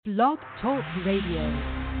Blog Talk Radio.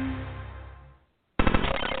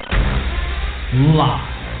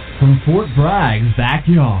 Live from Fort Bragg's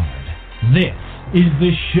backyard, this is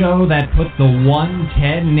the show that put the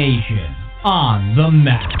 110 Nation on the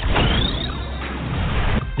map.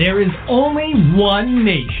 There is only one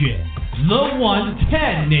nation, the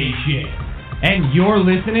 110 Nation, and you're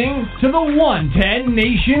listening to the 110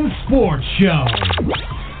 Nation Sports Show,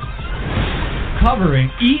 covering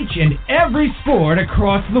each and every sport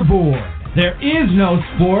across the board. There is no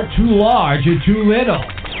sport too large or too little.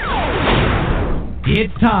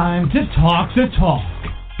 It's time to talk the talk.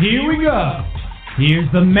 Here we go.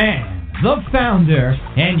 Here's the man, the founder,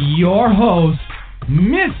 and your host,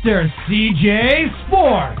 Mr. CJ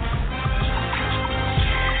Sports.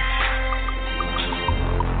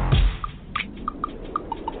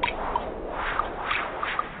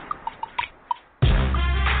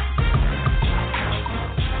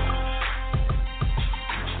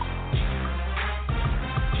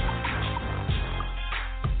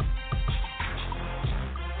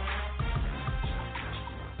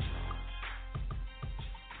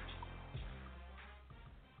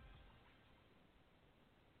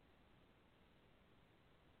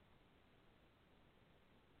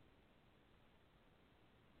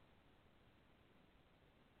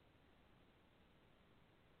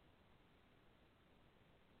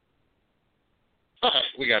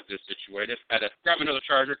 Alright, we got this situated. I had to grab another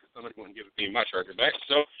charger because somebody wouldn't give me my charger back.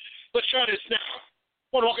 So let's try this now.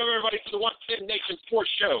 I want to welcome everybody to the 110 Nation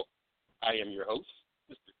Sports Show. I am your host,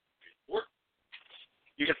 Mr. Sport.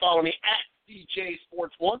 You can follow me at DJ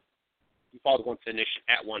Sports 1. You can follow the 110 Nation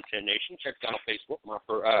at 110 Nation. Check us out on Facebook. My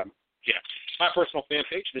personal fan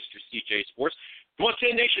page, Mr. CJ Sports. The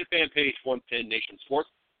 110 Nation fan page, 110 Nation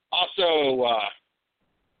Sports. Also,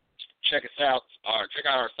 check us out. Check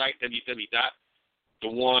out our site, the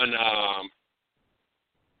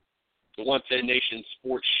 110 Nation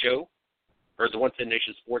Sports Show, or the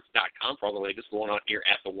 110nationsports.com for all the latest going on here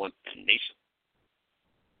at the 110 Nation.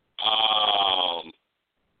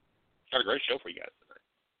 Got a great show for you guys tonight.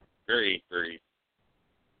 Very, very,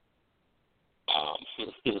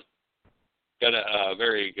 got a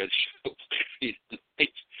very good show for you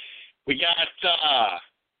tonight. We got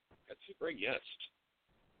two great guests.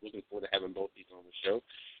 Looking forward to having both these on the show.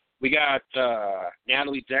 We got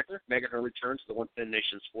Natalie Decker making her return to the 110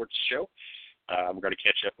 Nation Sports Show. We're going to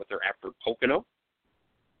catch up with her after Pocono.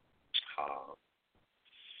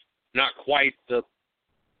 Not quite the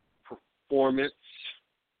performance.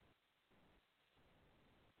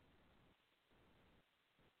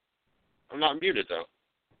 I'm not muted, though.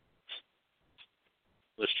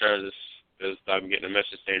 Let's try this because I'm getting a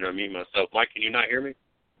message saying I'm muting myself. Mike, can you not hear me?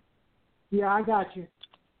 Yeah, I got you.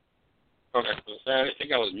 Okay, I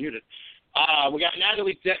think I was muted. We got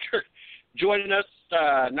Natalie Decker joining us.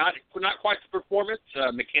 Not quite the performance,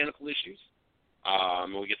 mechanical issues.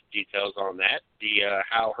 We'll get the details on that.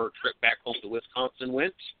 How her trip back home to Wisconsin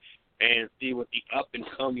went, and see what the up and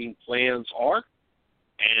coming plans are.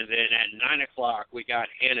 And then at 9:00, we got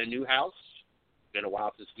Hannah Newhouse. It's been a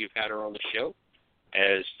while since we've had her on the show,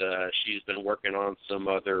 as she's been working on some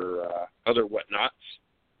other whatnots,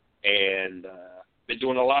 and been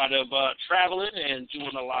doing a lot of traveling and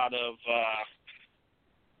doing a lot of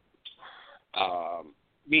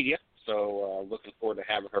media. So looking forward to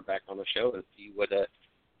having her back on the show and see what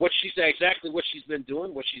she's exactly what she's been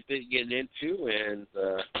doing, what she's been getting into, and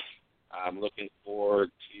I'm looking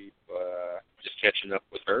forward to just catching up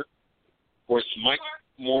with her. Of course, Mike's.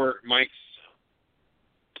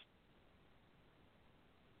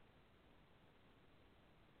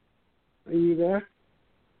 Are you there?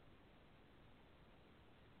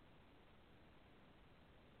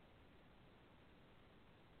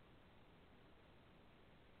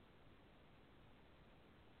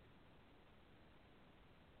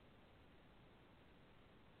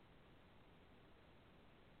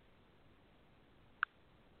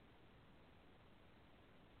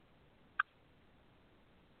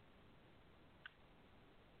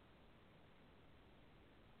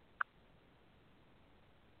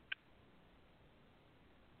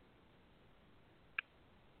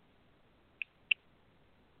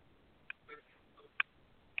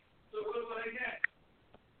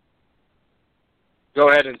 Go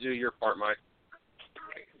ahead and do your part, Mike.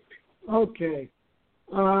 Okay.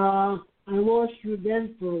 I lost you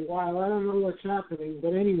again for a while. I don't know what's happening,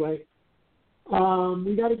 but anyway,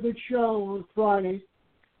 we got a good show on Friday.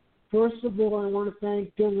 First of all, I want to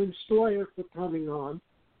thank Dylan Stoyer for coming on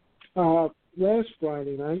last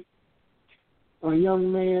Friday night. A young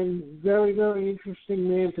man, very, very interesting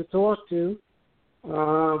man to talk to.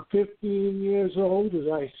 15 years old, as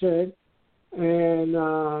I said. and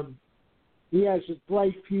he has a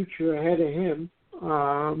bright future ahead of him,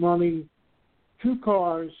 running 2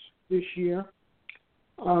 cars this year.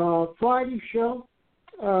 Friday show,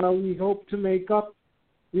 we hope to make up.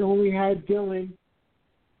 We only had Dylan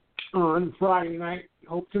on Friday night.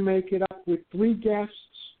 Hope to make it up with 3 guests.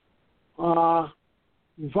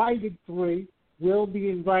 Invited 3. We'll be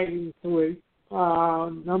inviting 3.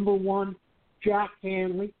 Number 1, Jack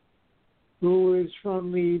Hanley, who is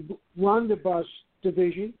from the Blunderbuss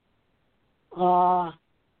division.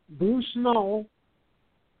 Bruce Knoll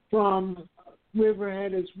from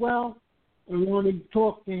Riverhead as well. I want to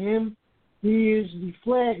talk to him. He is the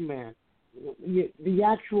flagman, the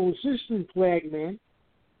actual assistant flagman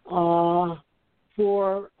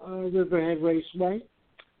for Riverhead Raceway.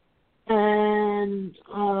 And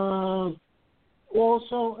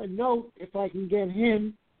also a note, if I can get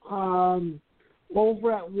him,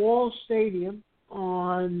 over at Wall Stadium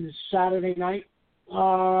on Saturday night,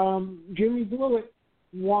 Jimmy Blewett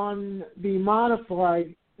won the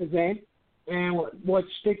modified event, and what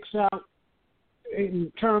sticks out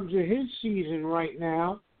in terms of his season right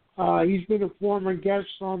now, he's been a former guest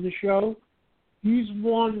on the show. He's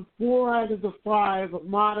won 4 out of the 5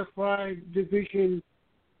 modified division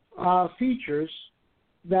features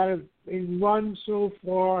that have been run so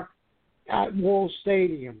far at Wall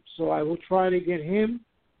Stadium. So I will try to get him.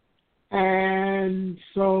 And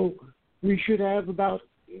so we should have about,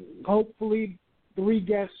 hopefully, 3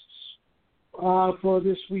 guests for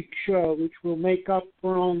this week's show, which will make up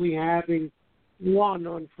for only having 1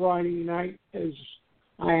 on Friday night, as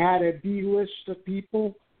I had a B list of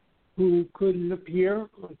people who couldn't appear,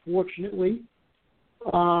 unfortunately.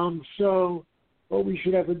 But we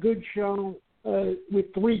should have a good show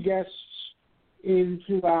with 3 guests in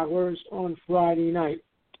 2 hours on Friday night.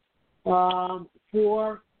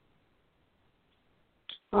 For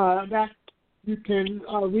that, you can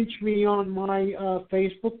reach me on my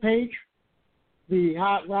Facebook page, the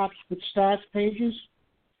Hot Laps with Stats pages,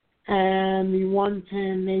 and the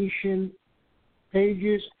 110 Nation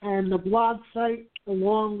pages, and the blog site,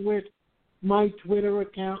 along with my Twitter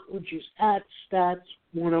account, which is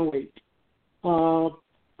 @Stats108.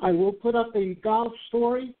 I will put up a golf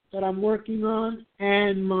story that I'm working on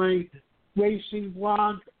and my racing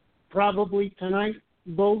blog probably tonight.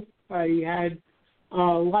 Both. I had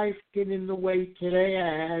life get in the way today. I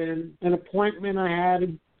had an appointment I had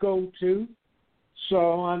to go to.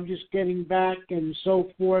 So I'm just getting back and so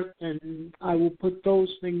forth, and I will put those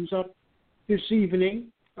things up this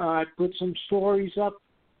evening. I put some stories up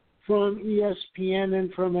from ESPN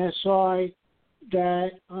and from SI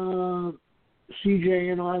that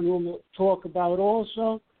CJ and I will talk about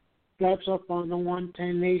also. That's up on the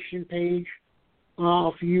 110 Nation page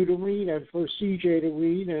for you to read and for CJ to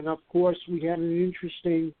read. And, of course, we had an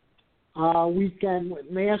interesting weekend with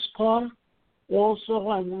NASCAR. Also,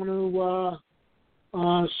 I want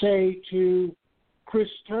to say to Chris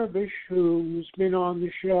Turbish, who's been on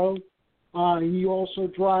the show, he also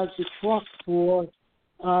drives a truck for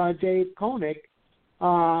Dave Koenig.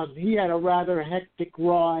 He had a rather hectic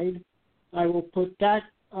ride. I will put that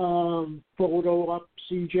photo up,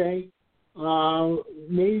 CJ.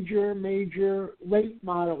 Major late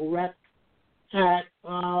model wreck at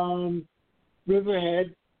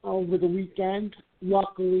Riverhead over the weekend.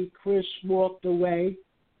 Luckily, Chris walked away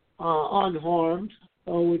unharmed,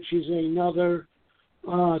 which is another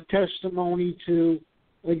testimony to,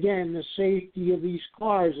 again, the safety of these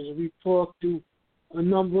cars, as we've talked to a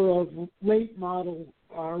number of late model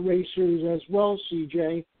racers as well,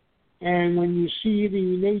 CJ. And when you see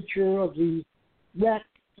the nature of the wreck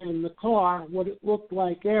and the car, what it looked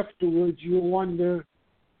like afterwards, you wonder,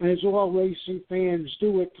 as all racing fans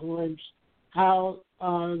do at times, how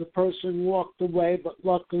the person walked away. But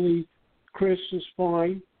luckily, Chris is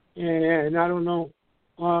fine. And I don't know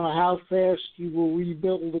how fast he will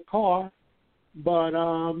rebuild the car, but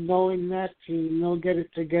knowing that team, they'll get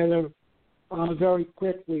it together very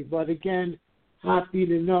quickly. But again, happy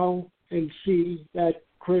to know and see that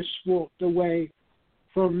Chris walked away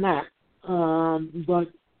from that.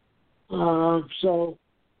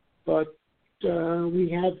 We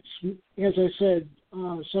had, as I said,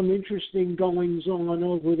 some interesting goings on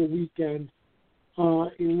over the weekend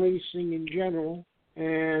in racing in general.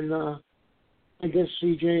 And I guess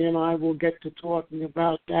CJ and I will get to talking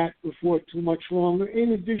about that before too much longer,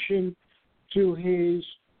 in addition to his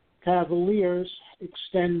Cavaliers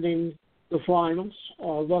extending the finals.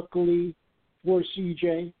 Luckily for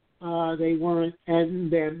CJ, they weren't,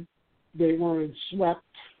 and them, they weren't swept.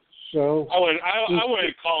 So I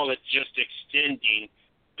wouldn't call it just extending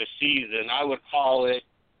the season. I would call it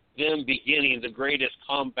them beginning the greatest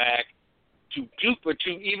comeback to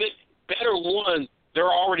even better one,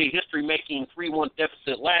 they're already history-making 3-1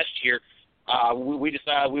 deficit last year. We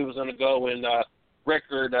decided we was going to go in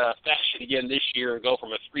record fashion again this year and go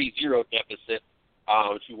from a 3-0 deficit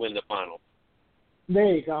to win the final.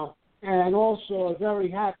 There you go. And also a very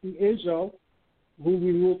happy Izzo, who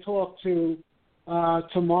we will talk to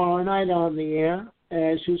tomorrow night on the air,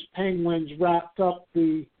 as his Penguins wrapped up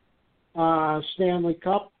the Stanley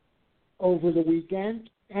Cup over the weekend,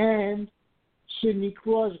 and Sidney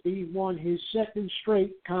Crosby won his second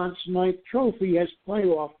straight Conn Smythe Trophy as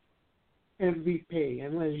playoff MVP.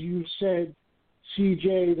 And as you said,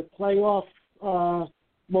 CJ, the playoff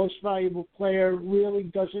most valuable player really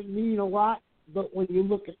doesn't mean a lot, but when you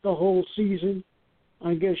look at the whole season,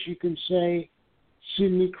 I guess you can say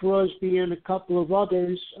Sidney Crosby and a couple of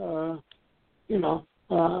others,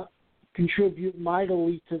 contribute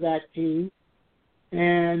mightily to that team.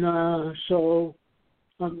 And so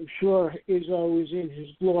I'm sure Izzo is in his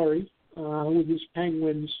glory with his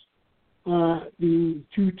Penguins, the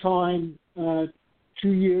two-time, 2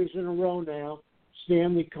 years in a row now,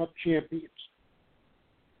 Stanley Cup champions.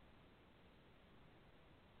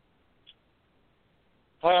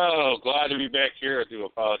 Oh, glad to be back here. I do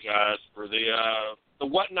apologize for the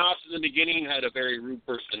whatnots in the beginning. Had a very rude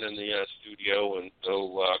person in the studio, and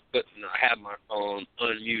so couldn't have my phone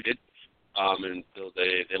unmuted until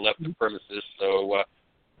they left the premises. So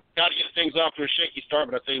got to get things off to a shaky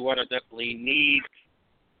start, but I tell you what, I definitely need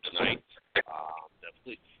tonight.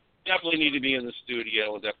 Definitely need to be in the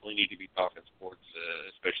studio and definitely need to be talking sports,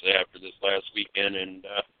 especially after this last weekend and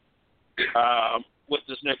what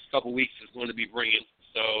this next couple weeks is going to be bringing.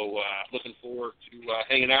 So looking forward to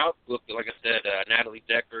hanging out. Like I said, Natalie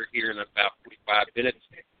Decker here in about 45 minutes.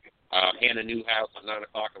 Hannah Newhouse at 9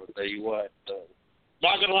 o'clock. I'm going to tell you what.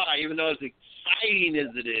 Not going to lie, even though as exciting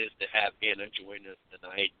as it is to have Hannah join us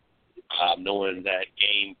tonight, knowing that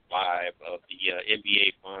Game 5 of the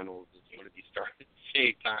NBA Finals is going to be starting at the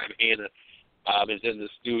same time Hannah is in the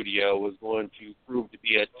studio, was going to prove to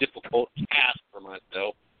be a difficult task for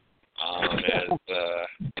myself.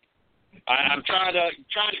 I'm trying to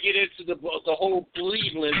get into the whole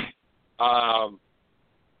Cleveland. I'm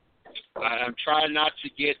trying not to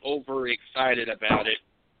get overexcited about it,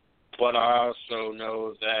 but I also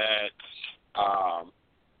know that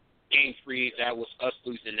Game 3, that was us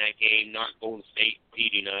losing that game, not Golden State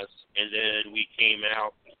beating us, and then we came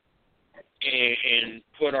out and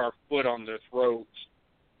put our foot on their throats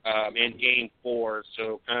in Game 4.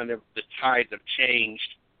 So kind of the tides have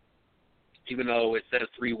changed, even though it says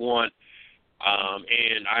 3-1.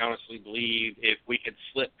 And I honestly believe if we could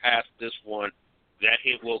slip past this one, that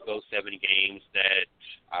it will go 7 games, that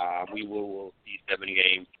we will see 7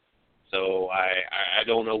 games. So I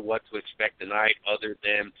don't know what to expect tonight other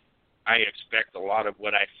than I expect a lot of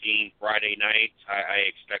what I've seen Friday night. I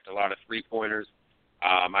expect a lot of three-pointers.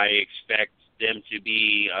 I expect them to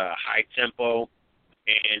be high tempo,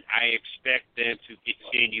 and I expect them to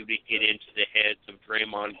continue to get into the heads of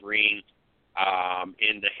Draymond Green,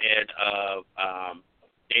 in the head of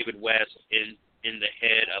David West, in the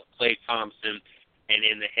head of Klay Thompson, and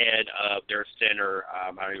in the head of their center, I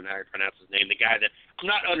don't even know how to pronounce his name, the guy that I'm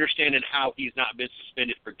not understanding how he's not been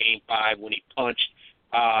suspended for Game 5 when he punched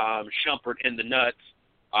Shumpert in the nuts,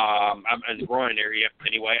 in the groin area.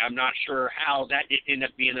 Anyway, I'm not sure how that didn't end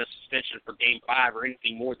up being a suspension for Game 5 or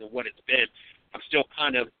anything more than what it's been. I'm still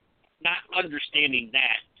kind of not understanding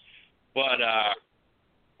that. But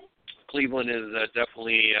Cleveland has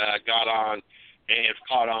definitely got on and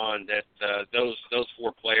caught on that those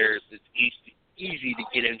 4 players, it's easy to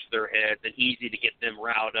get into their heads and easy to get them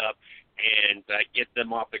riled up and get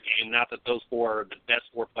them off the game. Not that those 4 are the best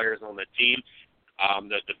 4 players on the team.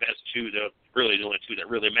 The best 2, the only 2 that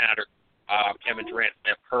really matter, Kevin Durant,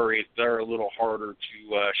 Steph Curry, they're a little harder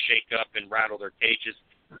to shake up and rattle their cages.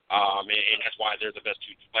 And that's why they're the best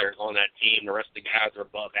 2 players on that team. The rest of the guys are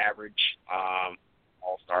above average,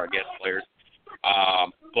 all-star, I guess, players.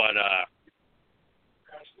 But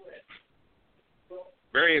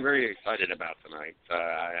very, very excited about tonight.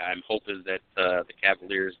 I'm hoping that the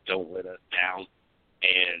Cavaliers don't let us down,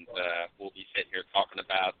 and we'll be sitting here talking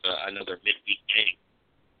about another midweek game.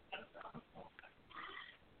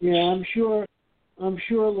 Yeah, I'm sure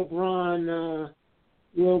LeBron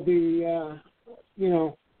will be, at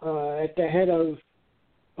the head of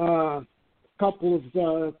a couple of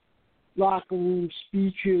locker room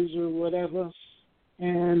speeches or whatever,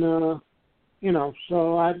 and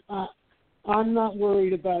so I'm not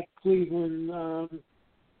worried about Cleveland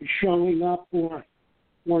showing up or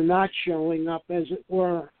not showing up, as it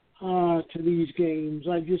were, to these games.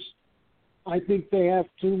 I think they have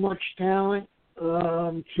too much talent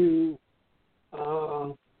to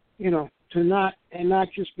to not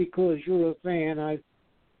just because you're a fan.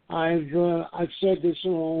 I've said this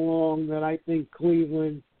all along that I think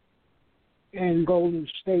Cleveland and Golden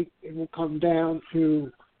State, it will come down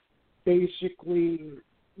to basically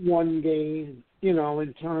one game,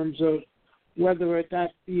 in terms of whether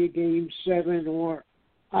that be a Game 7 or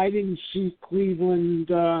I didn't see Cleveland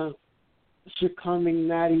succumbing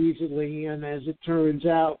that easily, and as it turns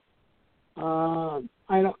out,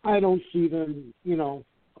 I don't see them,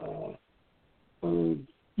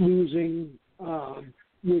 losing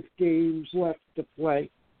with games left to play.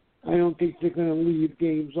 I don't think they're going to leave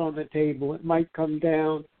games on the table. It might come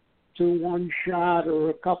down to one shot or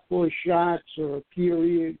a couple of shots or a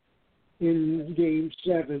period in Game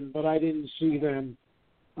 7, but I didn't see them,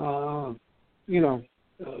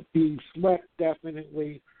 being swept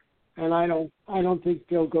definitely, and I don't think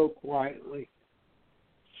they'll go quietly.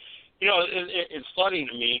 It's funny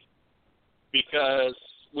to me because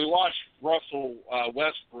we watched Russell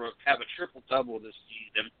Westbrook have a triple-double this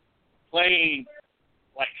season, playing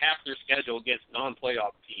like half their schedule against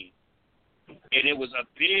non-playoff teams. And it was a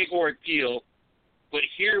big ordeal, but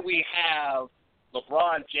here we have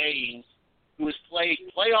LeBron James, who has played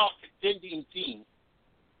playoff contending teams,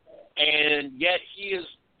 and yet he has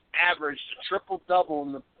averaged a triple-double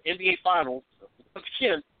in the NBA Finals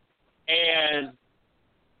again, and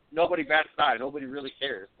nobody bats an eye. Nobody really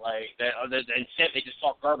cares. Instead, they just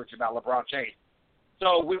talk garbage about LeBron James.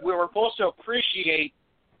 So we were supposed to appreciate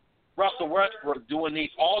Russell Westbrook doing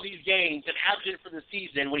all these games and averaging for the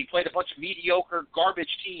season when he played a bunch of mediocre garbage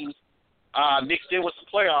teams mixed in with some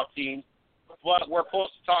playoff teams. But we're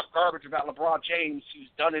supposed to talk garbage about LeBron James, who's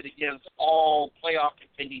done it against all playoff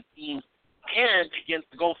contending teams and against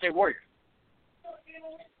the Golden State Warriors.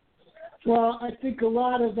 Well, I think a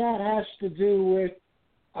lot of that has to do with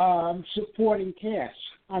supporting cast.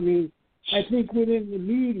 I mean, I think within the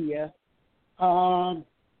media,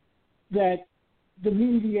 that the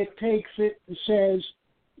media takes it and says,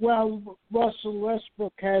 well, Russell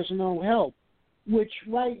Westbrook has no help, which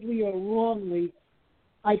rightly or wrongly,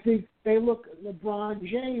 I think they look at LeBron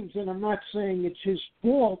James, and I'm not saying it's his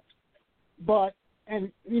fault, but,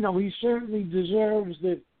 he certainly deserves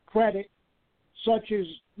the credit, such as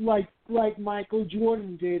like Michael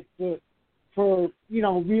Jordan did for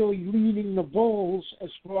really leading the Bulls as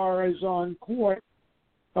far as on court,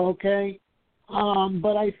 okay?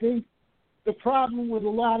 But I think the problem with a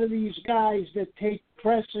lot of these guys that take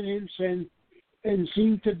precedence and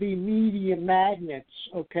seem to be media magnets,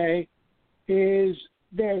 okay, is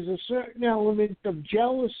there's a certain element of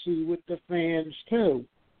jealousy with the fans too,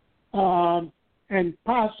 and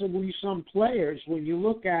possibly some players when you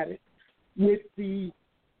look at it with the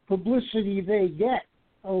publicity they get,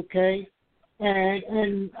 okay,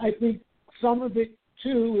 and I think some of it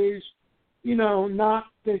too is, knock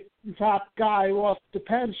the top guy off the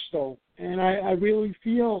pedestal. And I really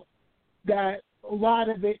feel that a lot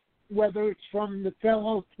of it, whether it's from the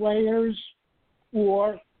fellow players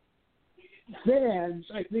or fans,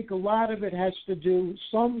 I think a lot of it has to do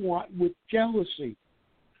somewhat with jealousy.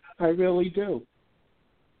 I really do.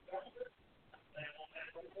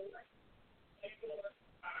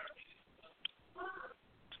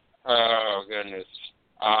 Oh, goodness.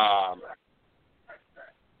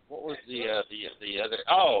 What was the other?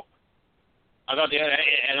 Oh, I don't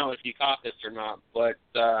know if you caught this or not, but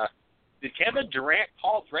did Kevin Durant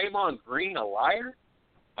call Draymond Green a liar?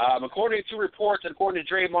 According to reports, and according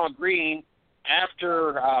to Draymond Green,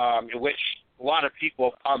 after in which a lot of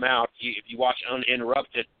people have come out, if you watch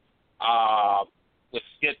Uninterrupted, with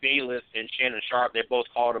Skip Bayless and Shannon Sharp, they both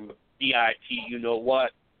called him a B.I.T.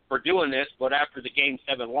 you-know-what for doing this, but after the Game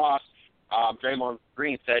 7 loss, Draymond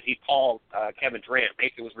Green said he called Kevin Durant,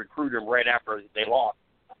 basically was recruiting him right after they lost,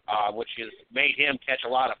 which has made him catch a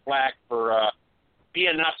lot of flack for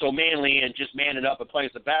being not so manly and just manning up and playing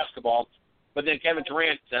some basketball. But then Kevin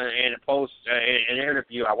Durant, in a post, in an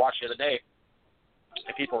interview I watched the other day,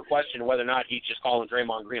 and people were questioning whether or not he's just calling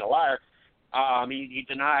Draymond Green a liar. He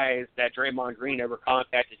denies that Draymond Green ever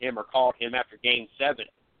contacted him or called him after Game 7.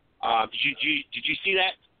 Did you see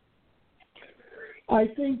that? I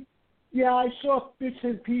think, yeah, I saw bits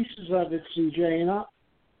and pieces of it, CJ, and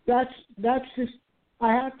that's just,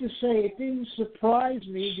 I have to say, it didn't surprise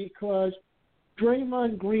me because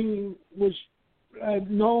Draymond Green is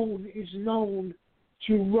known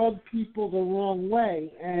to rub people the wrong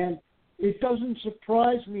way, and it doesn't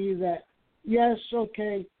surprise me that, yes,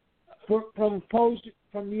 okay, from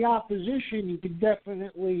the opposition, you could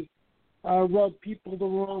definitely rub people the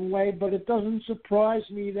wrong way, but it doesn't surprise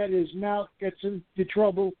me that his mouth gets into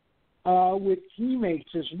trouble with teammates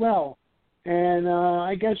as well. And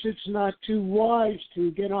I guess it's not too wise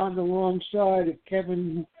to get on the wrong side of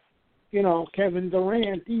Kevin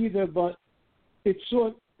Durant either, but it's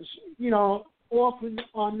sort, often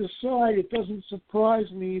on the side, it doesn't surprise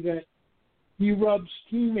me that he rubs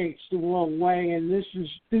teammates the wrong way, and this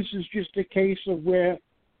is just a case of where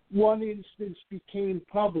one instance became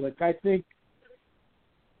public. I think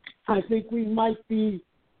we might be,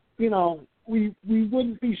 we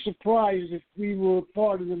wouldn't be surprised if we were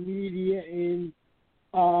part of the media in,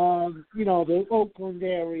 the Oakland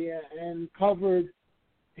area and covered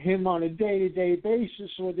him on a day-to-day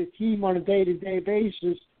basis or the team on a day-to-day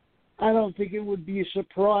basis. I don't think it would be a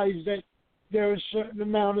surprise that there are a certain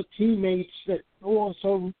amount of teammates that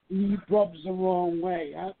also he rubs the wrong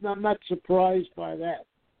way. I'm not surprised by that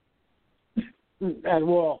at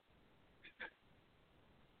all.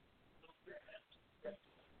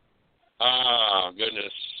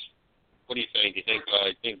 Goodness. What do you think? Do you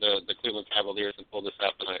think the Cleveland Cavaliers can pull this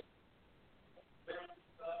out tonight?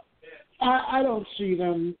 I don't see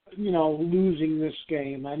them, losing this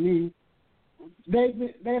game. I mean,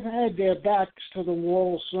 they've had their backs to the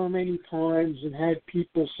wall so many times and had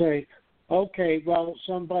people say, okay, well,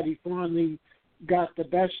 somebody finally got the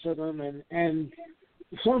best of them, and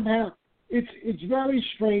somehow it's very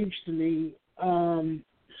strange to me,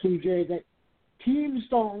 CJ, that teams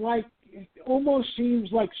don't like. It almost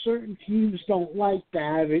seems like certain teams don't like to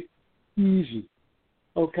have it easy.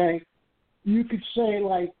 Okay, you could say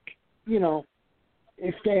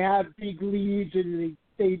if they have big leads and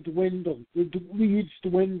they dwindle, the leads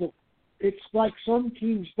dwindle. It's like some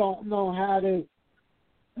teams don't know how to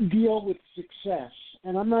deal with success.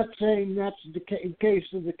 And I'm not saying that's the case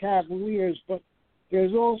of the Cavaliers, but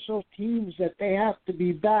there's also teams that they have to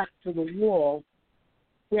be back to the wall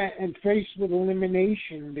and faced with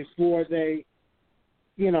elimination before they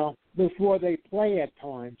play at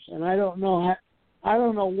times. And I don't know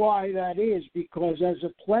why that is, because as a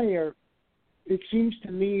player, it seems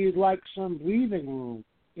to me you'd like some breathing room,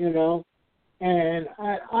 And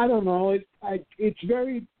I don't know. It's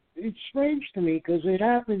strange to me because it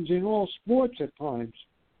happens in all sports at times.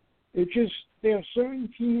 There are certain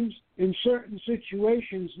teams in certain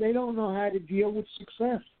situations, they don't know how to deal with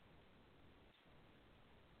success.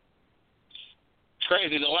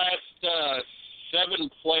 Crazy. The last 7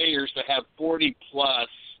 players to have 40-plus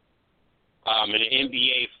in the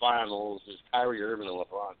NBA Finals is Kyrie Irving and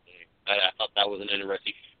LeBron James. I thought that was an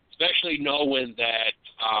interesting, especially knowing that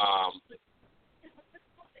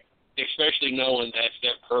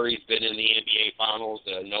Steph Curry's been in the NBA Finals,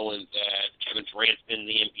 knowing that Kevin Durant's been in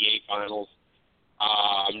the NBA Finals,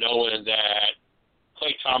 knowing that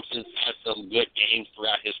Klay Thompson's had some good games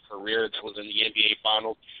throughout his career that was in the NBA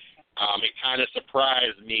Finals. It kind of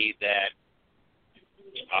surprised me that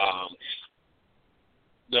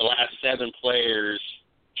the last 7 players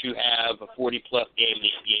to have a 40-plus game in the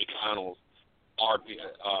NBA Finals have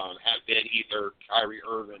been either Kyrie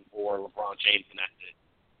Irving or LeBron James, and that's it.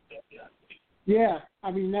 Yeah,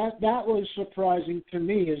 I mean, that was surprising to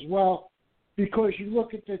me as well, because you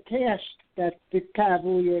look at the cast that the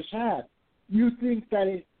Cavaliers have. You think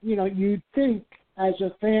that you'd think as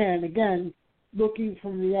a fan, again, looking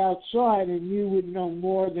from the outside, and you would know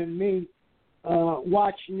more than me,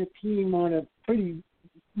 watching the team on a pretty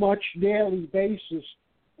much daily basis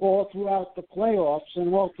all throughout the playoffs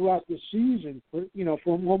and all throughout the season,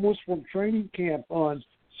 from training camp on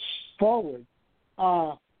forward,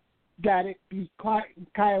 that it be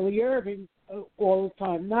Kyrie Irving all the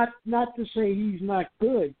time. Not to say he's not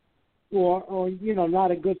good or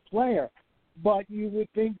not a good player, but you would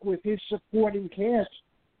think with his supporting cast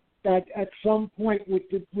that at some point with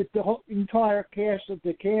the whole entire cast of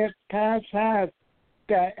the Cavs have,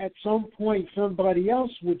 that at some point somebody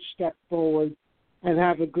else would step forward and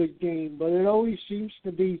have a good game. But it always seems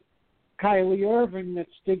to be Kyrie Irving that's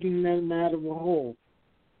digging them out of a hole.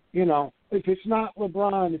 If it's not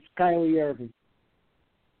LeBron, it's Kyrie Irving.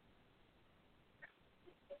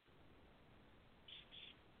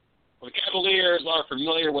 Well, the Cavaliers are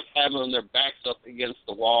familiar with having their backs up against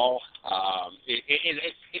the wall.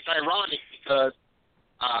 It's ironic because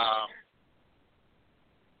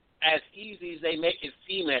as easy as they make it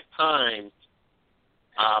seem at times,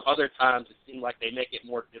 other times it seems like they make it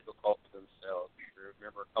more difficult for themselves. I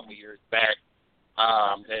remember a couple years back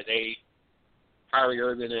that Kyrie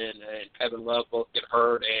Irving and Kevin Love both get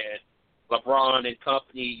hurt, and LeBron and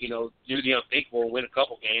company, do the unthinkable and win a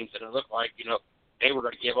couple games, and it looked like, they were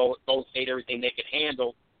going to give Golden State everything they could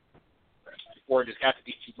handle before it just got to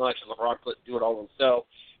be too much, and LeBron couldn't do it all himself.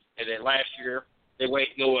 And then last year, they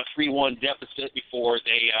wait to go a 3-1 deficit before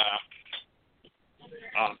they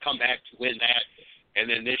come back to win that. And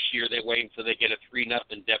then this year they wait until they get a 3-0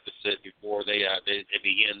 deficit before they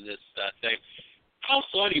begin this thing. How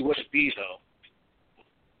funny would it be, though,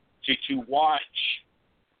 to watch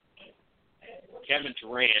Kevin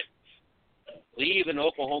Durant leave an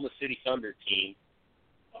Oklahoma City Thunder team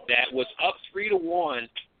that was up 3-1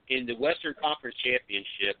 in the Western Conference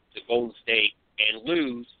Championship to Golden State and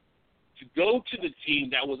lose, to go to the team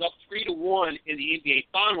that was up 3-1 in the NBA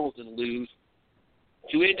Finals and lose,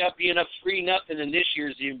 to end up being up 3-0 in this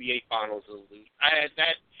year's NBA Finals and lose. I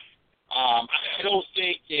don't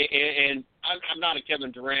think, and I'm not a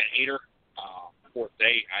Kevin Durant hater. Poor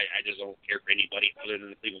thing. I just don't care for anybody other than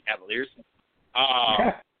the Cleveland Cavaliers.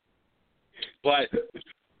 But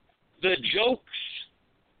the jokes,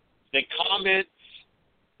 the comments,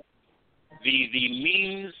 the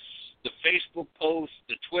memes, the Facebook posts,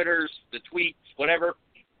 the Twitters, the tweets, whatever,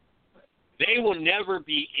 they will never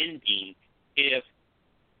be ending if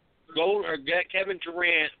Kevin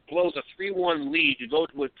Durant blows a 3-1 lead to go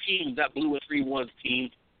to a team that blew a 3-1 team,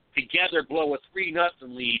 together blow a 3-0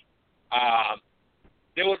 lead.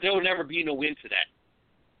 There will never be no end to that.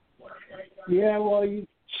 Yeah, well,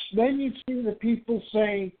 then you'd see the people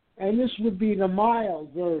saying, and this would be the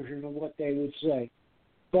mild version of what they would say,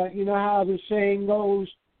 but you know how the saying goes,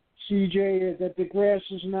 CJ, that the grass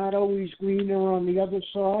is not always greener on the other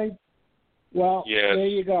side? Well, yes. There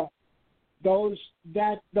you go. Those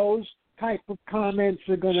type of comments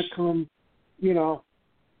are going to come,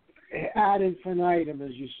 ad infinitum,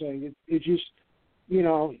 as you say. It just, you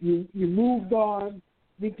moved on,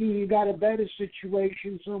 thinking you got a better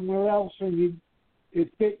situation somewhere else, and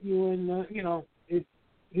it bit you in,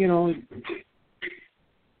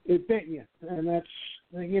 it bit you, and that's,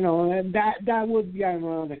 and that would be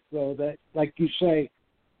ironic, though, that, like you say,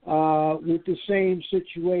 with the same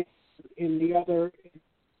situation in the other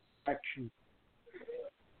direction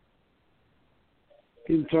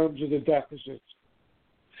in terms of the deficits.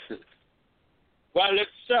 Well,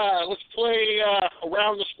 let's play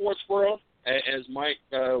around the sports world. As Mike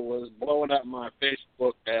was blowing up my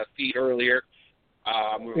Facebook feed earlier,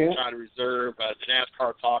 we were trying to reserve the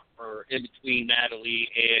NASCAR talk for in between Natalie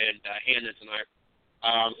and Hannah tonight.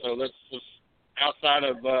 So let's outside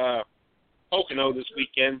of Pocono this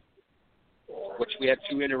weekend, which we had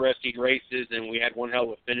 2 interesting races, and we had one hell of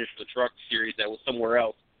a finish for the truck series that was somewhere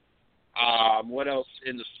else. What else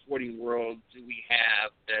in the sporting world do we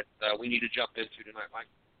have that we need to jump into tonight, Mike?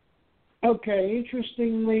 Okay,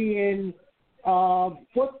 interestingly, in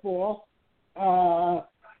football,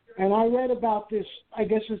 and I read about this, I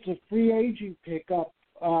guess it's a free agent pickup,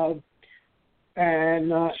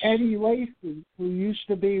 and Eddie Lacy, who used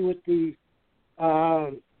to be with the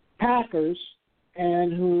Packers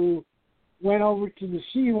and who went over to the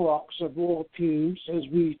Seahawks of all teams, as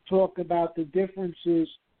we talk about the differences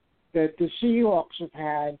that the Seahawks have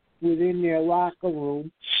had within their locker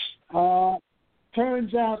room.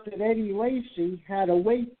 Turns out that Eddie Lacy had a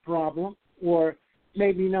weight problem, or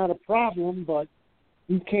maybe not a problem, but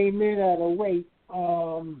he came in at a weight.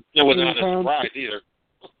 It wasn't a surprise either.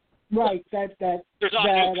 Right. Come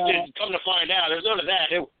to find out, there's none of that.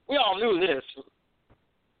 We all knew this.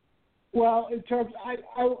 Well, in terms,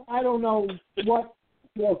 I don't know what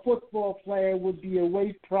a football player would be a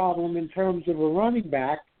weight problem in terms of a running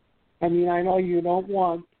back. I mean, I know you don't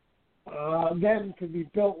want them to be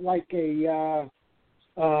built like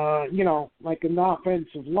like an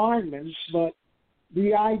offensive lineman, but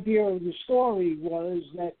the idea of the story was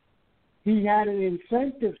that he had an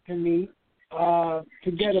incentive to meet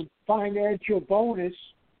to get a financial bonus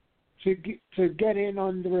to get in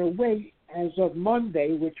under a weight as of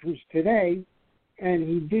Monday, which was today, and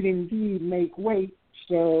he did indeed make weight,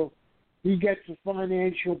 so he gets a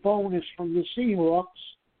financial bonus from the Seahawks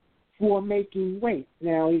for making weight.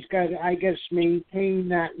 Now, he's got to, I guess, maintain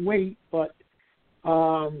that weight, but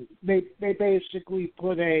they basically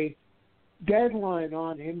put a deadline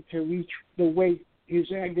on him to reach the weight, his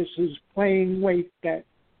playing weight that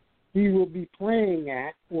he will be playing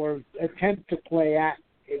at or attempt to play at.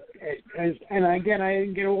 And again, I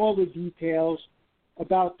didn't get all the details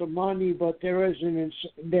about the money, but there was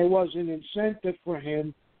an incentive for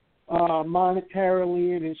him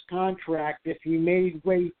monetarily in his contract. If he made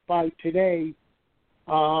weight by today,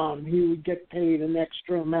 he would get paid an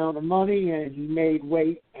extra amount of money, and he made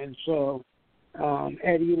weight, and so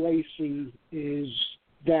Eddie Lacy is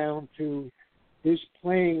down to his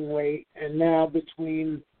playing weight, and now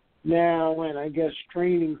between now and I guess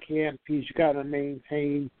training camp, he's got to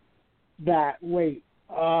maintain that weight.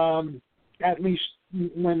 At least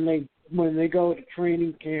when they go to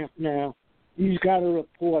training camp now, he's got to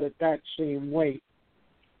report at that same weight.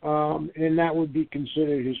 and that would be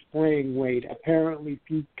considered his playing weight. Apparently,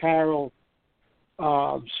 Pete Carroll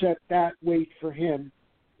set that weight for him.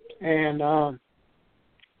 And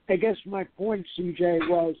I guess my point, CJ,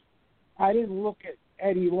 was I didn't look at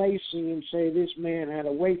Eddie Lacy and say this man had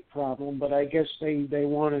a weight problem, but I guess they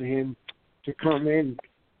wanted him to come in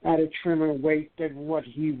at a trimmer weight than what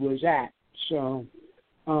he was at. So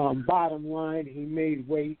bottom line, he made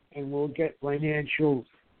weight and will get financially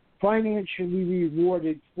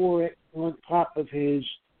rewarded for it on top of his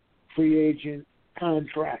free agent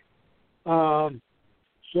contract.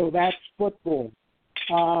 So that's football.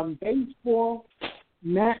 Baseball,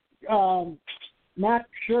 Matt Scherzer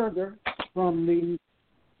from the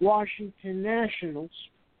Washington Nationals,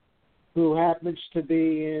 who happens to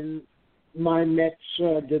be in my Mets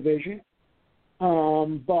division,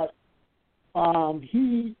 but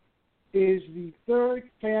he is the third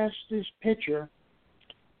fastest pitcher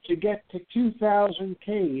to get to 2,000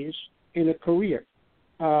 Ks in a career.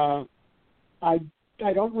 I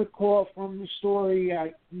don't recall from the story.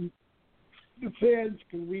 The fans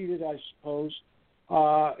can read it, I suppose.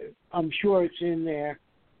 I'm sure it's in there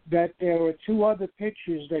that there were two other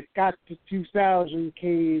pitchers that got to 2,000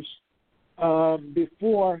 Ks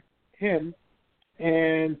before him,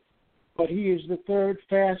 but he is the third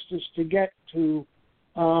fastest to get to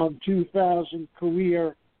 2,000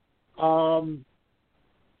 career strikeouts.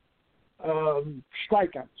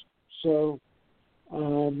 So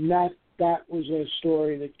that was a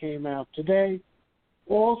story that came out today.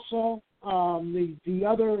 Also, the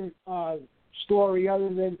other story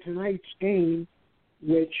other than tonight's game,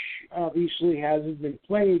 which obviously hasn't been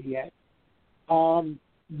played yet,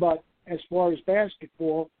 but as far as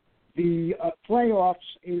basketball, the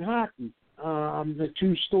playoffs in hockey, the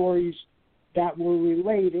two stories that were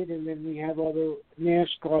related, and then we have other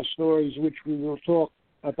NASCAR stories which we will talk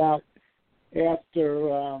about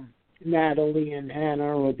after Natalie and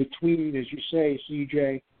Hannah, or between, as you say,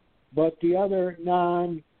 CJ. But the other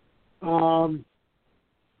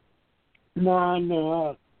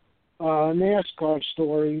NASCAR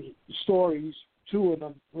stories, two of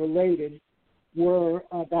them related, were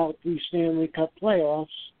about the Stanley Cup playoffs.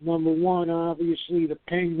 Number one, obviously, the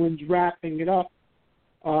Penguins wrapping it up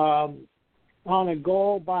on a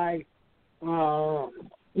goal by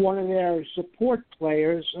one of their support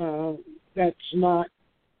players. That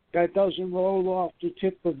doesn't roll off the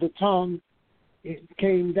tip of the tongue. It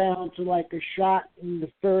came down to like a shot in the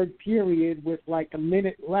third period with like a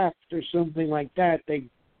minute left or something like that. They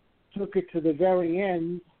took it to the very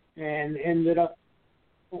end and ended up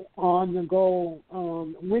on the goal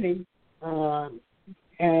winning.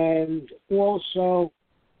 And also,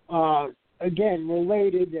 again,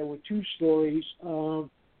 related, there were two stories.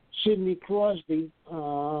 Sidney Crosby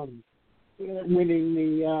winning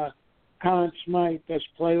the Conn Smythe as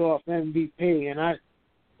playoff MVP. And I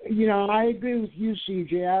agree with you,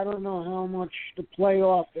 CJ. I don't know how much the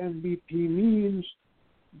playoff MVP means,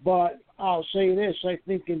 but I'll say this. I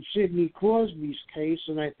think in Sidney Crosby's case,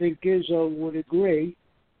 and I think Izzo would agree,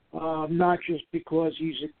 not just because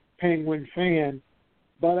he's a Penguin fan,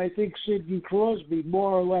 but I think Sidney Crosby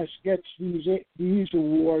more or less gets these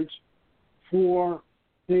awards for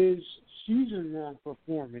his season-long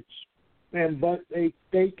performance. But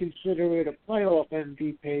they consider it a playoff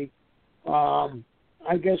MVP,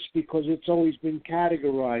 I guess because it's always been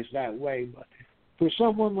categorized that way. But for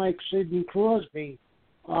someone like Sidney Crosby,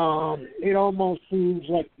 it almost seems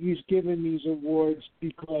like he's given these awards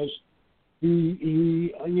because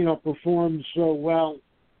he performed so well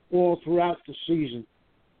all throughout the season.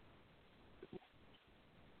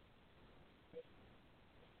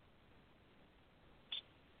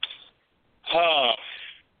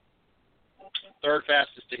 Third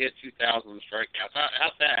fastest to hit 2,000 strikeouts.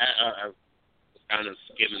 How's that? I was kind of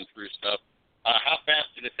skimming through stuff. How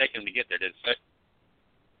fast did it take him to get there? Did it say?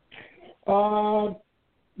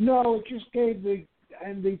 No, it just gave the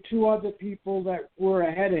two other people that were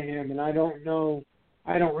ahead of him, and I don't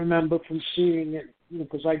remember from seeing it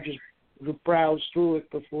because I just browsed through it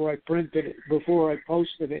before I posted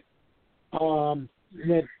it.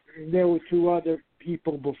 That there were two other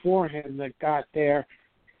people before him that got there.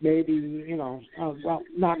 Maybe,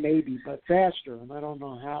 not maybe, but faster. And I don't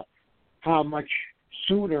know how much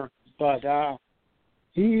sooner. But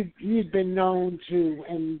he had been known to,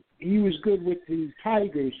 and he was good with the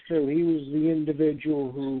Tigers, too. He was the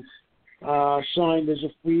individual who signed as a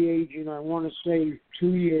free agent, I want to say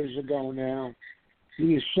 2 years ago now.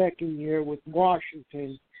 His second year with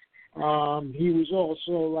Washington. He was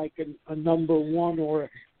also like a number one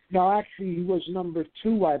he was number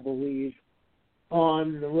two, I believe.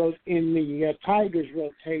 in the Tigers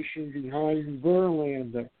rotation behind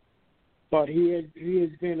Verlander, but he had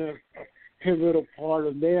been a pivotal part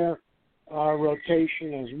of their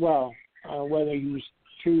rotation as well. Whether he was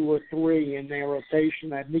 2 or 3 in their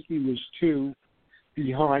rotation, I think he was 2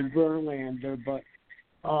 behind Verlander, but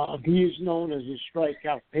he is known as a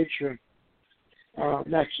strikeout pitcher.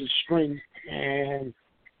 That's his strength, and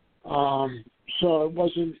so it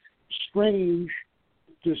wasn't strange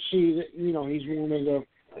to see that he's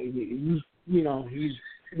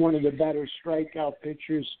one of the better strikeout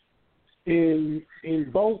pitchers in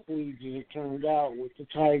both leagues, as it turned out, with the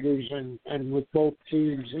Tigers and with both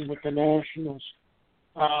teams and with the Nationals.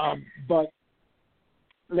 But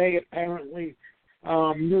they apparently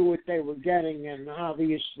knew what they were getting, and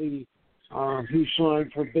obviously he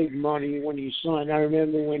signed for big money when he signed. I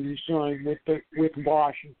remember when he signed with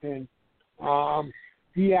Washington.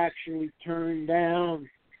 He actually turned down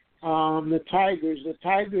the Tigers. The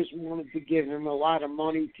Tigers wanted to give him a lot of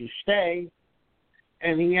money to stay,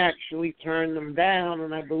 and he actually turned them down,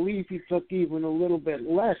 and I believe he took even a little bit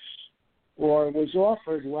less, or was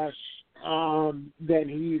offered less than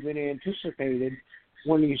he even anticipated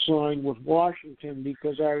when he signed with Washington,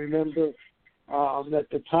 because I remember that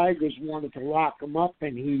the Tigers wanted to lock him up,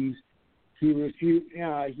 and he refused.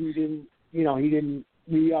 He didn't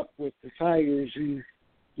re-up with the Tigers. He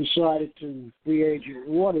decided to free agent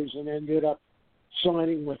waters and ended up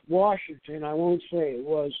signing with Washington. I won't say it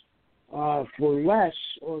was for less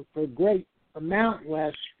or for a great amount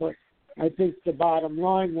less, but I think the bottom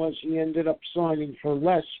line was he ended up signing for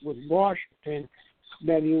less with Washington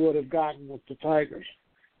than he would have gotten with the Tigers.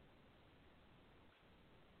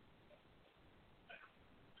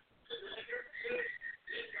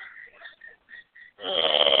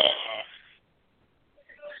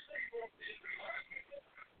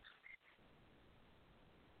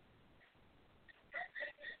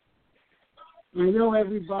 I know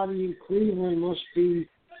everybody in Cleveland must be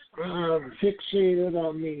fixated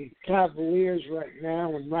on the Cavaliers right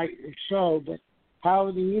now, and rightly so, but how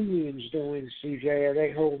are the Indians doing, CJ? Are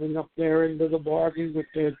they holding up their end of the bargain with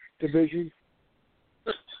their division?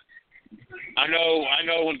 I know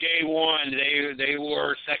when game one they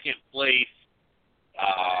were second place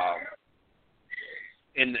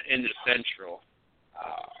in the Central.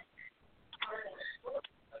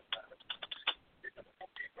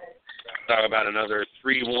 Talk about another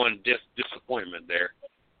 3-1 disappointment there.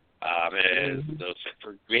 And those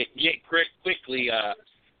quickly, the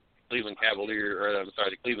Cleveland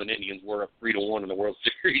Indians were up 3-1 in the World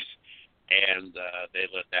Series, and they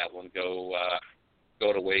let that one go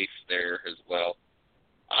to waste there as well.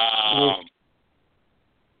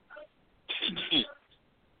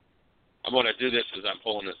 I'm going to do this as I'm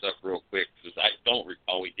pulling this up real quick, because I don't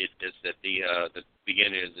recall we did this at the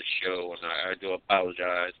beginning of the show, and I do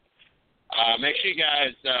apologize. Make sure you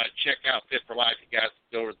guys check out Fit for Life. You guys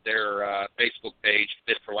go to their Facebook page,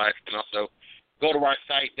 Fit for Life. You can also go to our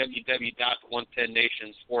site,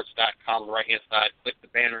 www.110nationsports.com. On the right-hand side, click the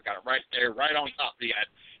banner. Got it right there, right on top of the ad.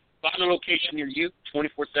 Find a location near you,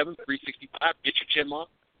 24/7, 365. Get your gym on.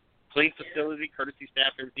 Clean facility, courtesy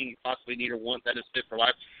staff, everything you possibly need or want. That is Fit for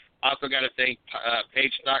Life. Also got to thank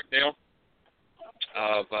Paige Stockdale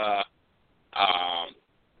of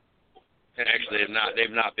actually they've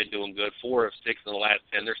not been doing good. 4 of 6 in the last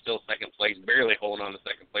 10. They're still second place, barely holding on to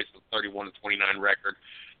second place with 31-29 record.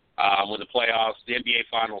 When the playoffs, the NBA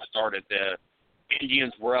Finals started, the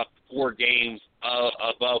Indians were up 4 games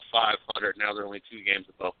above 500. Now they're only 2 games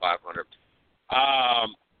above 500.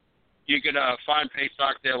 You can find Paige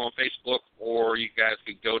Stockdale on Facebook, or you guys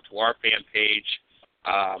could go to our fan page,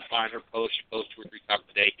 find her post. She posts 2 or 3 times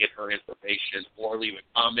a day. Get her information, or leave a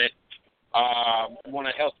comment. Want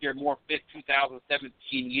a healthier, more fit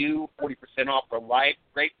 2017 U, 40% off for life.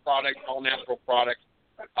 Great products, all natural products.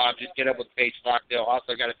 Just get up with Paige Stockdale.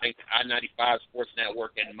 Also got to thank the I-95 Sports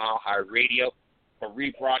Network and Mile High Radio for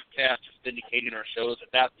rebroadcast, syndicating our shows.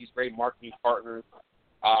 Without these great marketing partners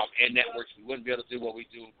and networks, we wouldn't be able to do what we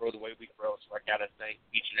do and grow the way we grow. So I got to thank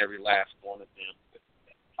each and every last one of them.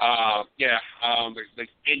 The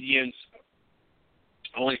Indians,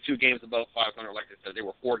 only 2 games above 500. Like I said, they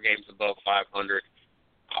were 4 games above 500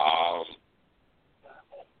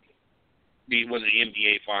 when the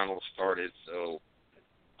NBA Finals started. So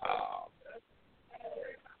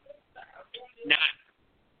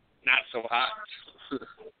not so hot.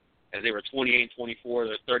 As they were 28-24,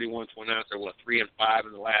 they're 31-29. They're 3-5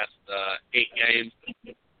 in the last 8 games.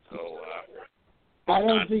 So I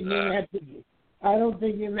don't think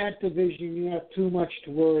in that division you have too much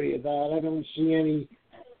to worry about. I don't see any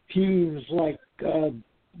teams like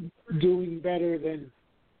doing better than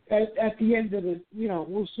at the end of the,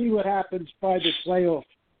 we'll see what happens by the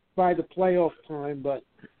playoff time. But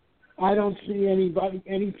I don't see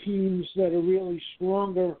any teams that are really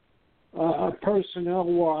stronger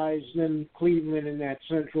personnel-wise than Cleveland in that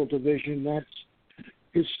Central Division. That's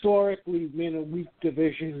historically been a weak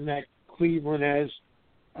division that Cleveland has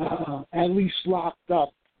at least locked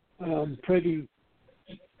up pretty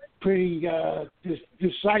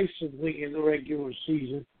decisively in the regular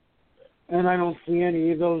season. And I don't see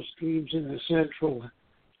any of those teams in the Central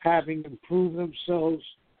having improved themselves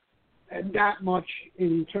that much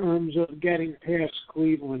in terms of getting past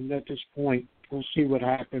Cleveland at this point. We'll see what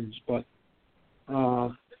happens, but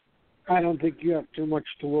I don't think you have too much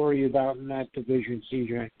to worry about in that division,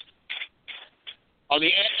 CJ. On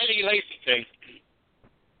the Eddie Lacy thing,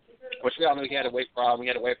 which we all know he had a weight problem. He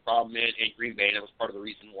had a weight problem in Green Bay, and that was part of the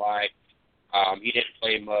reason why he didn't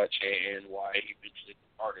play much and why he eventually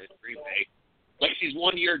departed Green Bay. Lacy's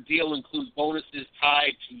one-year deal includes bonuses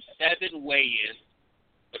tied to 7 weigh-ins.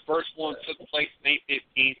 The first one took place May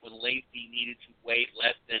 15th when Lacy needed to weigh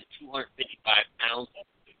less than 255 pounds.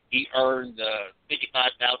 He earned the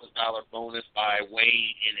 $55,000 bonus by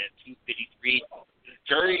weighing in at 253.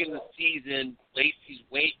 During the season, Lacy's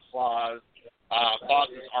weight clauses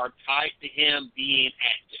are tied to him being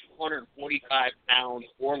at 245 pounds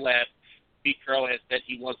or less. Pete Carroll has said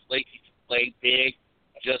he wants Lacy to play big,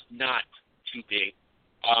 just not too big.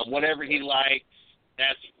 Whatever he likes,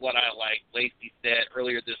 that's what I like. Lacy said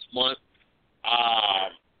earlier this month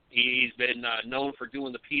he's been known for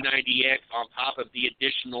doing the P90X on top of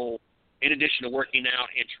in addition to working out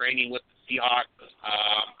and training with the Seahawks.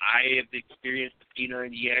 I have experienced the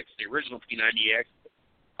P90X, the original P90X.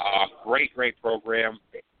 Great program.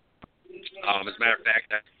 As a matter of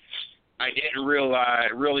fact, I didn't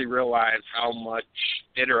really realize how much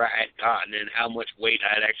fitter I had gotten and how much weight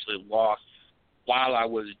I had actually lost while I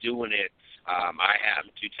was doing it. I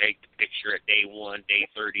happened to take the picture at day 1, day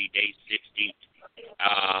 30, day 60.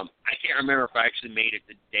 I can't remember if I actually made it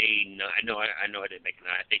to day 9. I know I didn't make it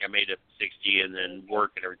 9. I think I made it 60, and then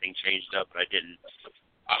work and everything changed up, but I didn't.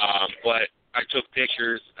 But I took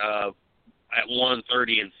pictures of at 1,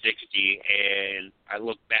 30, and 60, and I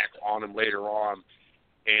looked back on them later on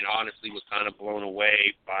and honestly was kind of blown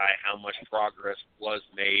away by how much progress was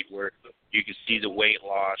made, where you can see the weight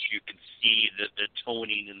loss, you can see the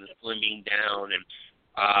toning and the slimming down, and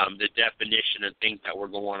the definition and things that were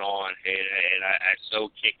going on. And I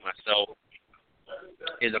so kicked myself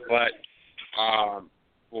in the butt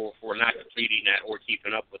for not completing that or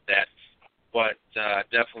keeping up with that. But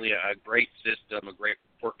definitely a great system, a great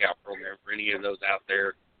workout program for any of those out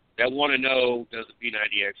there that want to know, does the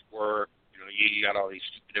P90X work? You got all these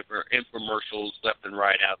stupid infomercials left and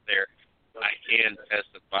right out there. I can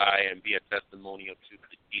testify and be a testimonial to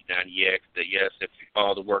the P90X that, yes, if you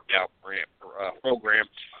follow the workout program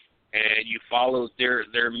and you follow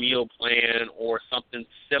their meal plan or something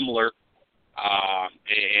similar,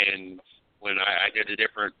 and when I did a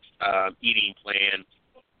different eating plan,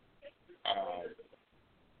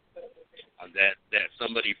 that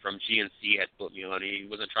somebody from GNC had put me on. He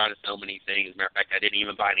wasn't trying to sell me anything. As a matter of fact, I didn't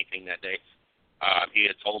even buy anything that day. He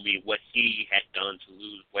had told me what he had done to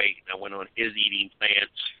lose weight, and I went on his eating plan.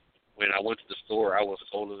 When I went to the store, I was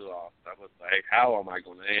totally lost. I was like, how am I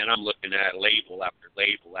going to? And I'm looking at label after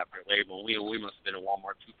label after label. We must have been in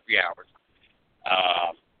Walmart 2-3 hours.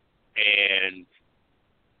 And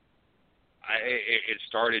it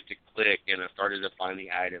started to click, and I started to find the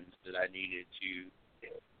items that I needed to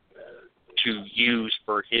use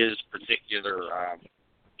for his particular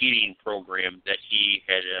eating program that he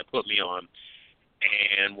had put me on.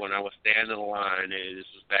 And when I was standing in line, this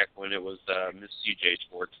was back when it was Miss CJ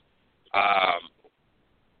Sports, I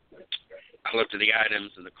looked at the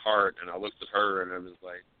items in the cart, and I looked at her, and I was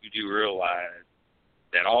like, you do realize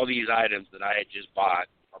that all these items that I had just bought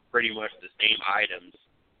are pretty much the same items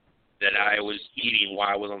that I was eating while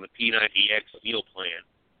I was on the P90X meal plan.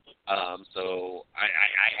 So I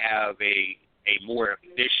have a more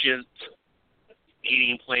efficient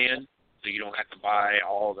eating plan, so you don't have to buy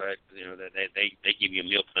all that. They give you a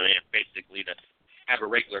meal plan basically to have a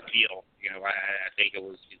regular meal. I think it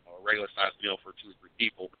was a regular sized meal for 2 or 3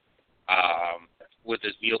 people. With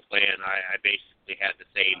this meal plan, I basically had the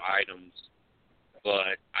same items,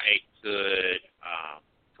 but I could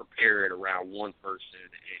prepare it around one person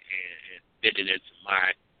and fit it into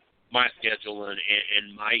my schedule and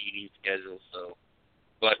my eating schedule. So,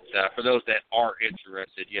 but for those that are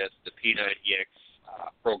interested, yes, the P90X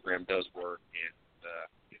program does work,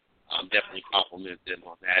 and definitely compliment them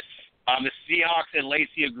on that. The Seahawks and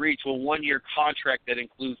Lacy agreed to a 1-year contract that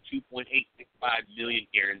includes $2.865 million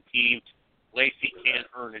guaranteed. Lacey can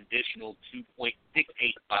earn additional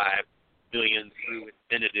 $2.685 billion through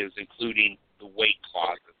incentives, including the weight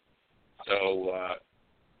clauses. So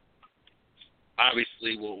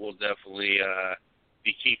obviously, we'll definitely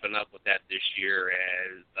be keeping up with that this year,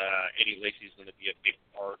 as Eddie Lacy's going to be a big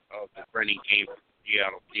part of the running game for the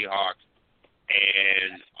Seattle Seahawks,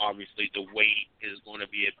 and obviously the weight is going to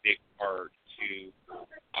be a big part to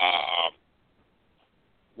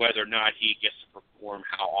whether or not he gets to perform,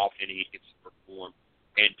 how often he gets to perform,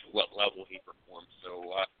 and to what level he performs.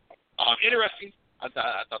 So interesting. I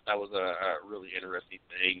thought that was a really interesting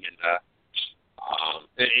thing, and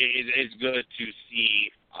it's good to see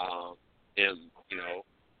him,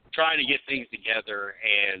 trying to get things together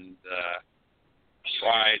and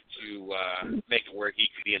try to make it where he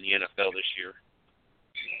could be in the NFL this year.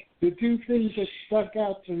 The two things that stuck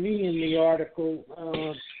out to me in the article,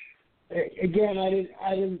 again,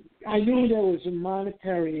 I knew there was a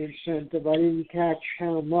monetary incentive. I didn't catch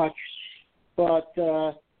how much, but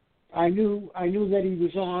I knew that he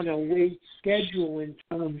was on a weight schedule in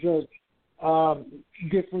terms of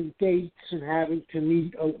different dates and having to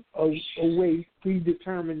meet a weight,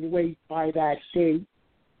 predetermined weight by that date.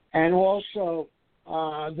 And also,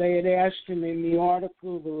 they had asked him in the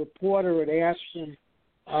article, the reporter had asked him,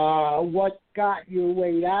 what got your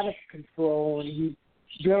weight out of control? And he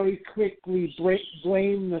very quickly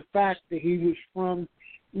blamed the fact that he was from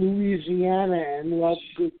Louisiana and loved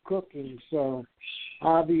good cooking. So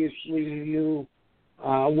obviously he knew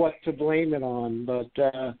what to blame it on. But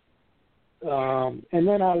and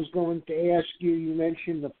then I was going to ask you. You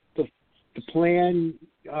mentioned the plan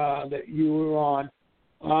that you were on.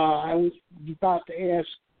 I was about to ask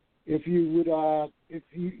if you would if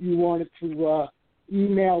you wanted to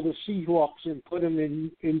email the Seahawks and put them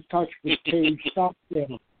in touch with Paige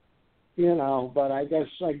Stockdale. But I guess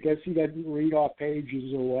he doesn't read our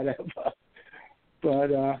pages or whatever.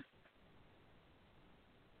 But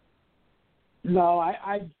no,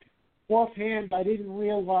 I offhand I didn't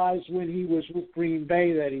realize when he was with Green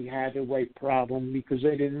Bay that he had a weight problem, because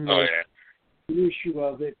they didn't make an issue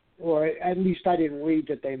of it, or at least I didn't read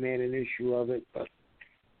that they made an issue of it. But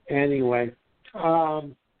anyway,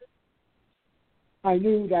 I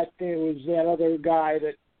knew that there was that other guy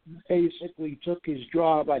that basically took his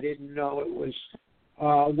job. I didn't know it was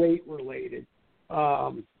weight related.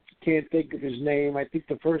 Can't think of his name. I think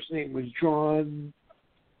the first name was John,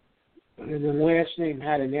 and the last name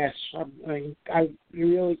had an S. I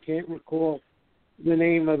really can't recall the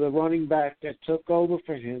name of the running back that took over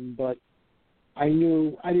for him, but I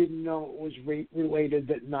didn't know it was weight related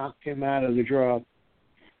that knocked him out of the job.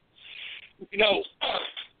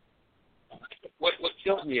 What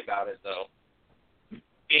kills me about it, though,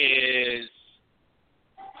 is,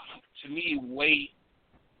 to me, weight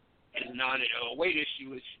is not a weight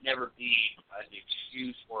issue. It should never be an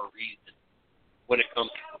excuse or a reason when it comes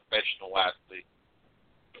to professional athletes.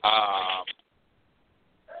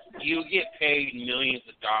 You get paid millions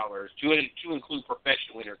of dollars to include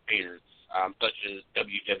professional entertainers, such as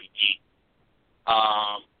WWE.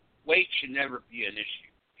 Weight should never be an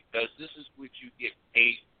issue, because this is what you get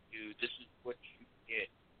paid to do. This is what you get.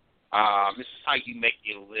 This is how you make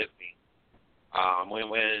your living.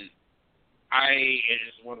 It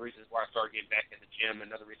is one of the reasons why I started getting back in the gym.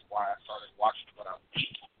 Another reason why I started watching what I was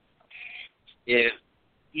eating is,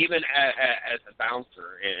 even as a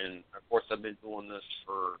bouncer, and of course I've been doing this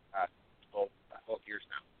for 12 years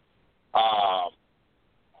now.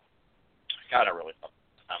 God, I really thought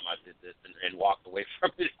the time I did this and walked away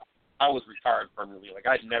from it, I was retired permanently. Like,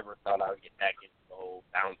 I never thought I would get back into the whole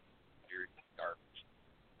bouncing period garbage.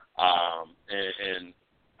 And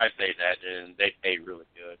I say that, and they pay really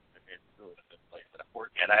good. It's really a good place that I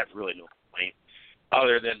work at. I have really no complaints,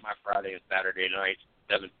 other than my Friday and Saturday nights,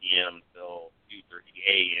 7 p.m. till 2:30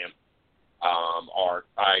 a.m. Are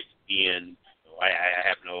tied to being. I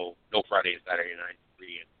have no Friday and Saturday night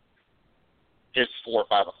free. And it's 4 or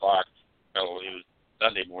 5 o'clock. So it was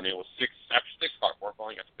Sunday morning. It was after 6 o'clock. We're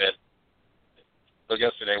going to bed. So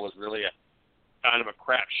yesterday was really a kind of a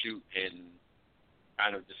crapshoot, and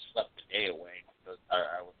kind of just slept the day away because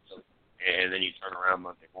I was so. And then you turn around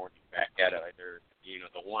Monday morning back at it.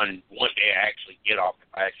 The one day I actually get off,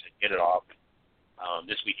 if I actually get it off.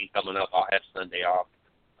 This weekend coming up, I'll have Sunday off.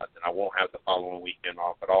 Then I won't have the following weekend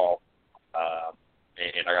off at all.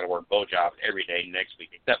 And I got to work both jobs every day next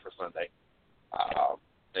week except for Sunday.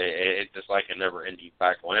 It's just like a never-ending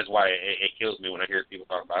cycle, and that's why it kills me when I hear people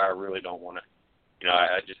talk about, I really don't want to.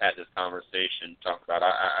 I just had this conversation talking about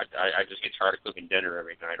I just get tired of cooking dinner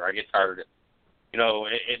every night, or I get tired of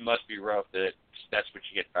it must be rough that that's what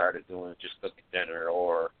you get tired of doing, just cooking dinner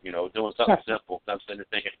or, doing something simple. I'm sitting there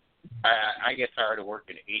thinking, I get tired of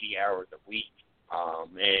working 80 hours a week,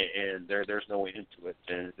 and there's no end to it.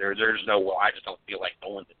 And there's no, well, I just don't feel like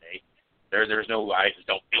going today. There's no, I just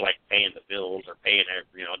don't feel like paying the bills or paying,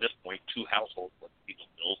 at this point, 2 households with people's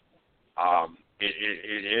bills.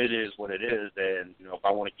 It is what it is, and, if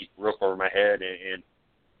I want to keep a roof over my head and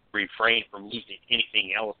refrain from losing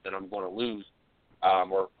anything else that I'm going to lose,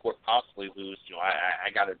 or could possibly lose, I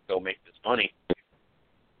got to go make this money.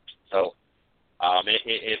 So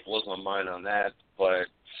it blows my mind on that. But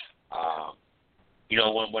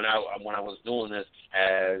when I was doing this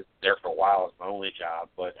as there for a while as my only job,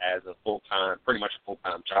 but as a pretty much a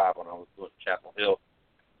full-time job when I was doing Chapel Hill,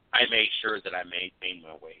 I made sure that I maintained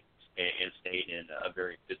my weight and stayed in a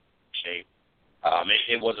very good shape.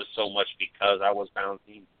 It wasn't so much because I was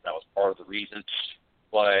bouncing; that was part of the reason,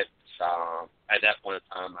 but at that point in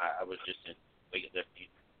time, I was just in weightlifting,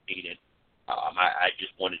 needed. I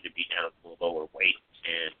just wanted to be down to a lower weight.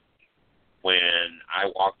 And when I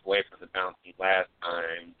walked away from the bouncing last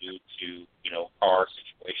time due to, car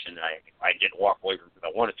situation, I didn't walk away from it because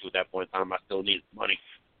I wanted to at that point in time. I still needed the money.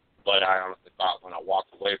 But I honestly thought when I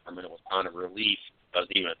walked away from it, it was kind of a relief because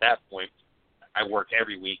even at that point, I worked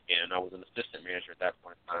every weekend. I was an assistant manager at that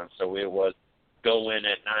point in time. So it was go in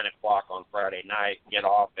at 9 o'clock on Friday night, get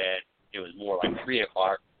off at, it was more like 3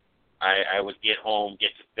 o'clock. I would get home, get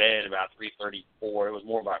to bed about 3:34. It was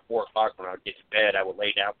more about 4 o'clock when I would get to bed. I would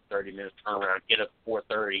lay down for 30 minutes, turn around, get up at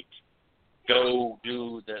 4:30, go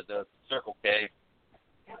do the Circle K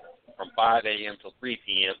from 5 a.m. till 3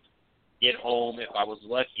 p.m., get home. If I was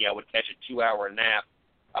lucky, I would catch a 2-hour nap,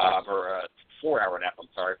 or a 4-hour nap, from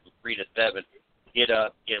 3 to 7.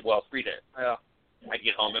 I'd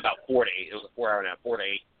get home about 4 to 8. It was a 4-hour nap, 4 to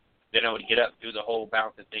 8. Then I would get up, do the whole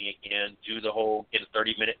bouncing thing again, get a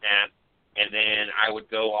 30-minute nap, and then I would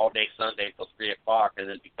go all day Sunday till 3 o'clock. And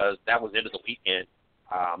then because that was into the weekend,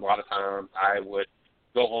 a lot of times I would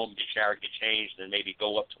go home, get showered, get changed, and maybe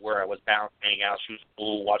go up to where I was bound, hang out, shoot some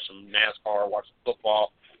pool, watch some NASCAR, watch some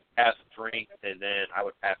football, have some drinks, and then I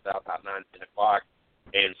would pass out about 9, 10 o'clock.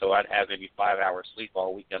 And so I'd have maybe 5 hours sleep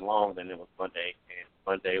all weekend long. Then it was Monday, and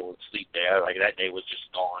Monday was sleep day. Like that day was just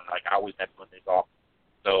gone. Like I always had Mondays off.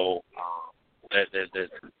 So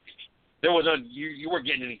there was you weren't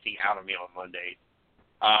getting anything out of me on Monday,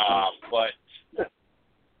 but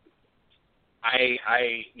I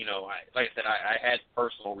like I said, I had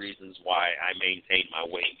personal reasons why I maintained my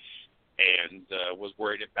weight and was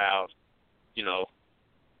worried about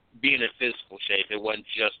being in physical shape. It wasn't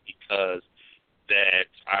just because that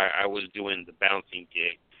I was doing the bouncing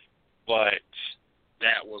gig, but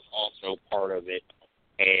that was also part of it.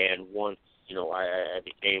 And once I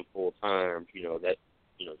became full time. That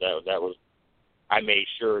was. I made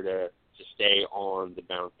sure to stay on the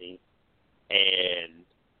bouncing, and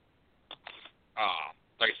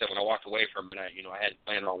like I said, when I walked away from it, I hadn't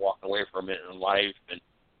planned on walking away from it in life, and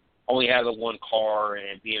only having one car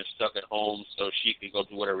and being stuck at home, so she could go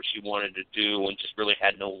do whatever she wanted to do, and just really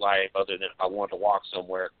had no life other than if I wanted to walk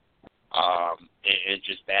somewhere, and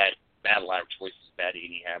just bad life choices, bad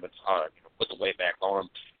eating habits. Put the weight back on.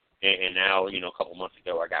 And now, a couple months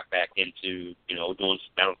ago, I got back into, doing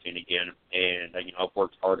some bouncing again. And, I've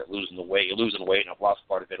worked hard at losing weight, and I've lost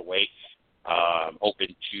quite a bit of weight.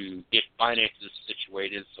 Hoping to get finances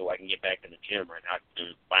situated so I can get back in the gym right now. I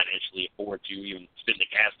can financially afford to even spend the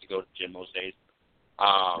gas to go to the gym most days.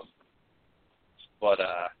 But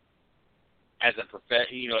as a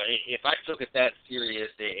professional, if I took it that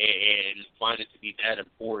serious and find it to be that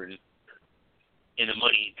important in the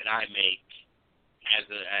money that I make, as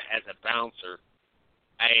a bouncer,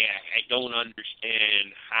 I don't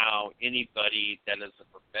understand how anybody that is a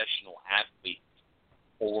professional athlete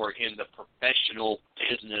or in the professional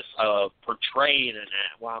business of portraying an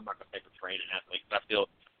athlete, well, I'm not going to say portraying an athlete, but I feel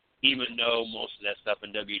even though most of that stuff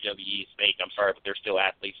in WWE is fake, I'm sorry, but they're still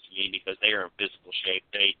athletes to me because they are in physical shape.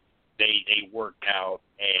 They work out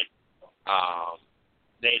and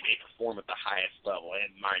they perform at the highest level.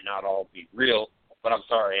 It might not all be real, but I'm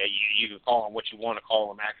sorry, you can call them what you want to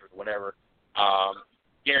call them, actors, whatever.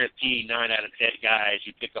 Guaranteed 9 out of 10 guys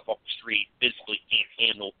you pick up off the street physically can't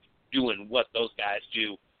handle doing what those guys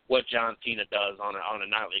do, what John Cena does on a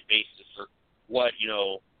nightly basis, or what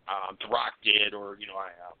The Rock did, or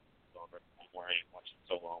I ain't watching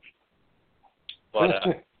so long. But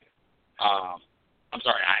I'm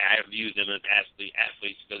sorry, I have used them as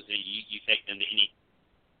athletes because you take them to any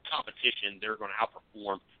competition, they're going to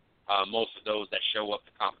outperform most of those that show up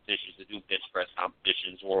to competitions to do bench press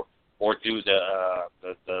competitions or do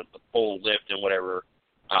the pole lift and whatever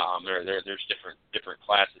There's different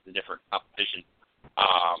classes and different competition.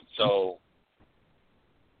 So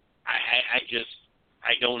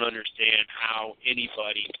I don't understand how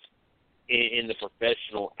anybody in the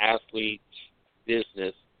professional athlete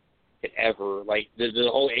business could ever, like, the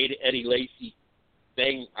whole Eddie Lacy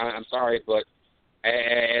thing. I'm sorry, but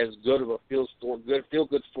as good of a feel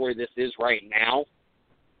good story this is right now,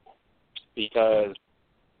 because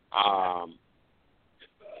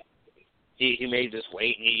he made this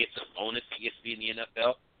weight and he gets a bonus. He gets to be in the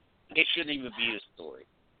NFL. It shouldn't even be a story.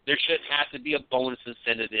 There shouldn't have to be a bonus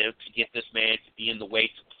incentive to get this man to be in the weight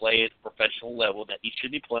to play at the professional level that he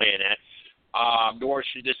should be playing at. Nor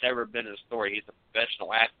should this ever have been a story. He's a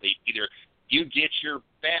professional athlete. Either you get your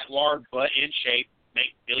fat, lard butt in shape,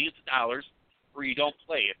 make billions of dollars, or you don't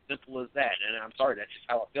play. It's simple as that. And I'm sorry, that's just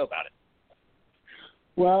how I feel about it.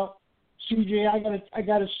 Well, CJ, I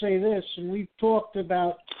gotta say this, and we've talked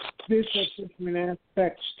about this at different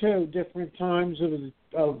aspects too, different times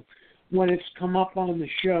of when it's come up on the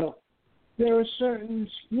show. There are certain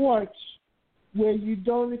sports where you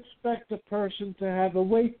don't expect a person to have a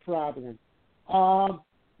weight problem.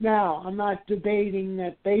 Now, I'm not debating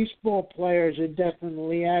that baseball players are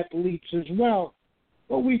definitely athletes as well,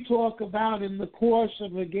 but we talk about in the course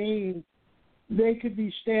of a game, they could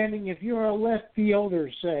be standing, if you're a left fielder,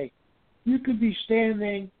 say, you could be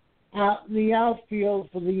standing out in the outfield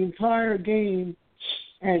for the entire game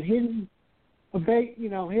and hitting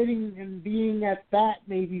and being at bat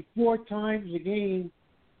maybe 4 times a game,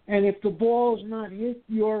 and if the ball's not hit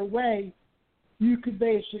your way, you could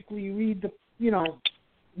basically read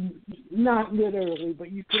not literally,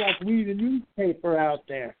 but you could read a newspaper out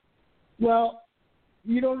there. Well,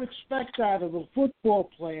 you don't expect that of a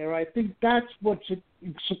football player. I think that's what's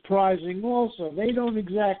surprising also. They don't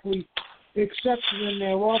exactly, except when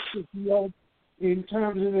they're off the field, in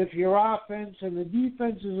terms of if your offense and the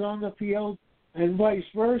defense is on the field and vice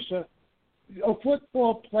versa. A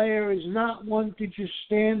football player is not one to just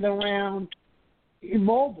stand around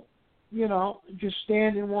immobile, just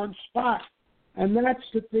stand in one spot. And that's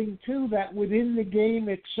the thing, too, that within the game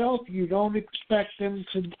itself, you don't expect them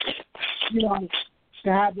to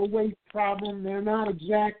have a weight problem. They're not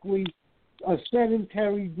exactly a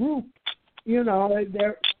sedentary group.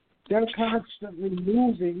 They're constantly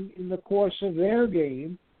moving in the course of their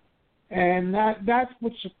game. And that's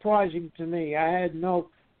what's surprising to me.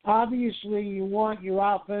 Obviously, you want your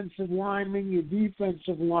offensive linemen, your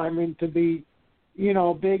defensive linemen to be,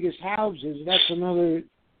 big as houses. That's another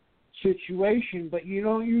situation. But you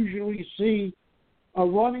don't usually see a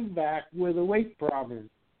running back with a weight problem,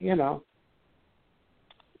 No.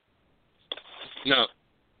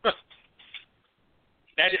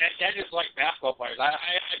 That is like basketball players. I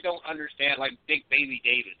don't understand, like Big Baby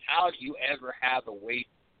Davis. How do you ever have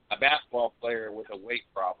a basketball player with a weight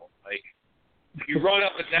problem? Like, you run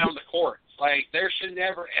up and down the court. Like, there should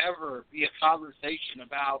never, ever be a conversation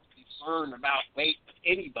about concern about weight with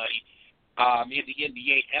anybody in the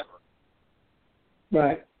NBA ever.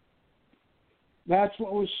 Right. That's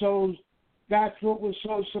what was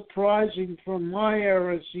so surprising from my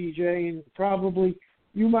era, CJ, and probably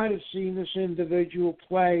you might have seen this individual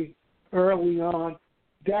play early on,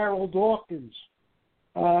 Darryl Dawkins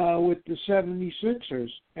with the 76ers,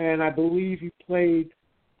 and I believe he played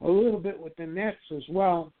a little bit with the Nets as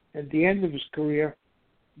well at the end of his career.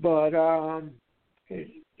 But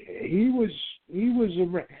he was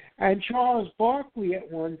and Charles Barkley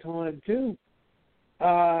at one time too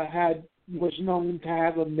was known to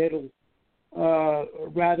have a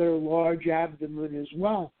rather large abdomen as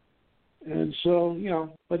well. And so,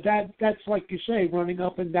 but that's like you say, running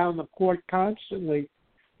up and down the court constantly.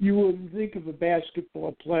 You wouldn't think of a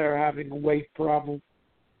basketball player having a weight problem.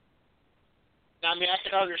 I mean, I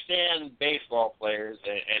can understand baseball players,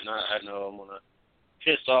 and I know I'm gonna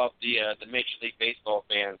piss off the Major League Baseball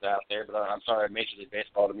fans out there, but I'm sorry, Major League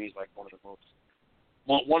Baseball to me is like one of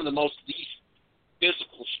the most least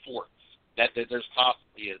physical sports that there's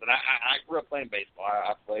possibly is. And I grew up playing baseball.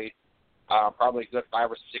 I played probably a good 5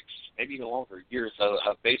 or 6, maybe even longer years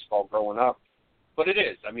of baseball growing up. But it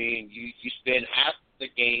is. I mean, you spend half the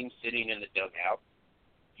game sitting in the dugout.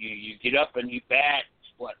 You get up and you bat,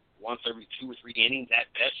 once every 2 or 3 innings at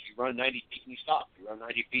best. You run 90 feet and you stop. You run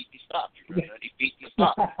 90 feet and you stop. You run 90 feet and you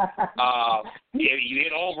stop. You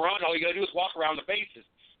hit a home run, all you got to do is walk around the bases.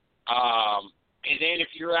 And then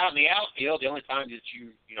if you're out in the outfield, the only time that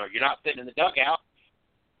you're not sitting in the dugout,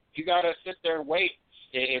 you got to sit there and wait.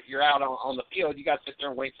 If you're out on the field, you got to sit there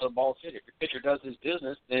and wait for the ball to hit. If your pitcher does his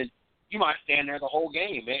business, then you might stand there the whole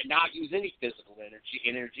game and not use any physical energy.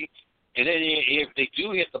 And then if they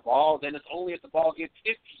do hit the ball, then it's only if the ball gets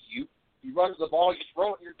hit to you You run the ball, you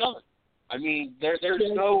throw it, and you're done. I mean, there's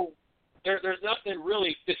nothing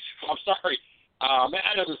really physical. I'm sorry. I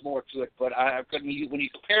know there's more to it, but when you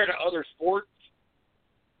compare it to other sports,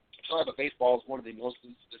 I'm sorry, but baseball is one of the most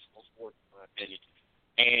physical sports, in my opinion.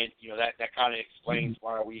 And, that kind of explains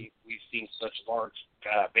why we've seen such large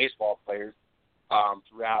baseball players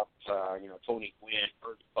throughout, Tony Gwynn,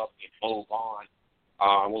 Bert Puffy, and Bo Vaughn.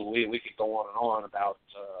 We could go on about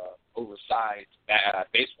oversized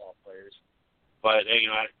baseball players. But,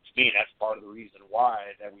 to me, that's part of the reason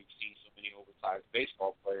why that we've seen so many oversized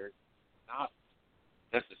baseball players. Not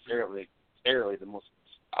necessarily the most,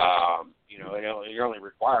 you're only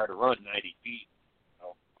required to run 90 feet.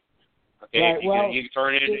 Okay, right, if you could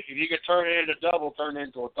turn it into a double, turn it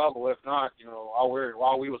into a double. If not,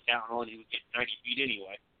 while we was counting on you, would get 90 feet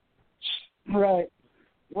anyway. Right.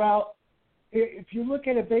 Well, if you look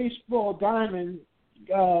at a baseball diamond,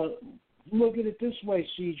 look at it this way,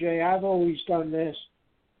 CJ. I've always done this.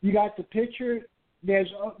 You got the pitcher.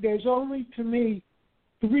 There's only, to me,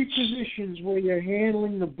 3 positions where you're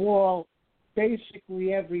handling the ball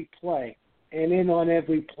basically every play and in on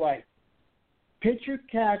every play. Pitcher,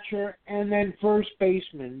 catcher, and then first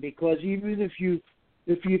baseman, because even if you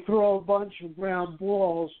throw a bunch of ground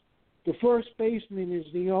balls, the first baseman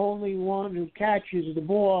is the only one who catches the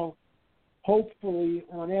ball, hopefully,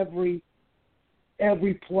 on every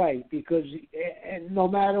play, because and no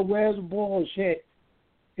matter where the ball is hit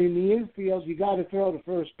in the infield, you got to throw to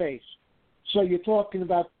first base. So you're talking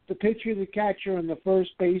about the pitcher, the catcher, and the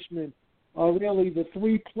first baseman are really the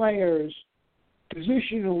 3 players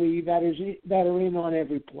positionally that are in on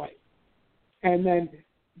every play. And then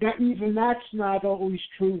that's not always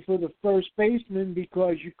true for the first baseman,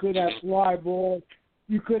 because you could have fly balls,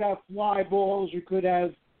 you could have balls to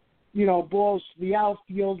the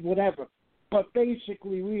outfield, whatever. But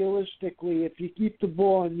basically, realistically, if you keep the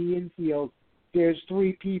ball in the infield, there's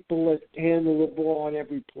 3 people that handle the ball on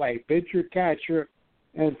every play: pitcher, catcher,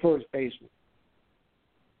 and first baseman.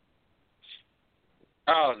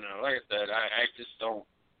 Oh, no. Like I said, I just don't.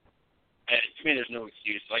 To me, there's no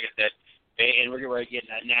excuse. Like I said, and we're getting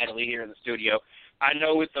at Natalie here in the studio. I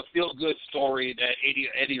know it's a feel-good story that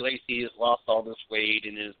Eddie Lacy has lost all this weight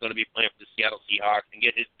and is going to be playing for the Seattle Seahawks and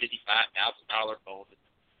get his $55,000 bonus.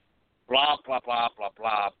 Blah, blah, blah, blah,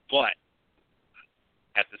 blah. But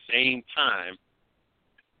at the same time,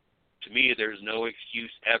 to me, there's no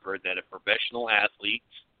excuse ever that a professional athlete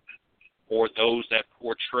or those that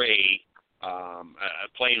portray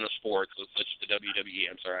playing a sport, so such as the WWE,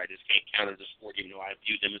 I'm sorry, I just can't count it as a sport, even though I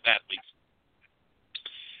view them as athletes.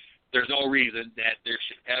 There's no reason that there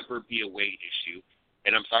should ever be a weight issue.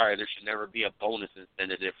 And I'm sorry, there should never be a bonus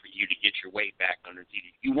incentive for you to get your weight back under.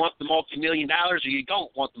 You want the multi-million dollars or you don't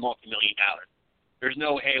want the multi-million dollars. There's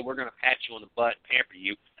no, hey, we're going to pat you on the butt and pamper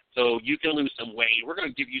you so you can lose some weight. We're going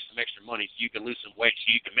to give you some extra money so you can lose some weight so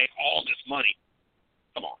you can make all this money.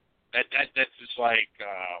 Come on. That's just like,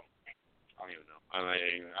 I don't even know.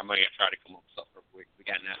 I might try to come up with something real quick. We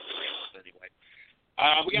got Natalie anyway.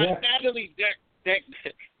 We got Natalie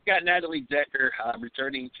Natalie Decker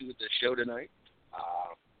returning to the show tonight.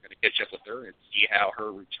 Going to catch up with her and see how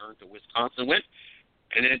her return to Wisconsin went,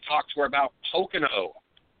 and then talk to her about Pocono.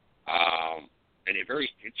 And a very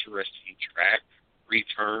interesting track, 3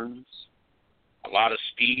 turns, a lot of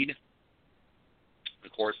speed.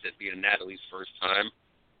 Of course, that being Natalie's first time.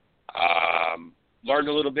 Learned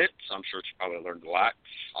a little bit, so I'm sure she probably learned a lot.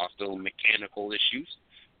 Also, mechanical issues.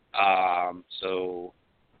 So,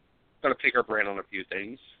 going to pick her brain on a few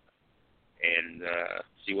things and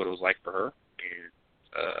see what it was like for her, and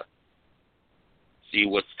see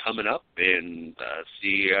what's coming up, and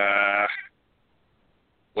see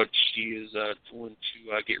what she is going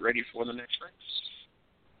to get ready for the next race.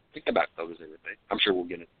 I think about covers everything. I'm sure we'll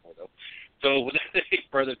get into more, though. So, without any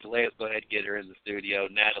further delay, let's go ahead and get her in the studio.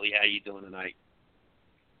 Natalie, how you doing tonight?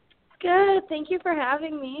 Good. Thank you for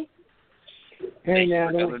having me. Hey, Thanks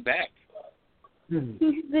Natalie. for coming back.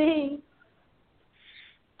 Thanks.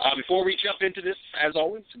 Before we jump into this, as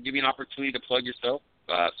always, I'll give you an opportunity to plug yourself.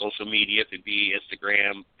 Social media, if it be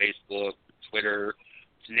Instagram, Facebook, Twitter,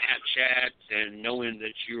 Snapchat, and knowing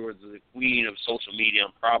that you're the queen of social media,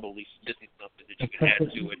 I'm probably missing something that you can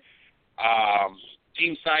add to it.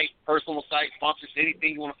 Team site, personal site, sponsors,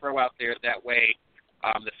 anything you want to throw out there. That way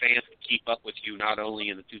the fans can keep up with you not only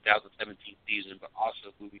in the 2017 season, but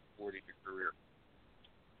also moving forward in your career.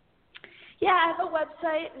 Yeah, I have a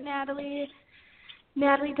website,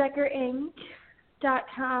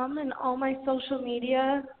 NatalieDeckerInc.com, and all my social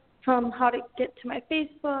media, from how to get to my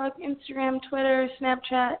Facebook, Instagram, Twitter,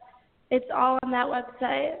 Snapchat, it's all on that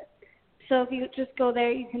website. So if you just go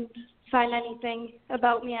there, you can find anything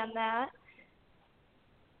about me on that.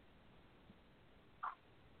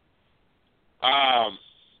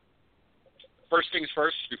 First things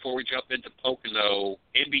first, before we jump into Pocono,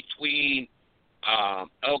 in between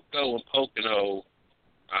Elko and Pocono,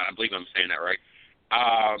 I believe I'm saying that right,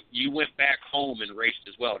 you went back home and raced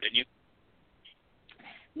as well, didn't you?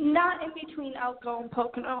 Not in between Elko and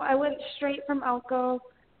Pocono. I went straight from Elko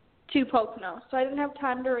to Pocono, so I didn't have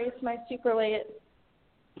time to race my super late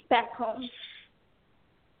back home.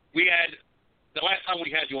 The last time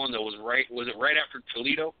we had you on, though, was it right after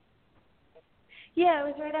Toledo? Yeah, it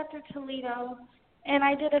was right after Toledo, and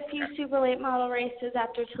I did a few super late model races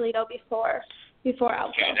after Toledo before Elko.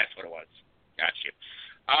 Okay, that's what it was. Gotcha.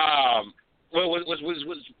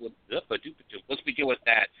 Let's begin with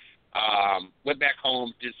that. Went back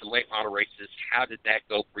home, did some late model races. How did that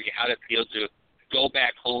go for you? How did it feel to go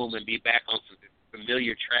back home and be back on some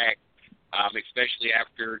familiar track, especially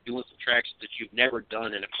after doing some tracks that you've never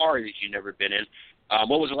done in a car that you've never been in?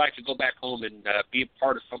 What was it like to go back home and be a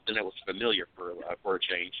part of something that was familiar for a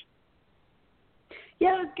change?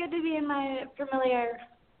 Yeah, it was good to be in my familiar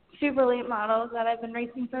super late models that I've been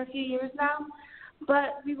racing for a few years now.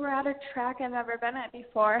 But we were at a track I've never been at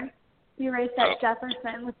before. We raced at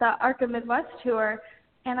Jefferson with the ARCA Midwest Tour,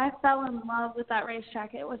 and I fell in love with that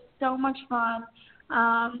racetrack. It was so much fun.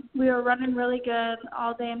 We were running really good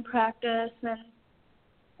all day in practice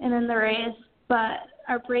and in the race, but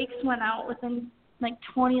our brakes went out within like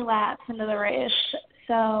 20 laps into the race.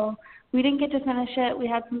 So we didn't get to finish it. We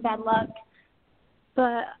had some bad luck.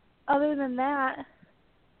 But other than that,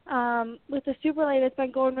 with the super late, it's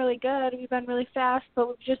been going really good. We've been really fast, but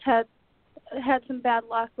we've just had some bad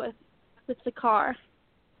luck with the car.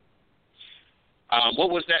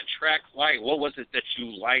 What was that track like? What was it that you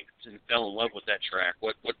liked and fell in love with that track?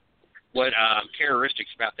 What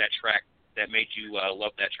characteristics about that track that made you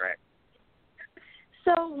love that track?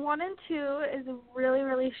 So 1 and 2 is really,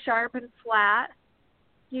 really sharp and flat.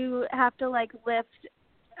 You have to lift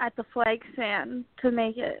at the flag stand to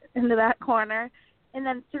make it into that corner. And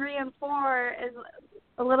then 3 and 4 is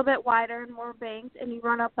a little bit wider and more banked, and you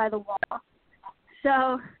run up by the wall.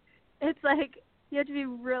 So it's you have to be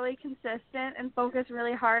really consistent and focus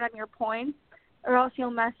really hard on your points, or else you'll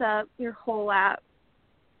mess up your whole lap.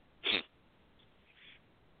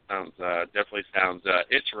 Definitely sounds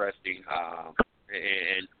interesting,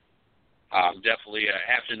 and definitely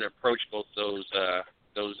having to approach both those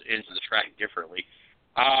ends of the track differently.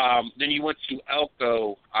 Then you went to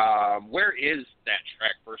Elko. Where is that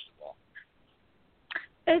track, first of all?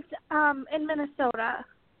 It's in Minnesota.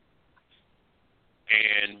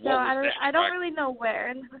 And what was that track? I don't really know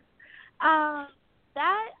where.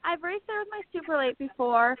 I've raced there with my super late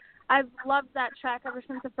before. I've loved that track ever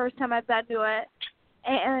since the first time I've been to it.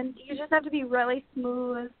 And you just have to be really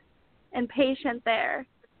smooth and patient there.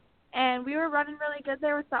 And we were running really good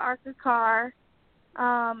there with the ARCA car.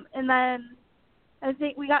 And then I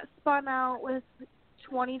think we got spun out with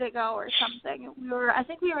 20 to go or something. I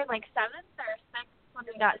think we were 7th or 6th when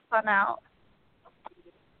we got spun out.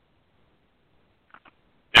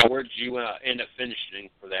 Now, where did you end up finishing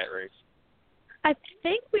for that race? I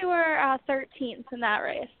think we were 13th in that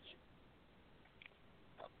race.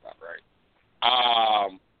 About right.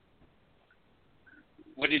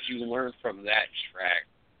 What did you learn from that track?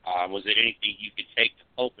 Was it anything you could take to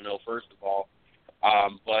Pocono, first of all?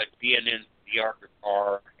 But being in the ARCA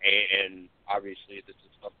car, and obviously this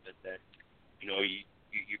is something that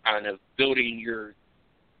you're kind of building your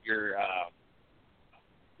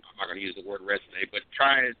I'm not going to use the word resume, but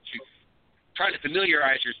trying to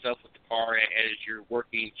familiarize yourself with the car as you're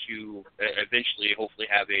working to eventually, hopefully,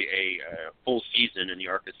 have a full season in the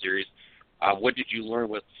ARCA series. What did you learn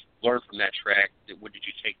from that track? What did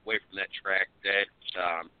you take away from that track that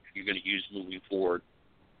you're going to use moving forward?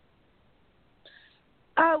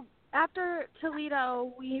 After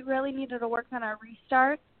Toledo, we really needed to work on our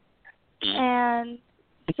restart, and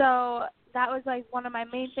so that was one of my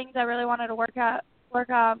main things I really wanted to work at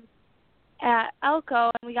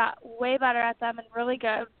Elko, and we got way better at them and really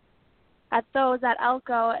good at those at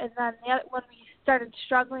Elko. And then when we started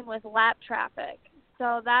struggling with lap traffic,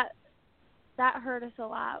 so that hurt us a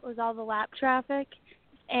lot, was all the lap traffic.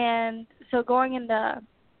 And so going into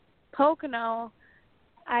Pocono,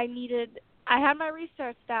 I had my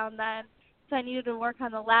restarts down then, so I needed to work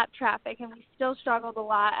on the lap traffic, and we still struggled a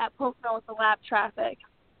lot at Pocono with the lap traffic.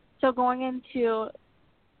 So going into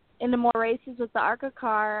more races with the ARCA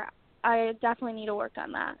car, I definitely need to work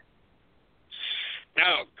on that.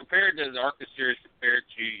 Now, compared to the ARCA series, compared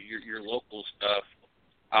to your local stuff,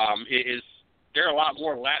 is there a lot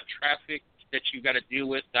more lap traffic that you've got to deal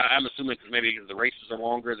with? I'm assuming because the races are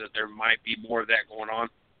longer that there might be more of that going on.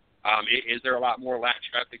 Is there a lot more lap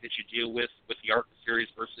traffic that you deal with the ARCA Series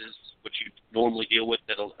versus what you normally deal with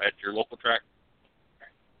at your local track?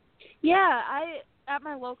 Yeah, at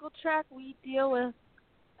my local track, we deal with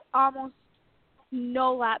almost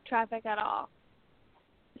no lap traffic at all.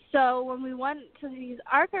 So when we went to these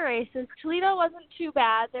ARCA races, Toledo wasn't too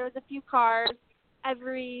bad. There was a few cars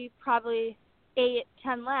every probably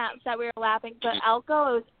 8-10 laps that we were lapping, but Elko,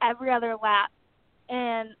 it was every other lap.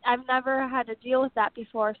 And I've never had to deal with that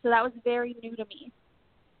before, so that was very new to me.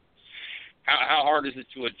 How hard is it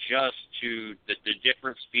to adjust to the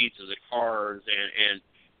different speeds of the cars and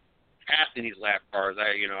passing these lap cars?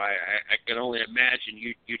 I can only imagine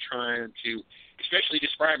you trying to, especially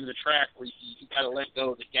describing the track where you got to let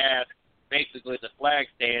go of the gas basically at the flag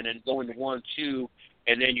stand and go into 1-2,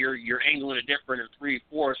 and then you're angling it different in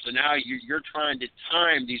 3-4. So now you're trying to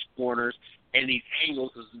time these corners and these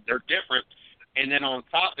angles because they're different. And then on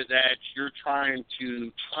top of that, you're trying to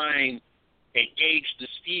time and gauge the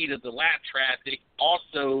speed of the lap traffic.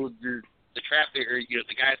 Also, the traffic, or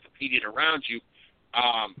the guys competing around you.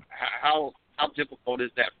 How difficult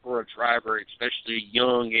is that for a driver, especially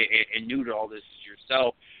young and new to all this as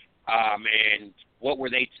yourself? And what were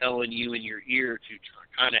they telling you in your ear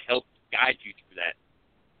to kind of help guide you through that?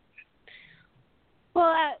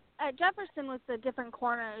 Well, at Jefferson with the different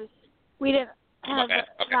corners, we didn't have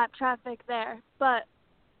lap traffic there. But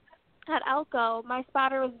at Elko, my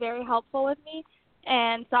spotter was very helpful with me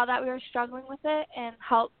and saw that we were struggling with it and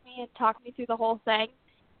helped me and talked me through the whole thing.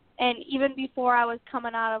 And even before I was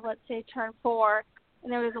coming out of, let's say, turn 4,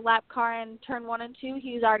 and there was a lap car in turn 1 and 2,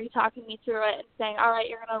 he was already talking me through it and saying, all right,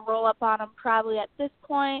 you're going to roll up on him probably at this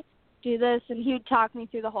point, do this, and he would talk me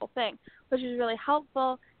through the whole thing, which was really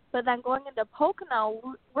helpful. But then going into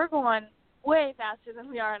Pocono, we're going way faster than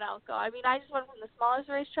we are at Elko. I mean, I just went from the smallest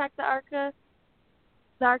racetrack the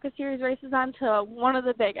ARCA Series races on to one of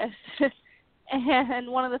the biggest and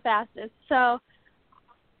one of the fastest. So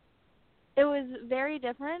it was very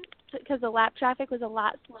different because the lap traffic was a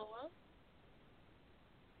lot slower.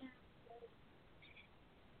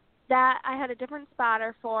 That I had a different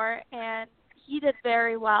spotter for, and he did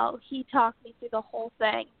very well. He talked me through the whole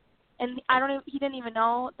thing. And he didn't even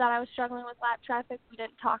know that I was struggling with lap traffic. We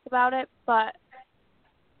didn't talk about it, but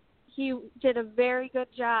he did a very good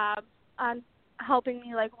job on helping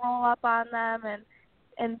me roll up on them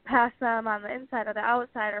and pass them on the inside or the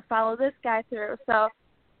outside or follow this guy through. So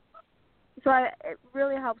it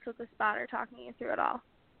really helps with the spotter talking you through it all.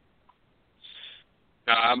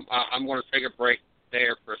 Now, I'm going to take a break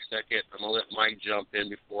there for a second. I'm going to let Mike jump in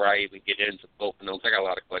before I even get into Pocono. I got a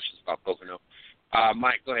lot of questions about Pocono.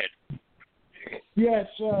 Mike, go ahead. Yes,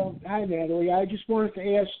 hi, Natalie. I just wanted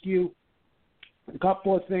to ask you a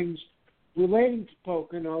couple of things relating to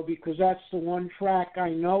Pocono because that's the one track I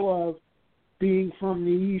know of, being from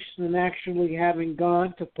the East and actually having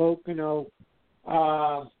gone to Pocono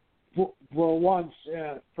for once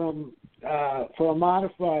for a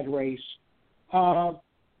modified race.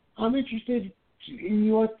 I'm interested in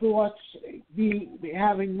your thoughts,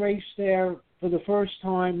 having raced there for the first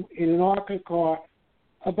time in an ARCA car,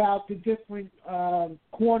 about the different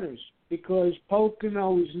corners, because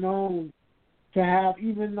Pocono is known to have,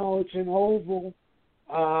 even though it's an oval,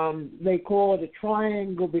 they call it a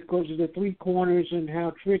triangle because of the 3 corners and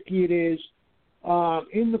how tricky it is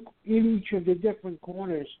in each of the different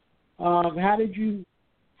corners. How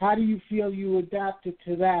do you feel you adapted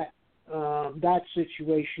to that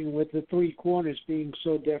situation with the 3 corners being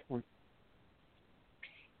so different?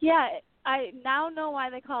 Yeah, I now know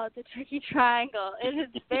why they call it the tricky triangle. It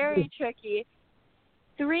is very tricky.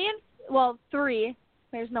 3,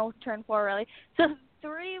 there's no turn 4 really. So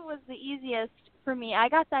 3 was the easiest for me. I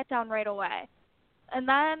got that down right away. And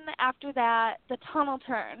then after that, the tunnel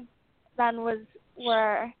turn then was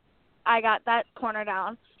where I got that corner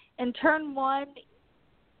down. And turn 1,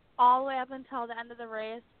 all the way up until the end of the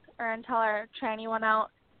race, or until our tranny went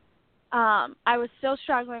out, I was still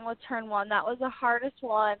struggling with turn 1. That was the hardest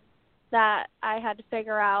one that I had to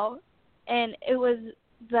figure out. And it was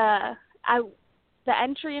the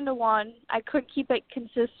entry into 1, I could keep it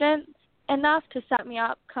consistent enough to set me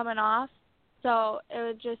up coming off. So it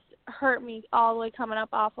would just hurt me all the way coming up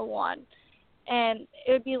off of 1. And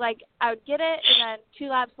it would be like I would get it, and then 2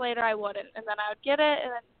 laps later I wouldn't. And then I would get it,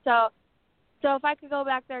 and then so if I could go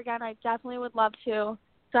back there again, I definitely would love to,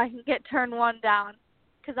 so I can get turn 1 down,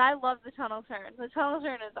 because I love the tunnel turn. The tunnel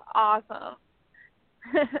turn is awesome.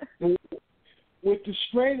 With the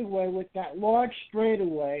straightaway, with that large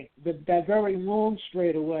straightaway, that very long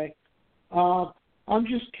straightaway, I'm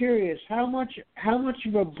just curious, how much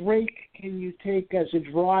of a break can you take as a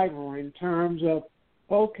driver in terms of,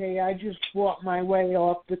 okay, I just fought my way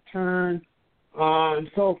off the turn and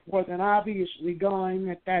so forth, and obviously going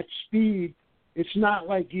at that speed, it's not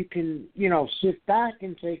like you can, sit back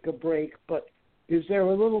and take a break, but is there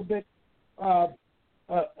a little bit, a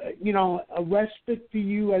respite for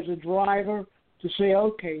you as a driver to say,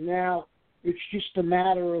 okay, now it's just a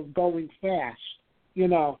matter of going fast,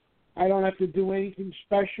 I don't have to do anything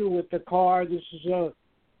special with the car. This is a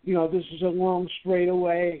long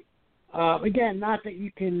straightaway. Again, not that you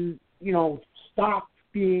can, stop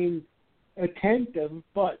being attentive,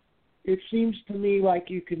 but it seems to me like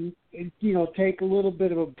you can, take a little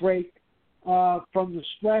bit of a break from the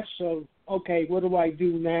stress of, okay, what do I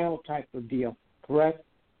do now type of deal, correct?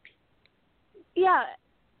 Yeah,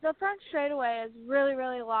 the front straightaway is really,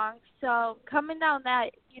 really long. So coming down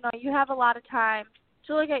that, you have a lot of time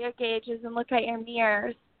to look at your gauges and look at your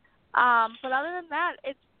mirrors. But other than that,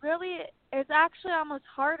 it's actually almost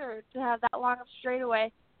harder to have that long of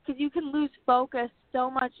straightaway because you can lose focus so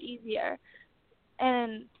much easier.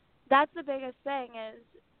 And that's the biggest thing is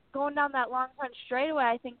going down that long front straightaway,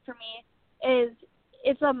 I think for me, is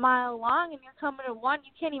it's a mile long and you're coming to one.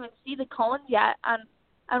 You can't even see the cones yet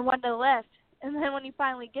on when to lift. And then when you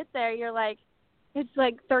finally get there, you're like, it's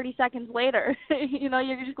like 30 seconds later.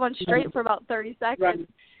 You're just going straight for about 30 seconds. Right.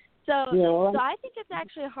 So I think it's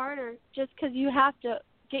actually harder just because you have to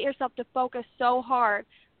get yourself to focus so hard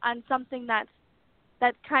on something that's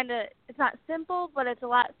kind of, it's not simple, but it's a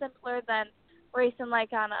lot simpler than racing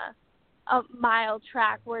like on a mile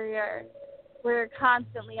track where you're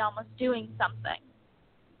constantly almost doing something.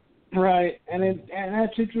 Right, and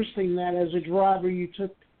that's interesting that as a driver you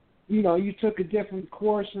took a different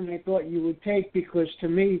course than they thought you would take, because to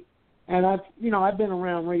me, and I've been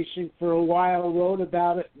around racing for a while, wrote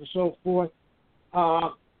about it and so forth.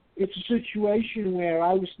 It's a situation where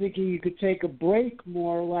I was thinking you could take a break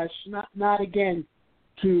more or less, not again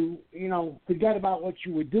to, forget about what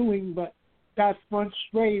you were doing, but that front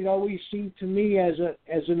straight always seemed to me as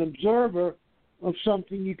an observer of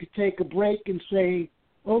something you could take a break and say,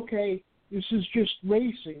 okay, this is just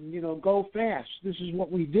racing, go fast. This is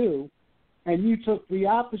what we do. And you took the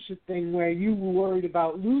opposite thing where you were worried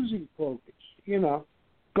about losing focus,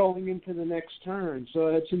 going into the next turn.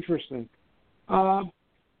 So that's interesting.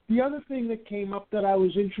 The other thing that came up that I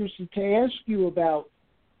was interested to ask you about,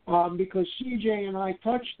 because CJ and I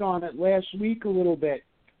touched on it last week a little bit,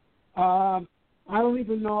 I don't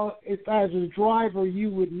even know if as a driver you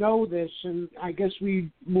would know this, and I guess we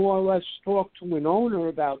more or less talked to an owner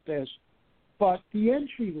about this, but the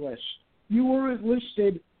entry list, you weren't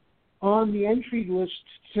listed on the entry list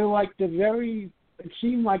till it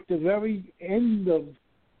seemed like the very end of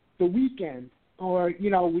the weekend, or,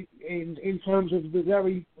 in terms of the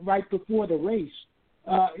very right before the race.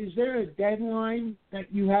 Is there a deadline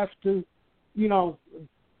that you have to,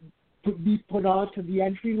 be put onto the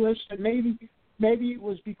entry list? And maybe it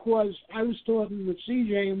was because I was talking with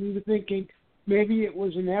CJ and we were thinking maybe it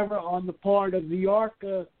was an error on the part of the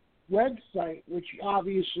ARCA website, which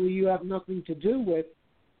obviously you have nothing to do with,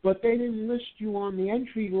 but they didn't list you on the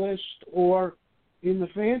entry list or in the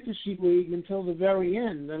fantasy league until the very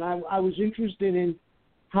end. And I was interested in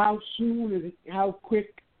how soon, how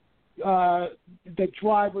quick the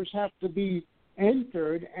drivers have to be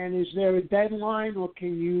entered, and is there a deadline, or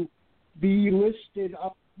can you be listed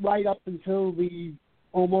right up until the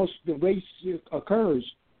race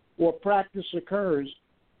occurs or practice occurs?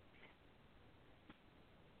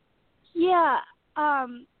 Yeah,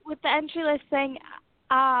 with the entry list thing,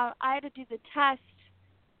 I had to do the test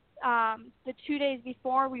the 2 days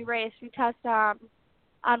before we raced. We tested on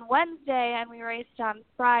Wednesday and we raced on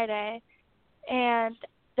Friday, and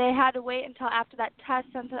they had to wait until after that test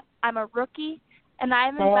since I'm a rookie, and I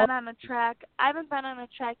haven't been on a track. I haven't been on a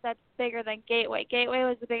track that's bigger than Gateway. Gateway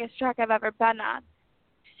was the biggest track I've ever been on,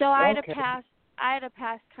 so I had to pass. I had to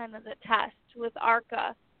pass kind of the test with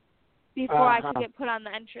ARCA before I could get put on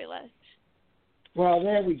the entry list. Well,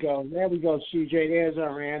 there we go, CJ. There's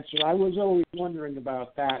our answer. I was always wondering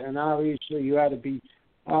about that, and obviously you had to be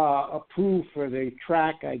approved for the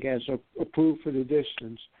track, I guess, or approved for the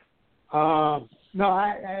distance. That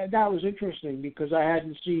was interesting because I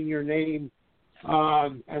hadn't seen your name,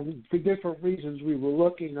 and for different reasons we were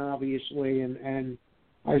looking, obviously, and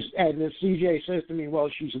the CJ says to me, well,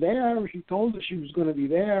 she's there. She told us she was going to be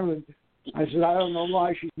there, and I said, I don't know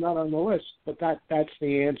why she's not on the list, but that's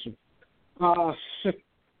the answer.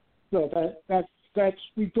 So that's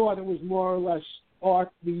we thought it was more or less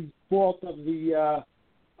the fault of the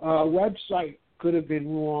website could have been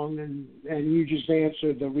wrong, and you just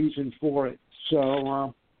answered the reason for it.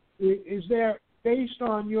 So, is there, based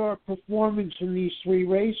on your performance in these 3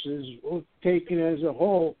 races, taken as a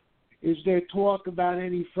whole, is there talk about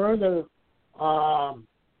any further,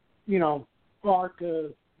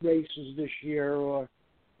 ARCA races this year, or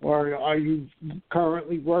are you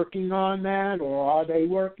currently working on that, or are they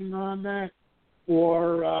working on that,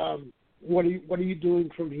 or what are you doing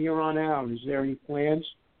from here on out? Is there any plans?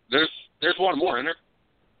 There's one more, isn't there?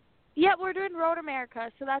 Yeah, we're doing Road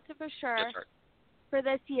America, so that's it for sure. That's right. For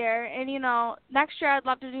this year. And, next year I'd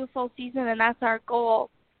love to do a full season, and that's our goal.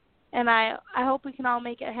 And I hope we can all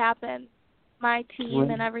make it happen, my team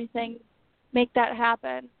and everything, make that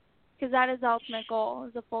happen, because that is the ultimate goal,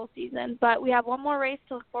 is a full season. But we have one more race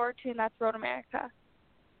to look forward to, and that's Road America.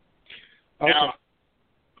 Okay.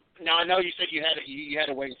 Now I know you said you had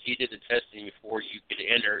to wait until you did the testing before you could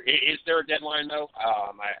enter. Is there a deadline, though?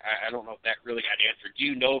 I don't know if that really got answered. Do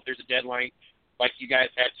you know if there's a deadline? Like, you guys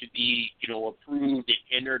have to be, approved and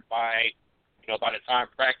entered by the time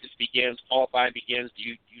practice begins, qualifying begins. Do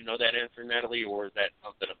you know that answer, Natalie, or is that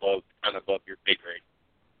something above your pay grade?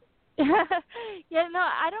 Yeah, no,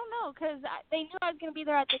 I don't know, because they knew I was going to be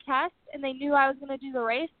there at the test, and they knew I was going to do the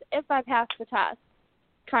race if I passed the test,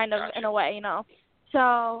 kind of, Gotcha. in a way,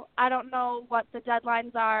 So I don't know what the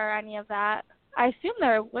deadlines are or any of that. I assume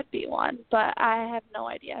there would be one, but I have no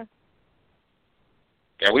idea.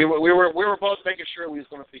 Yeah, we were both making sure we was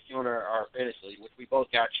going to pick you on our fantasy league, which we both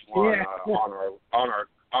got you on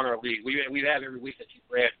our league. We have every week that you've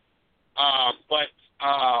read.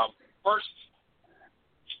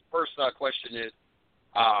 First question is,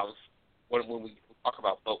 when we talk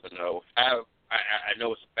about Pocono, I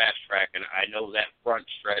know it's a fast track, and I know that front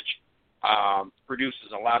stretch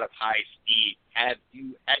produces a lot of high speed. Had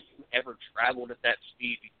you ever traveled at that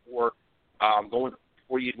speed before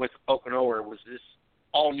before you went to Pocono, or was this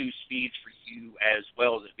all new speeds for you as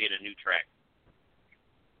well as it being a new track?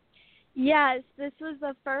 Yes, this was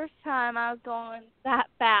the first time I was going that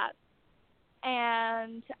fast.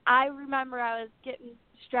 And I remember I was getting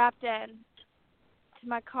strapped in to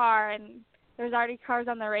my car, and there's already cars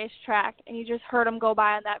on the racetrack, and you just heard them go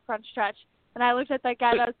by on that front stretch. And I looked at that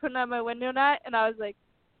guy that I was putting on my window net, and I was like,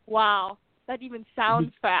 wow, that even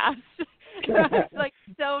sounds fast. And I was, like,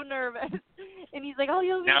 so nervous. And he's like, oh,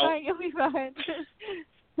 you'll be fine.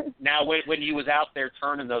 Now, when you was out there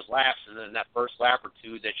turning those laps, and then that first lap or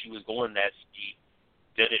two that you was going that speed,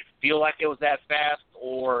 did it feel like it was that fast,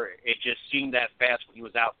 or it just seemed that fast when you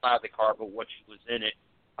was outside the car, but once you was in it,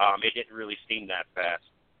 it didn't really seem that fast?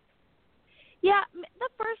 Yeah, the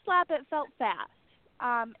first lap it felt fast.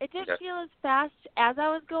 It didn't feel as fast as I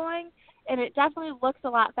was going, and it definitely looks a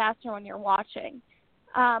lot faster when you're watching.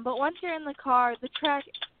 But once you're in the car, the track,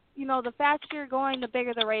 the faster you're going, the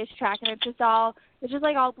bigger the racetrack, and it's just all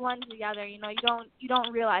blends together. You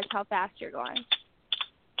don't realize how fast you're going.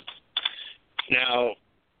 Now,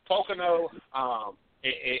 Pocono,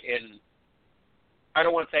 and I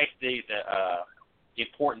don't want to take the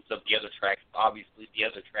importance of the other tracks. Obviously, the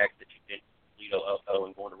other tracks that you did, Toledo,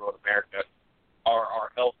 and going to Road America, are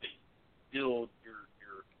helping build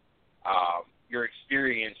your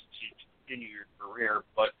experience to continue your career.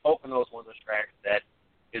 But Pocono is one of those tracks that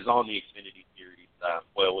is on the Xfinity Series.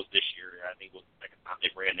 It was this year. I think it was the second time they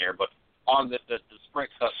ran there. But on the Sprint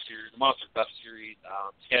Cup Series, the Monster Cup Series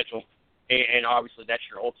schedule, and obviously that's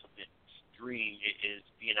your ultimate dream is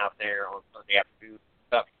being out there on Sunday afternoon,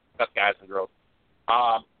 Cup guys and girls.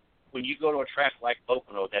 When you go to a track like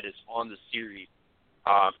Pocono that is on the series,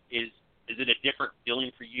 is it a different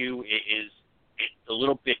feeling for you? Is it a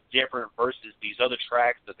little bit different versus these other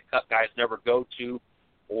tracks that the Cup guys never go to,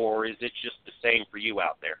 or is it just the same for you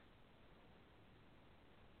out there?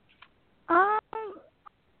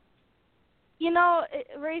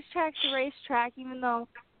 Racetrack's a racetrack, even though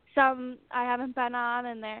some I haven't been on,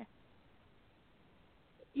 and there.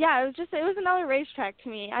 Yeah, it was another racetrack to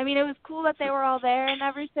me. I mean, it was cool that they were all there and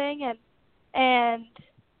everything,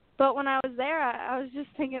 but when I was there, I was just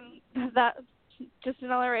thinking that just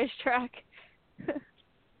another racetrack.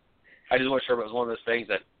 I just wasn't sure if it was one of those things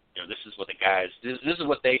that, this is what the guys, this is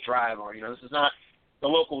what they drive on. This is not the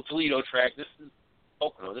local Toledo track. This is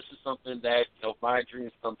Pocono. This is something that, if my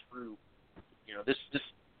dreams come true, this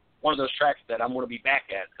one of those tracks that I'm going to be back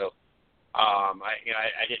at. So,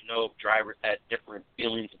 I didn't know if drivers had different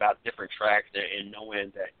feelings about different tracks, and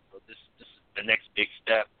knowing that this is the next big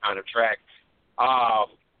step kind of track.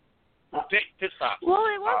 Pit stop. Well,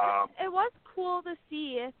 it was cool to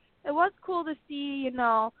see. It was cool to see,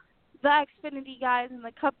 the Xfinity guys and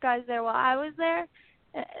the Cup guys there while I was there,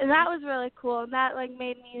 and that was really cool. And that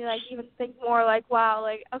made me even think more wow,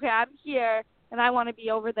 okay, I'm here and I want to be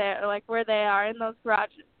over there, where they are in those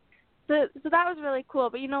garages. So that was really cool.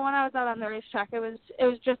 But, when I was out on the racetrack, it was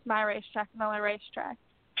just my racetrack, another racetrack.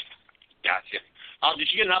 Gotcha. Did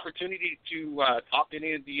you get an opportunity to talk to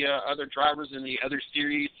any of the other drivers in the other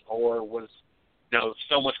series, or was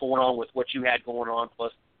so much going on with what you had going on,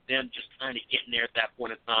 plus them just kind of getting there at that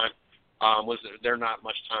point in time? Was there not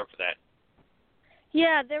much time for that?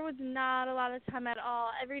 Yeah, there was not a lot of time at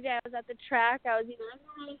all. Every day I was at the track. I was either in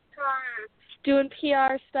the race car, doing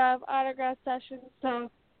PR stuff, autograph sessions. So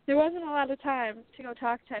there wasn't a lot of time to go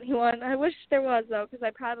talk to anyone. I wish there was, though, because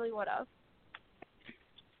I probably would have.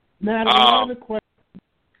 Natalie, I have a question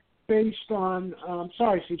based on,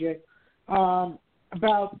 sorry, CJ,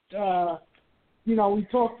 about, we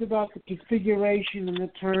talked about the configuration and the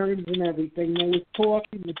turns and everything. There was talk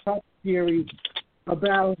in the Cup Series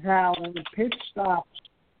about how in the pit stops,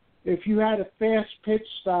 if you had a fast pit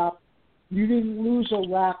stop, you didn't lose a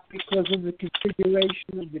lap because of the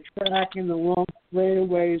configuration of the track and the long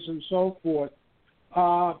straightaways and so forth.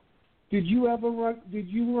 Did you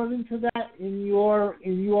run into that in your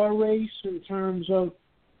race in terms of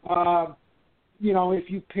if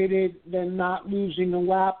you pitted, then not losing a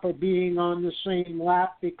lap or being on the same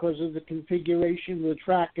lap because of the configuration of the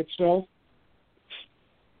track itself?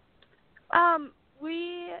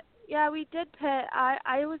 We did pit.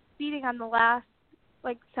 I was speeding on the last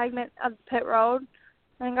segment of pit road.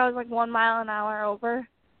 I think I was 1 mile an hour over,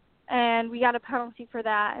 and we got a penalty for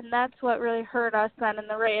that, and that's what really hurt us then in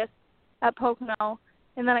the race at Pocono.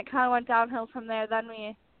 And then it kind of went downhill from there. Then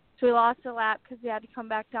we lost a lap because we had to come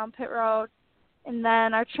back down pit road, and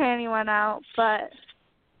then our tranny went out. But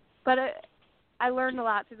I learned a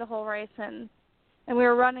lot through the whole race, and we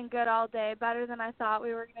were running good all day, better than I thought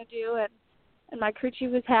we were going to do, and my crew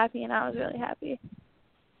chief was happy, and I was really happy.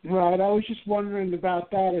 Right. I was just wondering about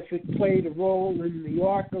that, if it played a role in the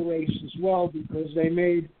ARCA race as well, because they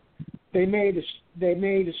made a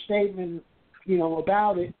statement,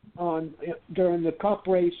 about it during the Cup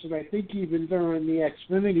race, and I think even during the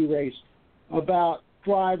Xfinity race, about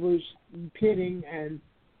drivers pitting and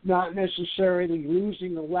not necessarily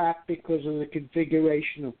losing a lap because of the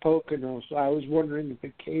configuration of Pocono. So I was wondering if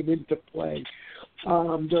it came into play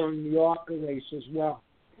during the ARCA race as well.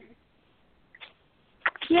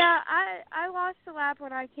 Yeah, I lost a lap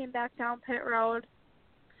when I came back down pit road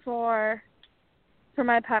for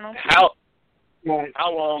my penalty. How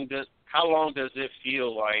long does it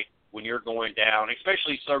feel like when you're going down,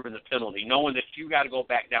 especially serving the penalty, knowing that you got to go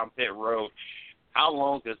back down pit road? How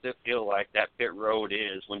long does it feel like that pit road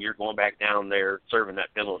is when you're going back down there serving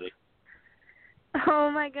that penalty?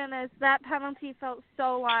 Oh my goodness, that penalty felt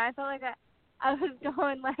so long. I felt like I was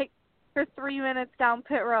going for 3 minutes down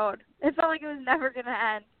pit road. It felt like it was never going to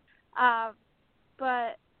end.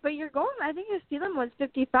 But you're going, I think your speed limit was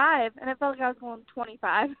 55, and it felt like I was going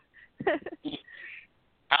 25.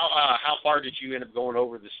 How far did you end up going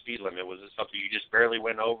over the speed limit? Was it something you just barely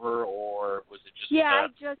went over, or was it just... Yeah,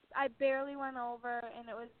 I barely went over, and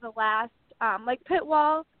it was the last, pit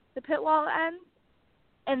wall, the pit wall ends,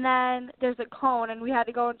 and then there's a cone, and we had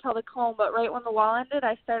to go until the cone, but right when the wall ended,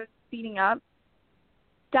 I started speeding up.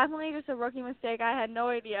 Definitely just a rookie mistake. I had no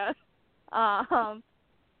idea.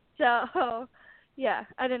 So, yeah,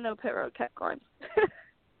 I didn't know pit road kept going.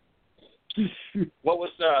 What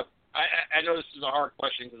was I know this is a hard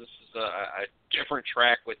question because this is a different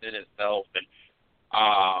track within itself, and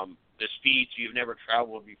the speeds you've never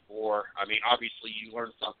traveled before. I mean, obviously you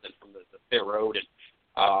learned something from the pit road, and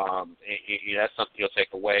that's something you'll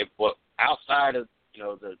take away. But outside of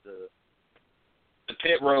the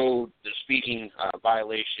pit road, the speeding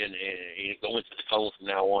violation, and going to the cone from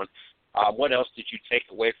now on, what else did you take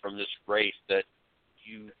away from this race that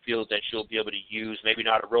you feel that you'll be able to use? Maybe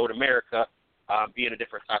not at Road America, being a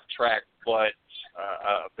different type of track, but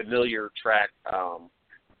a familiar track down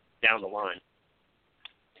the line.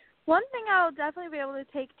 One thing I'll definitely be able to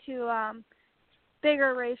take to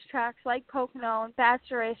bigger racetracks like Pocono and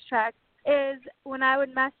faster racetracks is when I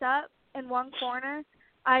would mess up in one corner,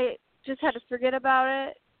 I just had to forget about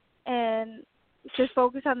it and just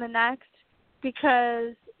focus on the next,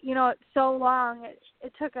 because it's so long.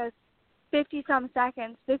 It took us 50-some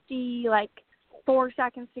seconds, 4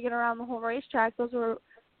 seconds to get around the whole racetrack. Those were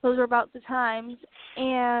about the times.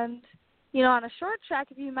 And on a short track,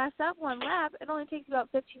 if you mess up one lap, it only takes about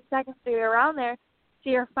 15 seconds to get around there, so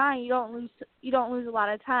you're fine. You don't lose a lot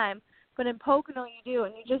of time. But in Pocono, you do,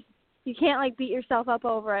 and you can't beat yourself up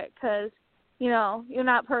over it, because you're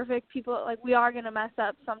not perfect. People, we are going to mess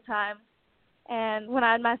up sometimes. And when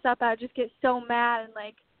I'd mess up, I'd just get so mad, and,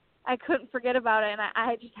 I couldn't forget about it, and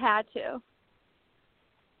I just had to.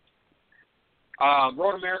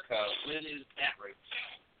 Road America, when is that race?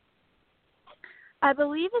 I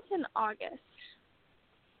believe it's in August.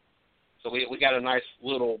 So we got a nice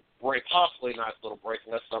little break, possibly a nice little break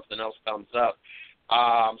unless something else comes up.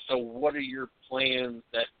 So what are your plans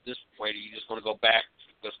at this point? Are you just going to go back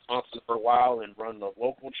to Wisconsin for a while and run the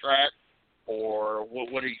local track? Or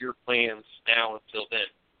what are your plans now until then?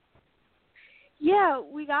 Yeah,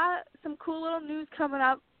 we got some cool little news coming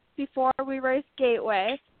up before we race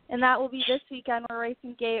Gateway, and that will be this weekend. We're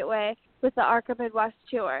racing Gateway with the ARCA Midwest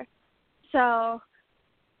Tour. So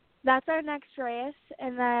that's our next race,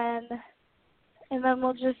 and then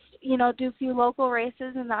we'll just, do a few local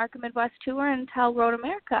races in the ARCA Midwest Tour until Road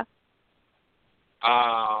America.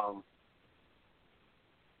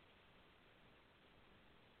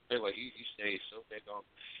 Anyway, you stay so big on.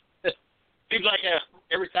 Seems like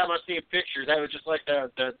every time I see a picture, that was just like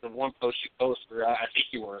the one post you posted where I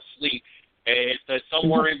think you were asleep. It's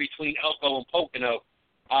somewhere in between Elko and Pocono.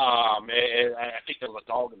 And I think there was a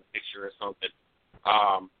dog in the picture or something.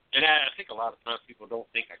 And I think a lot of times people don't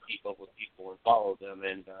think I keep up with people and follow them.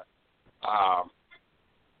 And I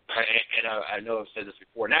know I've said this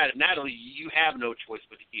before. Natalie, you have no choice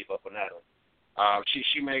but to keep up with Natalie.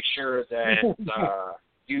 She makes sure that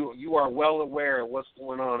you are well aware of what's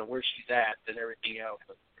going on and where she's at and everything else.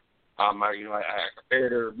 I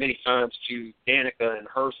compared her many times to Danica and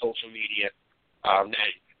her social media.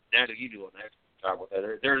 Natalie, you do an excellent job with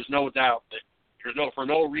that. There's no doubt that for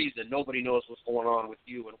no reason, nobody knows what's going on with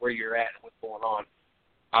you and where you're at and what's going on.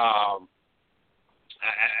 I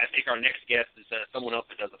think our next guest is someone else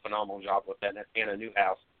that does a phenomenal job with that, and that's Hannah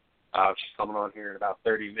Newhouse. She's coming on here in about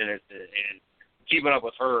 30 minutes, and keeping up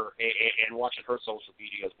with her and watching her social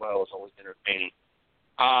media as well is always entertaining.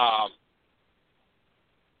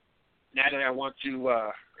 Natalie, I want to,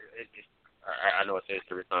 I know I say this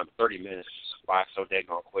every time, but 30 minutes flies so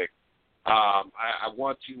daggone quick. I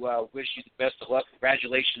want to wish you the best of luck.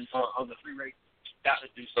 Congratulations on the 3 races you've gotten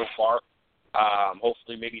to do so far.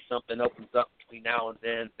 Hopefully maybe something opens up between now and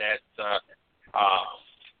then that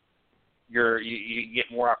you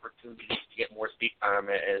get more opportunities to get more speed time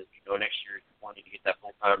as next year you wanting to get that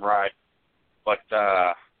full-time ride. But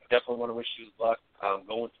definitely want to wish you luck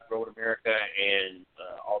going to Road America and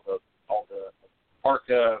all the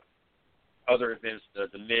ARCA other events, the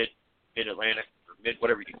Mid-Atlantic,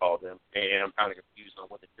 whatever you call them, and I'm kind of confused on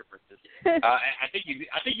what the difference is. I think you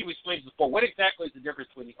explained before. What exactly is the difference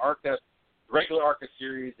between the ARCA, the regular ARCA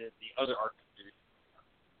series, and the other ARCA series?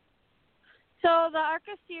 So the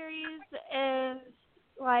ARCA series is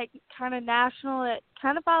like kind of national. It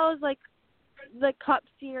kind of follows like the Cup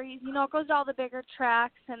series. It goes to all the bigger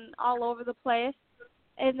tracks and all over the place.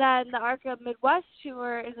 And then the ARCA Midwest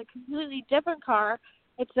Tour is a completely different car.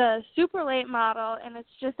 It's a super late model, and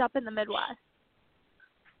it's just up in the Midwest.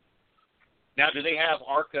 Now, do they have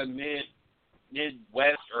ARCA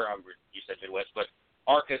Midwest, or you said Midwest, but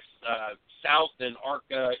ARCA South and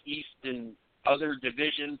ARCA East and other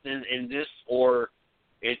divisions in this, or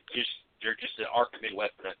they're just an ARCA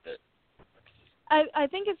Midwest and that's it? I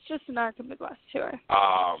think it's just an ARCA Midwest Tour.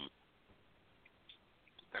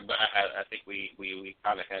 But I think we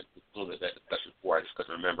kind of had a little bit of that discussion before. I just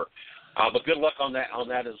couldn't remember. But good luck on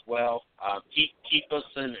that as well. Keep us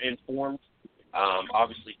informed.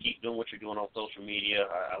 Obviously, keep doing what you're doing on social media.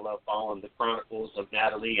 I love following the chronicles of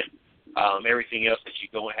Natalie and everything else that you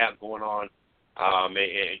have going on.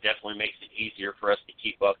 It definitely makes it easier for us to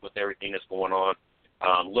keep up with everything that's going on.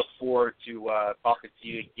 Look forward to talking to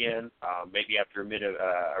you again, maybe after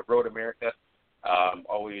Road America.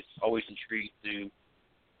 Always intrigued to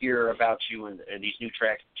hear about you and these new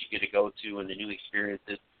tracks that you get to go to and the new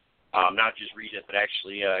experiences. Not just read it, but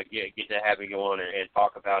actually get to have you go on and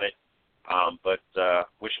talk about it. But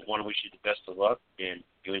wish you the best of luck, and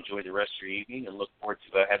you enjoy the rest of your evening, and look forward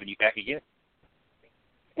to having you back again.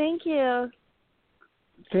 Thank you.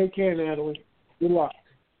 Take care, Natalie. Good luck.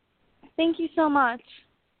 Thank you so much.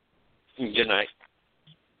 Good night.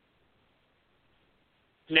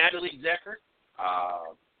 Natalie Decker,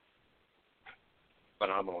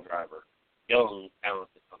 phenomenal driver. Young,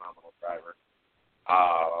 talented, phenomenal driver.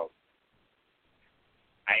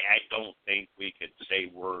 I don't think we could say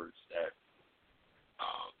words that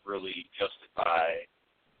really justify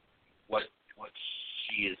what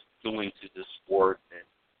she is doing to the sport and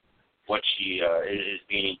what she is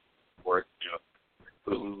meaning for it.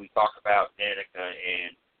 We talk about Danica,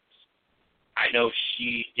 and I know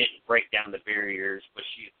she didn't break down the barriers, but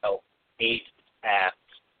she helped pave the path,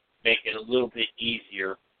 make it a little bit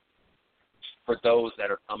easier for those that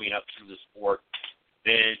are coming up through the sport.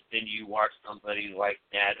 Then you watch somebody like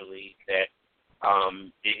Natalie that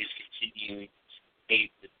is continuing to pave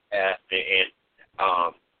the path. And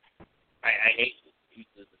I hate to use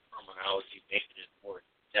the term, terminology, making it more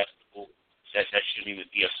acceptable. That shouldn't even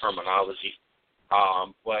be a terminology.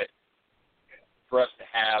 But for us to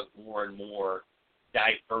have more and more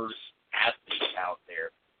diverse athletes out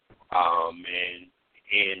there,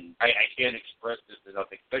 and I can't express this enough,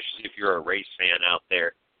 especially if you're a race fan out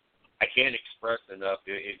there. I can't express enough,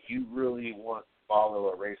 if you really want to follow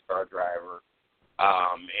a race car driver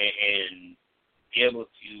and be able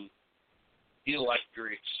to feel like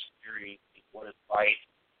you're experiencing what it's like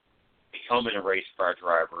becoming a race car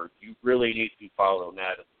driver, you really need to follow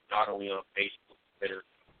Natalie, not only on Facebook, Twitter,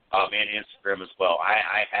 and Instagram as well.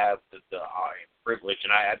 I have the privilege,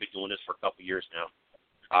 and I've been doing this for a couple of years now.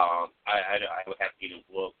 I would have to even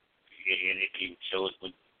look, and it even shows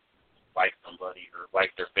when you like somebody or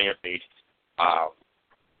like their fan page.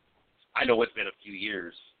 I know it's been a few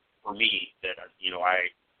years for me that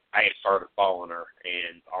I had started following her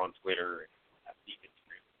and on Twitter and I think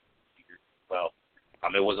Instagram as well.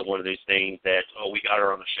 It wasn't one of those things that we got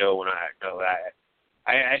her on the show, and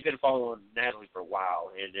I've been following Natalie for a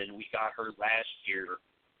while, and then we got her last year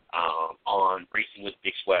on Racing with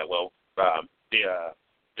Big Sweat. Well,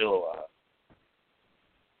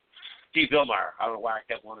 Steve Billmeyer. I don't know why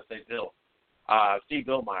I kept wanting to say Bill. Steve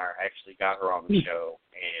Billmeyer actually got her on the show,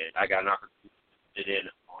 and I got an opportunity to sit in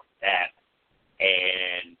on that.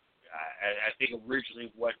 And I think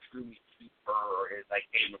originally what drew me to her is I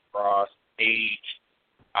came across Paige,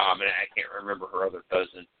 and I can't remember her other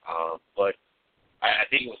cousin, but I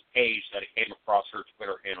think it was Paige that I came across her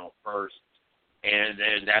Twitter handle first. And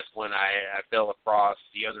then that's when I fell across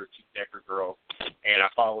the other two Decker girls, and I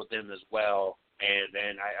followed them as well. And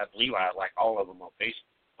then I believe I like all of them on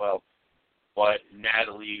Facebook as well. But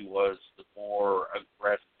Natalie was the more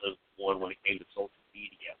aggressive one when it came to social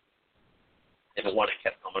media, and the one that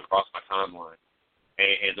kept coming across my timeline,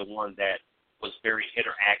 and the one that was very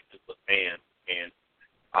interactive with fans. And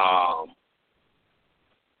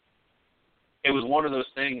it was one of those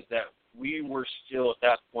things that we were still at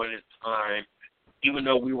that point in time, even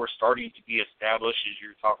though we were starting to be established, as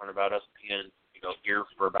you're talking about us being, here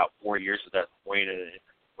for about 4 years at that point, and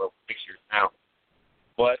 6 years now.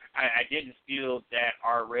 But I didn't feel that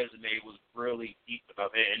our resume was really deep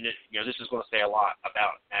enough, and this is going to say a lot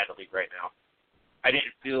about Natalie right now. I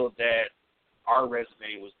didn't feel that our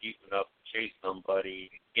resume was deep enough to chase somebody,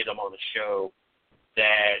 get them on the show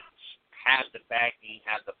that had the backing,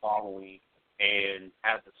 had the following, and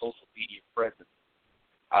had the social media presence.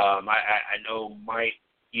 I know Mike,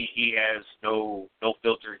 he has no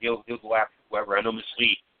filter. He'll go after whoever. I know Miss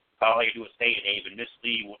Lee, all I do is say a name, and Miss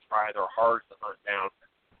Lee will try their hardest to hunt down.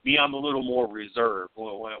 Me, I'm a little more reserved.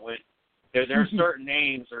 When there are certain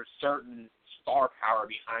names or certain star power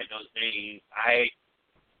behind those names,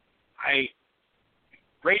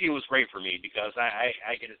 radio is great for me because I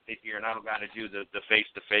get to sit here and I don't got to do the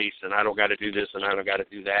face-to-face, and I don't got to do this and I don't got to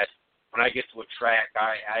do that. When I get to a track,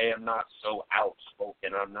 I am not so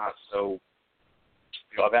outspoken. I'm not so,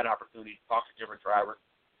 I've had an opportunity to talk to different drivers.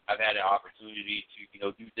 I've had an opportunity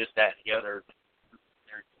to, do this, that, and the other,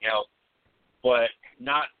 everything else, but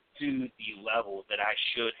not to the level that I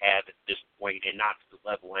should have at this point, and not to the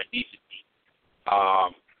level I need to be.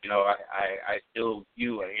 I still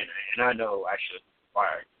view, and I know I should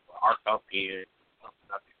fire our company in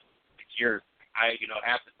 6 years.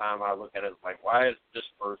 Half the time I look at it like, why is this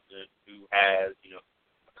person who has,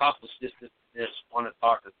 accomplished this, want to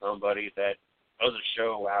talk to somebody that doesn't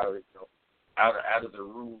show out of the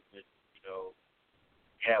room, and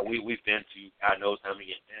we've been to God knows how many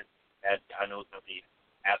events, God knows how many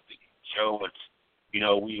athletes show, and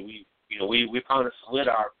we kind of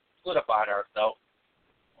solidified ourselves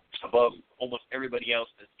above almost everybody else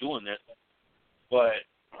that's doing this. But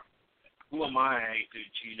who am I to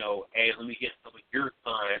hey, let me get some of your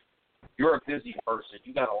time. You're a busy person.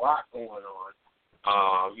 You got a lot going on.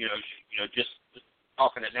 Just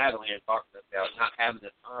talking to Natalie and talking about not having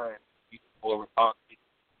the time. You can go over and talk to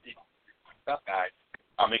these stuff guys.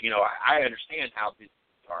 I understand how busy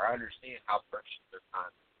they are. I understand how precious their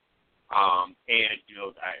time is.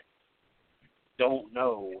 I don't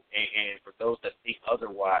know. And for those that think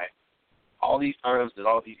otherwise, all these times that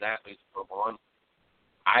all these athletes come on,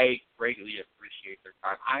 I greatly appreciate their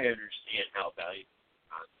time. I understand how valuable their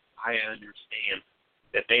time is. I understand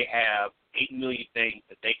that they have 8 million things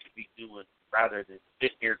that they could be doing rather than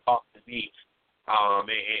sit here and talk to me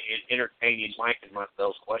and entertaining Mike and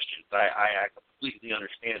myself questions. I completely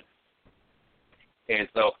understand. And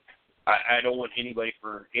so I don't want anybody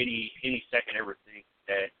for any second ever think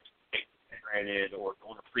that they take it for granted or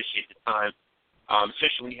don't appreciate the time,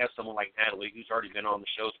 especially when you have someone like Natalie who's already been on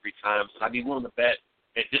the show 3 times. And I'd be willing to bet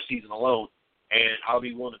that this season alone, and I'll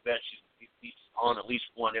be willing to bet she's at least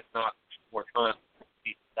one, if not more times,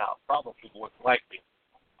 out, probably more than likely.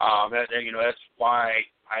 That's why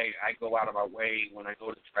I go out of my way when I go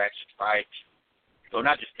to the tracks to try to,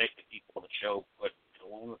 not just take the people on the show, but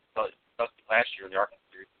when we were last year in the Arkansas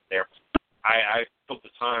series there, I took the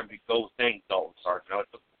time to go thank Dalton Sargent. I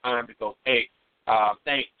took the time to go thank Tom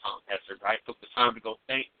Hester. I took the time to go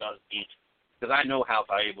thank Doug Dean, because I know how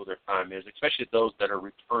valuable their time is, especially those that are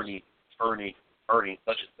returning,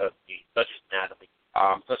 such as Doug Dean, such as Natalie,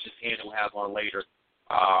 such as Hannah we'll have on later.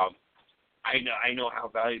 I know how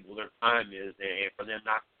valuable their time is, and for them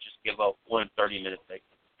not to just give up one 30-minute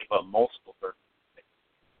segment, give up multiple 30 minutes.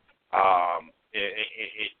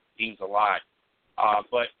 It means a lot.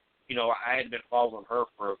 But I had been following her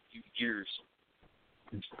for a few years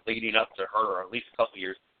leading up to her, or at least a couple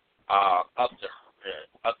years, up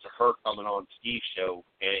to her coming on Steve's show,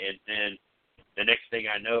 and then the next thing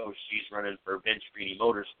I know, she's running for Vince Greeny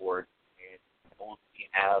Motorsport, and we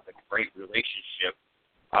have a great relationship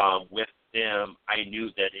with them. I knew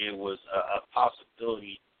that it was a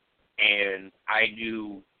possibility, and I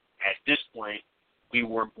knew at this point we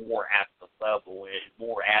were more at the level and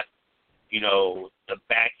more at the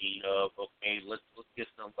backing of, okay, let's get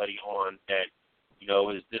somebody on that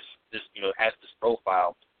is this has this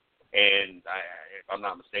profile. And if I'm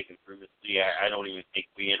not mistaken, previously, I don't even think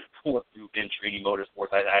we went through Vince Greeny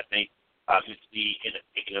Motorsports. I think Miss Lee ended up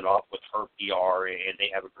taking it off with her PR, and they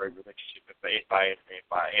have a great relationship. If I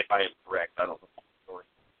am correct, I don't know the story.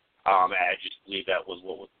 I just believe that was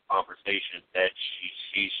what was the conversation, that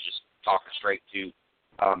she's just talking straight to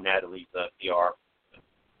Natalie's PR.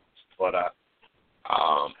 But I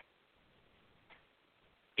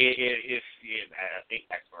think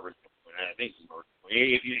that's my original point. I think it's my original point.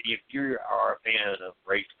 If you are a fan of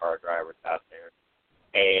race car drivers out there,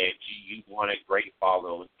 and you want a great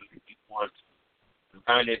follow, you want to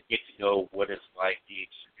kind of get to know what it's like, the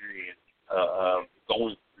experience of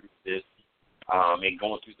going through this and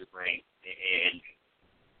going through the ranks and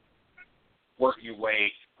working your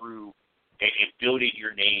way through and building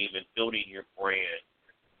your name and building your brand.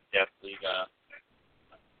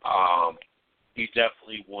 You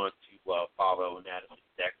definitely want to follow Natalie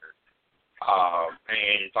Decker.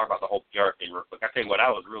 And talk about the whole PR thing real quick. I tell you what, I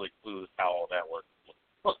was really clueless how all that works.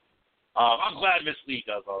 I'm glad Miss Lee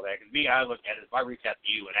does all that, because I look at it, if I reach out to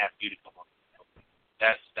you and ask you to come on,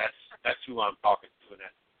 that's who I'm talking to, and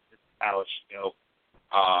that's how it should go.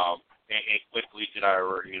 And quickly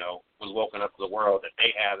was woken up to the world that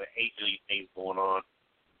they have 8 million things going on,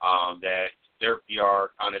 that their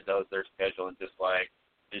PR kind of does their scheduling just like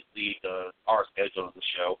Miss Lee does our schedule of the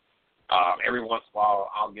show. Every once in a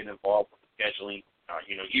while, I'll get involved with the scheduling.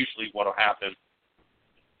 Usually what will happen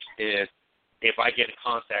is, if I get in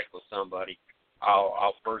contact with somebody,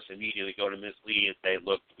 I'll first immediately go to Miss Lee and say,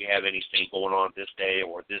 look, do we have anything going on this day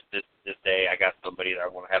or this day? I got somebody that I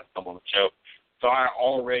want to have come on the show. So I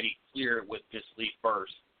already clear it with Miss Lee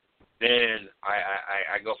first. Then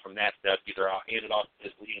I go from that step. Either I'll hand it off to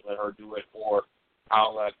Miss Lee and let her do it, or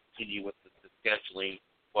I'll continue with the scheduling.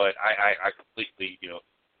 But I completely,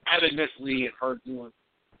 having Miss Lee and her doing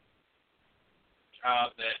the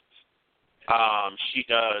job that she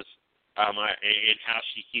does, and how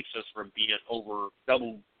she keeps us from being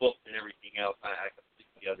double booked and everything else, I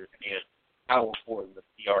completely understand how important the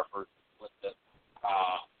PR person is, what the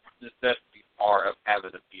necessity part of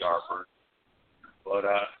having a PR person. But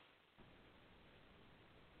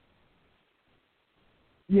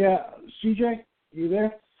yeah, CJ, you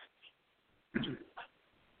there?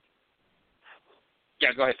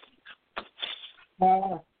 Yeah, go ahead.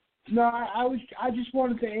 No, I just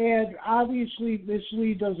wanted to add, obviously Miss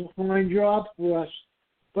Lee does a fine job for us,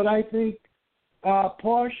 but I think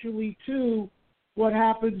partially too, what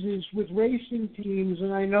happens is with racing teams,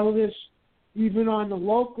 and I know this even on the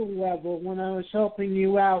local level when I was helping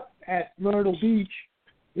you out at Myrtle Beach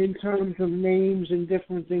in terms of names and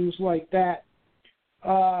different things like that.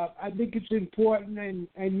 I think it's important,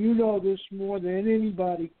 and you know this more than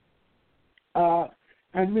anybody,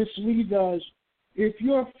 and Miss Lee does. If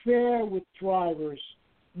you're fair with drivers,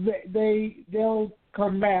 they'll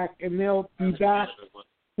come back and they'll be back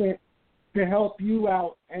to help you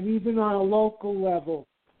out. And even on a local level,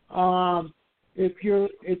 if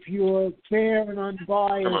you're fair and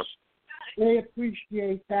unbiased, they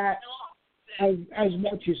appreciate that as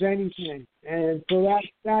much as anything. And so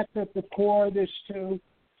that's at the core of this too.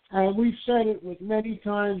 And we've said it with many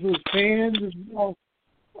times with fans as well.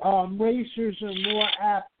 Racers are more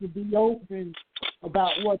apt to be open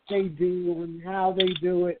about what they do and how they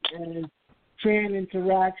do it, and fan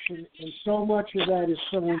interaction, and so much of that is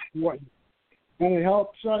so important. And it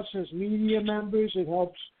helps us as media members. It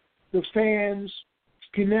helps the fans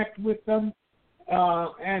connect with them,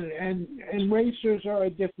 and racers are a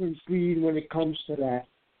different breed when it comes to that.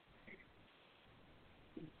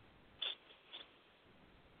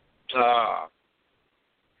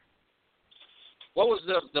 What was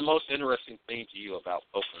the most interesting thing to you about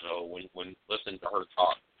Pocono when listening to her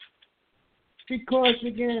talk? Because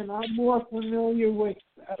again, I'm more familiar with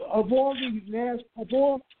of all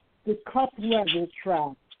the cup level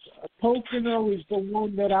tracks. Pocono is the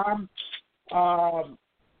one that I'm,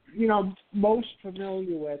 most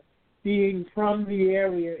familiar with, being from the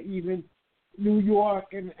area, even New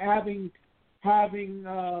York, and having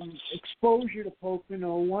exposure to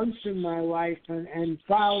Pocono once in my life, and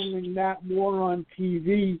following that more on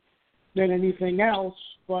TV than anything else.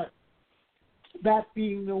 But that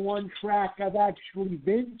being the one track I've actually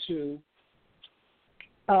been to.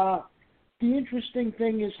 The interesting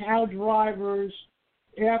thing is how drivers,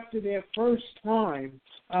 after their first time,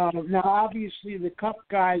 now obviously the Cup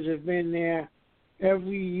guys have been there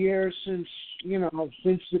every year since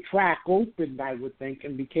the track opened, I would think,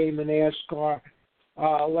 and became an NASCAR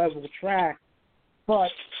level track.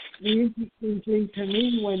 But the interesting thing to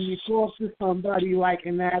me when you talk to somebody like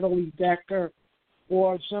a Natalie Decker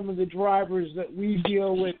or some of the drivers that we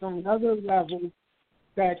deal with on other levels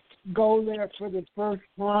that go there for the first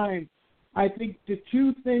time, I think the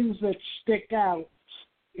two things that stick out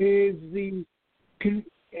is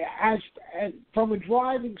from a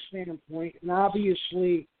driving standpoint, and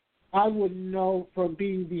obviously I wouldn't know from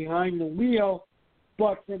being behind the wheel,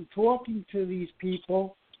 but from talking to these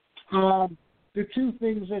people, the two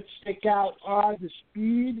things that stick out are the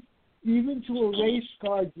speed, even to a race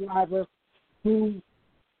car driver who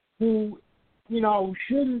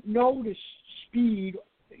shouldn't notice speed,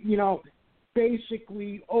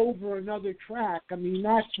 basically over another track. I mean,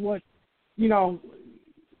 that's what,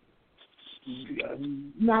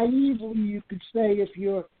 naively you could say if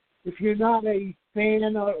you're not a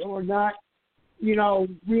fan or not,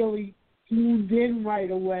 really tuned in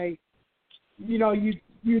right away,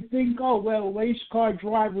 you'd think, oh well, race car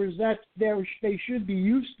drivers they should be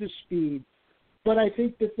used to speed. But I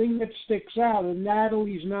think the thing that sticks out, and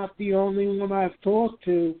Natalie's not the only one I've talked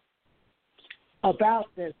to about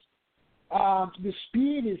this, the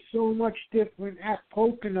speed is so much different at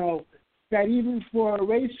Pocono that even for a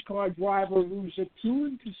race car driver who's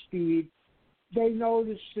attuned to speed, they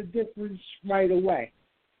notice the difference right away.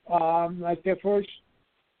 Like their first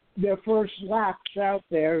laps out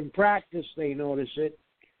there in practice, they notice it.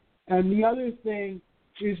 And the other thing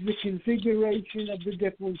is the configuration of the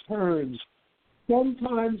different turns.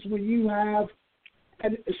 Sometimes when you have,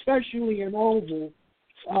 and especially an oval,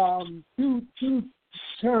 two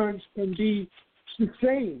turns can be the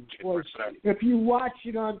same. Or if you watch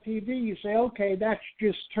it on TV, you say, okay, that's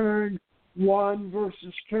just turn 1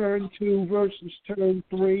 versus turn 2 versus turn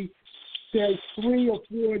 3. There's 3 or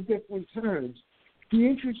 4 different turns. The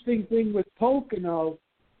interesting thing with Pocono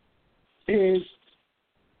is,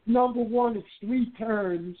 number one, it's 3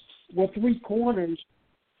 turns, or 3 corners,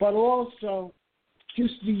 but also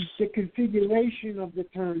just the configuration of the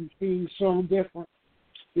turns being so different,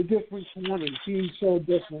 the different corners being so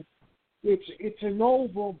different. It's an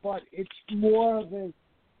oval, but it's more of a,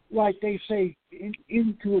 like they say,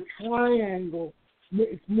 into a triangle.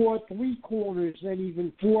 It's more 3 corners than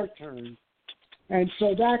even 4 turns. And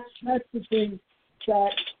so that's the thing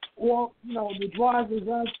that all the drivers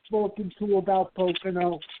I've spoken to about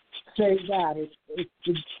Pocono say that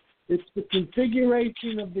it's the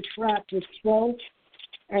configuration of the track itself,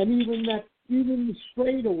 and even the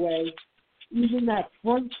straightaway, even that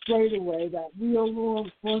front straightaway, that real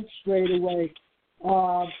long front straightaway,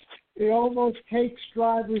 it almost takes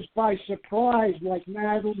drivers by surprise. Like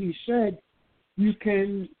Natalie said, you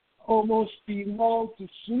can almost be lulled to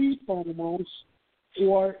sleep almost,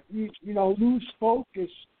 or lose focus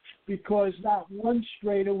because that one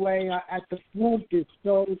straightaway at the front is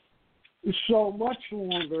so much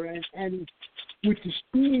longer, and with the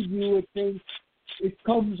speed you would think it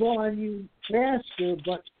comes on you faster,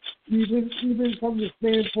 but even from the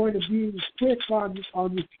standpoint of being quick on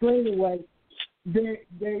the straightaway,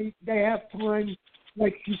 they have time,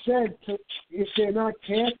 like you said, if they're not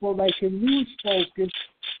careful, they can lose focus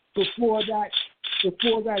before that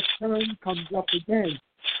turn comes up again.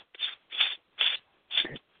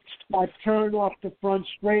 That turn off the front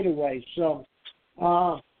straightaway. So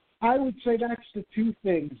I would say that's the two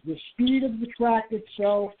things: the speed of the track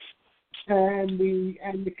itself and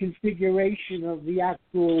the configuration of the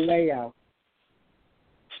actual layout.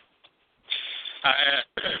 I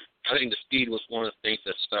think the speed was one of the things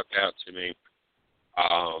that stuck out to me.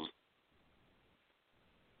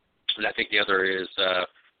 And I think the other is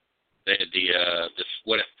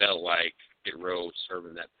what it felt like pit road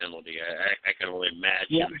serving that penalty. I can only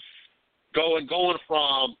imagine going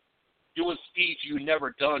from doing speeds you've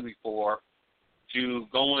never done before to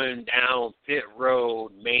going down pit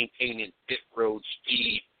road, maintaining pit road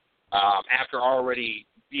speed after already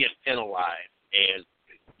being penalized and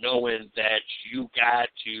knowing that you got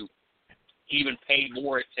to even pay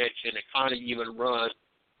more attention and kind of even run.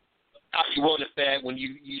 I'd be willing to bet when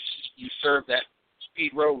you serve that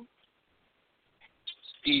speed road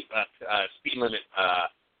speed limit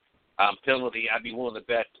penalty, I'd be willing to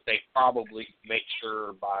bet that they probably make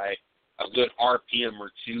sure by a good RPM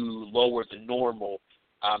or two lower than normal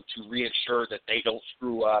to reinsure that they don't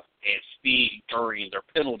screw up and speed during their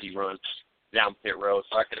penalty runs down pit road.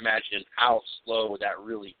 So I can imagine how slow that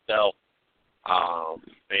really felt. I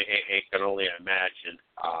can only imagine.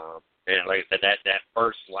 And like I said, that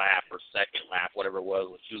first lap or second lap, whatever it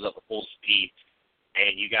was she was up at full speed,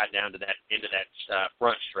 and you got down to that into that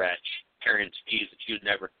front stretch carrying speeds that you'd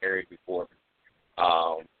never carried before.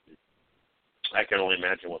 I can only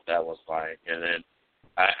imagine what that was like. And then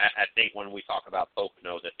I think when we talk about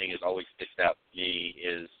Pocono, the thing that always sticks out to me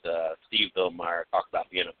is Steve Billmeyer talked about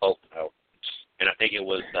being a Pocono. And I think it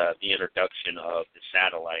was the introduction of the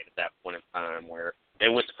satellite at that point in time where they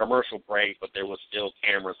went to commercial break, but there was still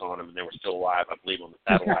cameras on them, and they were still live, I believe, on the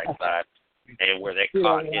satellite side, and where they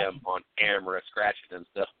caught him on camera scratching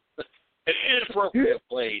himself in an inappropriate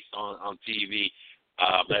place on TV.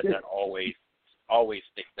 That always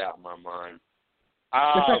sticks out in my mind.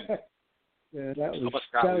 Yeah, that was,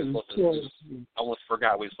 I almost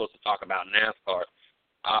forgot we were supposed to talk about NASCAR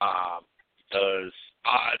because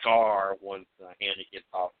odds are once Handy gets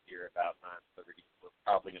off here about 9:30, we're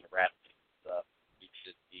probably going to wrap things up. We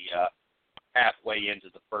should be halfway into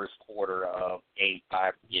the first quarter of Game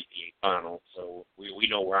 5 of the NBA Finals, so we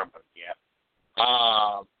know where I'm going to be at.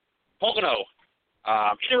 Pocono,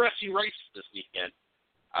 interesting race this weekend.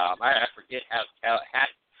 I forget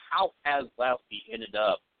how Keselowski ended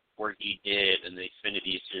up where he did in the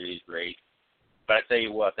Xfinity Series race. But I tell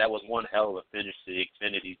you what, that was one hell of a finish to the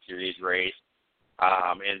Xfinity Series race.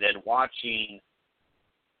 And then watching,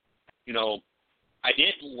 I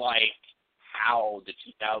didn't like how the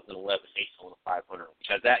 2011 Daytona 500,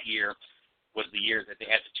 because that year was the year that they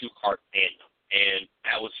had the two-car tandem, and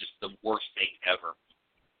that was just the worst thing ever.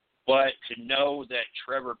 But to know that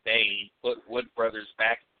Trevor Bayne put Wood Brothers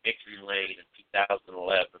back in victory lane in 2011,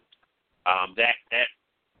 that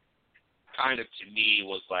kind of, to me,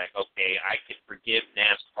 was like, okay, I can forgive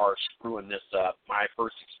NASCAR screwing this up. My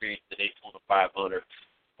first experience at Daytona 500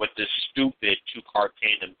 with this stupid two-car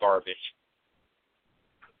tandem garbage.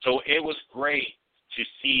 So it was great to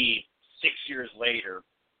see 6 years later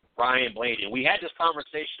Ryan Blaney. We had this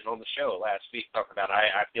conversation on the show last week talking about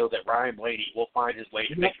I feel that Ryan Blaney will find his way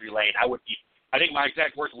to victory lane. I think my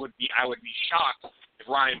exact words would be, I would be shocked if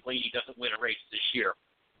Ryan Blaney doesn't win a race this year.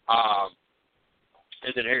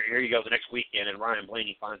 And then here you go the next weekend, and Ryan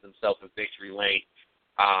Blaney finds himself in victory lane.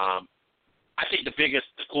 I think the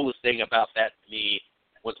coolest thing about that to me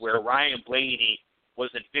was where Ryan Blaney was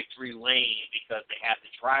in victory lane because they had the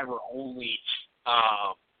driver-only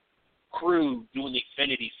crew doing the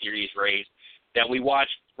Xfinity Series race, that we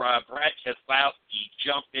watched Brad Keselowski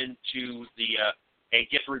jump into and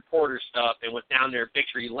get the reporter stuff and was down there in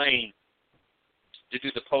victory lane to do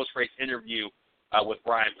the post-race interview with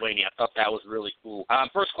Ryan Blaney. I thought that was really cool.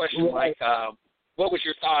 First question, Mike, what was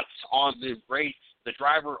your thoughts on the race, the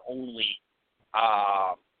driver-only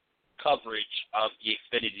coverage of the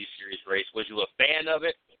Xfinity Series race? Was you a fan of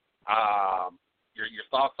it? Your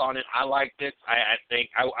thoughts on it? I liked it. I think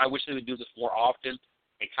I wish they would do this more often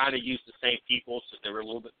and kind of use the same people so they were a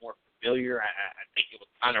little bit more familiar. I think it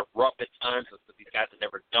was kind of rough at times because these guys had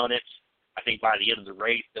never done it. I think by the end of the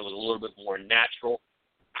race, it was a little bit more natural.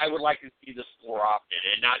 I would like to see this more often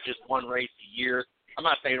and not just one race a year. I'm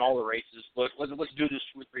not saying all the races, but let's do this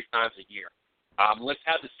 2 or 3 times a year. Let's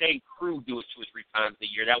have the same crew do it 2 or 3 times a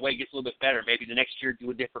year. That way it gets a little bit better. Maybe the next year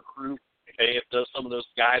do a different crew if some of those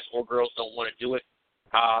guys or girls don't want to do it.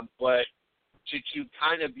 But to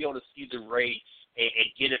kind of be able to see the race and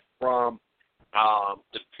get it from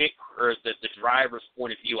the pick or the driver's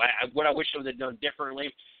point of view. What I wish they would have done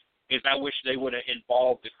differently is I wish they would have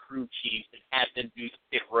involved the crew chiefs and had them do the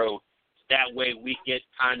pit road. That way we get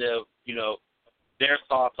kind of, their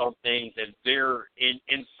thoughts on things and their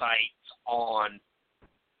insights on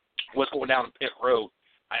what's going down the pit road.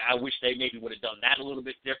 I wish they maybe would have done that a little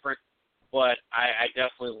bit different, but I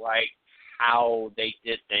definitely like how they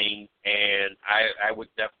did things, and I would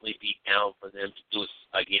definitely be down for them to do it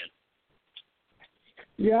again.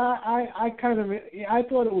 Yeah, I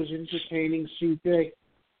thought it was entertaining, CJ.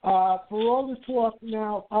 For all the talk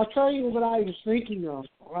now, I'll tell you what I was thinking of.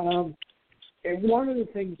 And one of the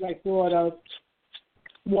things I thought of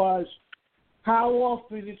was how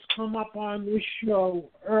often it's come up on this show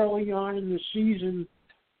early on in the season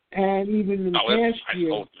and even in the past year.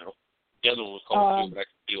 Cold, no. The other one was cold too, but I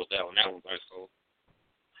can deal with that one. That one's ice cold.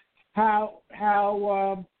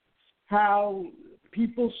 How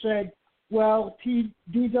people said, well,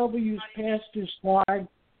 DW's past his time.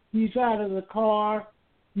 He's out of the car.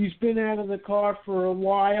 He's been out of the car for a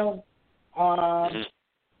while.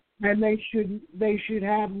 And they should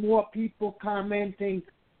have more people commenting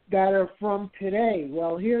that are from today.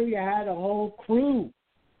 Well, here you had a whole crew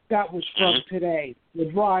that was from today, the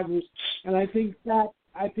drivers, and I think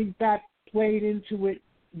that played into it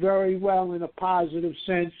very well in a positive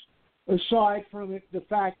sense. Aside from it, the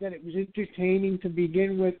fact that it was entertaining to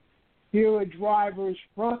begin with, here are drivers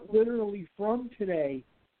literally from today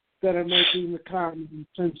that are making the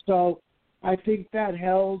comments, and so I think that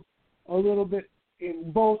held a little bit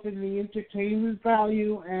both in the entertainment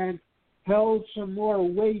value and held some more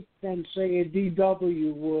weight than, say, a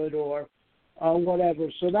DW would or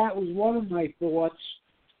whatever. So that was one of my thoughts.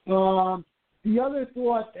 The other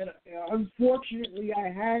thought that, unfortunately, I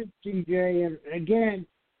had, CJ, and again,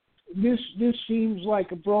 this seems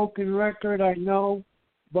like a broken record, I know,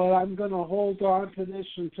 but I'm going to hold on to this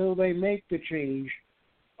until they make the change.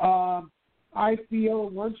 I feel,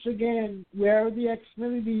 once again, where the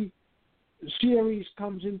Xfinity series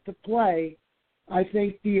comes into play, I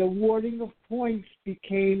think the awarding of points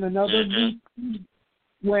became another week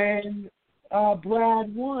when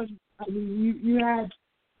Brad won. I mean, you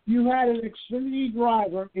had an Xfinity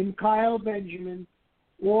driver in Kyle Benjamin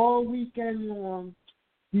all weekend long.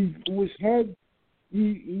 He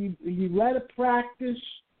led a practice.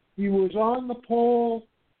 He was on the pole,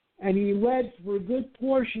 and he led for a good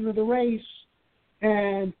portion of the race.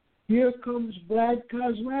 And here comes Brad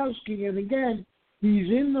Keselowski, and again, he's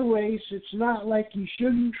in the race. It's not like he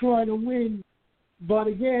shouldn't try to win, but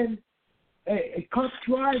again, a Cup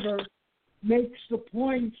driver makes the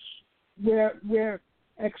points where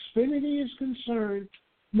Xfinity is concerned,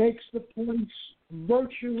 makes the points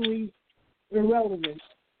virtually irrelevant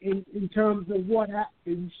in terms of what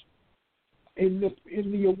happens in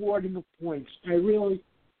the awarding of points.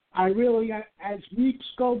 I really, as weeks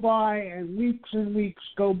go by and weeks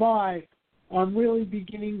go by, I'm really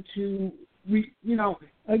beginning to,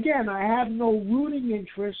 again, I have no rooting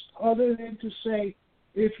interest other than to say,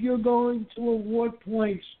 if you're going to award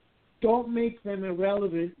points, don't make them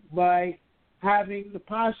irrelevant by having the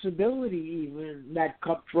possibility even that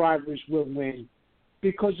Cup drivers will win.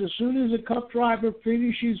 Because as soon as a Cup driver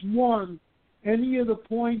finishes one, any of the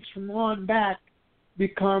points from on back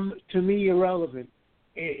become, to me, irrelevant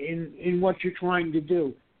in what you're trying to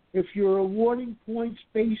do. If you're awarding points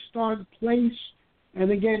based on place,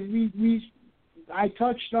 and again, I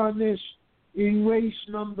touched on this in race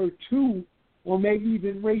number 2, or maybe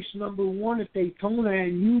even race number 1 at Daytona,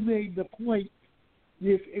 and you made the point,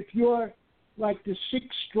 if you're like the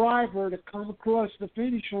 6th driver to come across the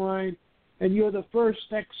finish line, and you're the first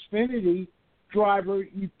Xfinity driver,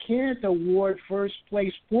 you can't award first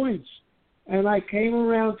place points. And I came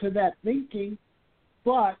around to that thinking,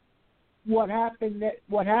 but what happened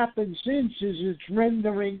since is it's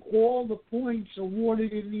rendering all the points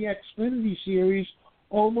awarded in the Xfinity series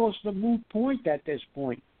almost a moot point at this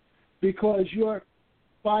point, because you're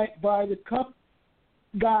by the Cup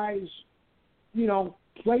guys,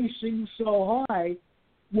 placing so high,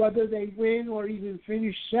 whether they win or even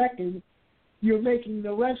finish second, you're making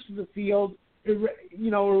the rest of the field,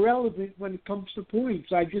 irrelevant when it comes to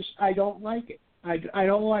points. I don't like it. I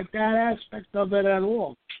don't like that aspect of it at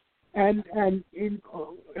all. And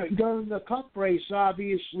during the Cup race,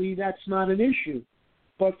 obviously, that's not an issue.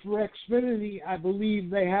 But for Xfinity, I believe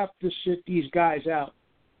they have to sit these guys out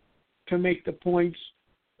to make the points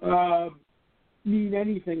mean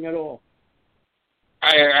anything at all.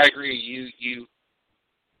 I agree. You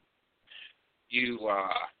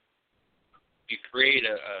create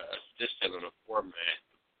a system and a format,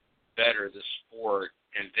 better the sport,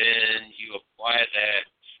 and then you apply that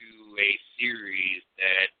to a series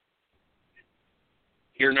that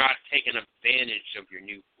you're not taking advantage of your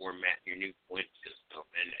new format, your new point system.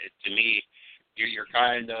 And to me, you're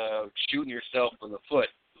kind of shooting yourself in the foot.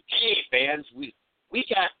 Hey, fans, we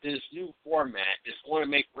got this new format. It's going to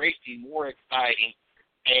make racing more exciting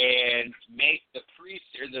and make the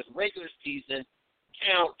regular season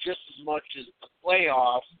count just as much as the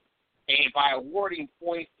playoffs, and by awarding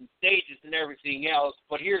points and stages and everything else.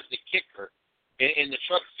 But here's the kicker. In the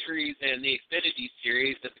Truck Series and the Xfinity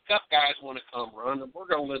Series, if the Cup guys want to come run, we're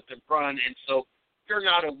going to let them run. And so you're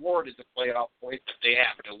not awarded the playoff points if they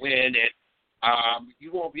happen to win, and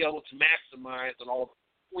you won't be able to maximize on all the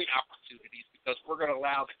point opportunities because we're going to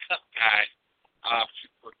allow the cup guys to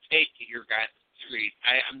partake in your guys' series.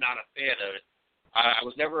 I'm not a fan of it. I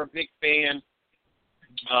was never a big fan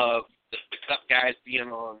of the cup guys being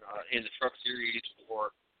on in the Truck Series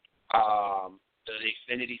or the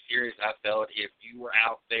Xfinity Series. I felt if you were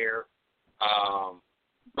out there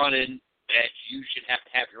running, that you should have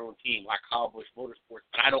to have your own team, like Kyle Busch Motorsports.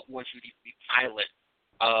 But I don't want you to be pilot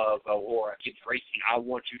of or kids racing. I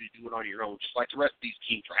want you to do it on your own, just like the rest of these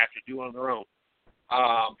teams have to do it on their own.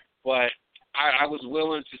 But I was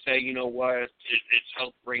willing to say, you know what, it's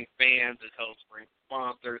helped bring fans, it helps bring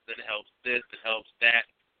sponsors, it helps this, it helps that.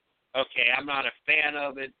 Okay, I'm not a fan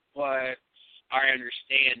of it, but I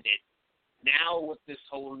understand it. Now with this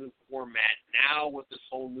whole new format, now with this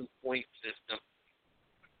whole new point system,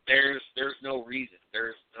 there's no reason.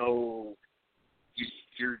 There's no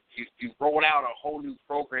you rolled out a whole new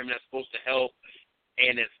program that's supposed to help,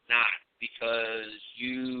 and it's not because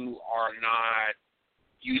you are not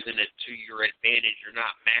using it to your advantage. You're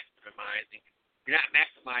not maximizing. You're not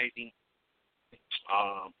maximizing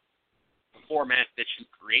the format that you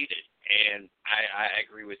created, and I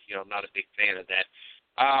agree with you. I'm not a big fan of that.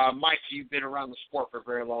 Mike, you've been around the sport for a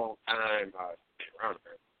very long time.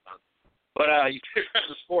 But you've been around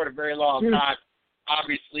the sport a very long time.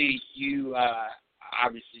 Obviously, you've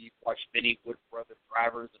watched many Wood Brothers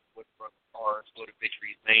drivers and Wood Brothers cars go to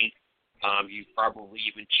victory lane. You probably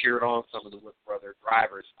even cheered on some of the Wood Brothers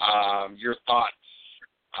drivers. Your thoughts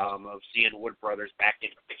of seeing Wood Brothers back in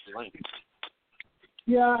victory lane?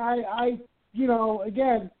 Yeah, I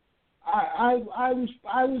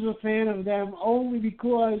was a fan of them only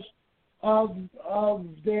because of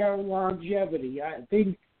their longevity. I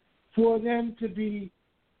think for them to be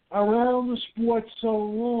around the sport so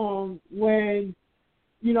long when,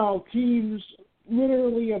 teams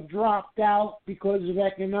literally have dropped out because of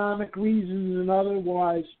economic reasons and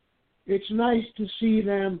otherwise, it's nice to see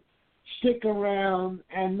them stick around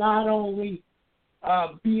and not only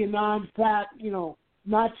be a non-factor,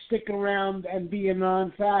 not stick around and be a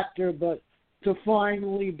non-factor, but to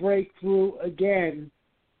finally break through again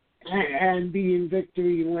and be in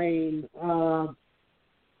victory lane.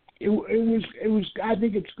 It was. I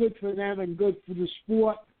think it's good for them and good for the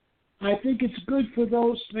sport. I think it's good for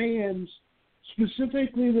those fans,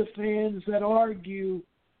 specifically the fans that argue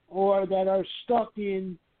or that are stuck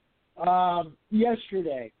in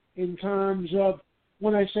yesterday. In terms of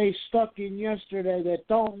when I say stuck in yesterday, that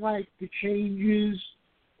don't like the changes,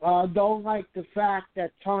 don't like the fact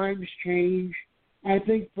that times change. I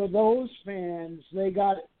think for those fans, they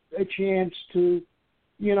got a chance to,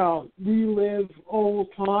 relive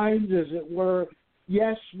old times, as it were.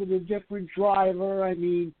 Yes, with a different driver. I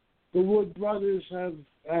mean, the Wood Brothers have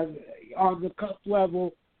on the Cup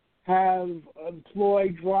level, have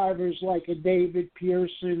employed drivers like a David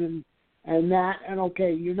Pearson and that. And,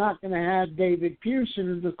 okay, you're not going to have David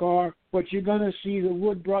Pearson in the car, but you're going to see the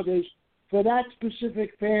Wood Brothers for that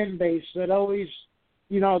specific fan base that always,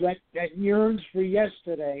 that yearns for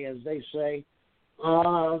yesterday, as they say.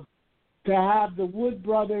 To have the Wood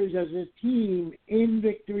Brothers as a team in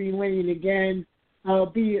victory lane again,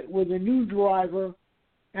 albeit with a new driver,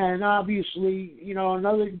 and obviously,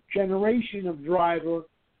 another generation of driver,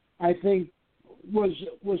 I think was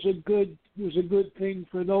a good thing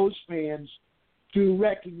for those fans to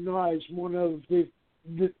recognize one of the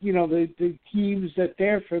teams that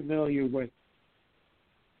they're familiar with.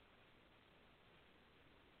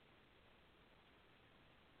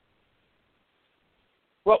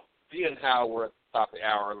 Well, being how we're at the top of the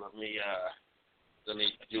hour, let me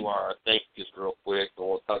do our thank yous real quick, and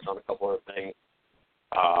we'll touch on a couple other things.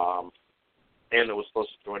 Anna was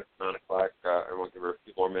supposed to join at 9 o'clock. I won't give her a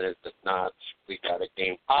few more minutes. If not, we got a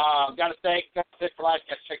game. Got to thank Fit for Life.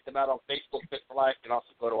 Got to check them out on Facebook, Fit for Life. You can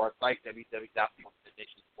also go to our site,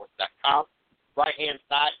 www.nationsports.com. Right-hand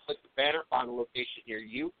side, click the banner, find a location near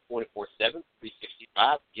you, 24/7,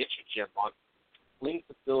 365. Get your gym on. Clean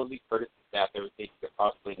facility, courtesy staff, everything you could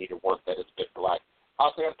possibly need or want that is Fit for Life.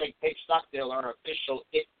 Also, got to thank Paige Stockdale, our official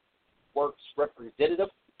It Works representative.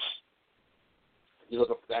 You're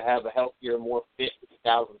looking to have a healthier, more fit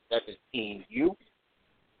 2017 you.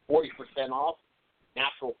 40% off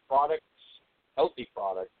natural products, healthy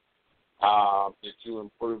products to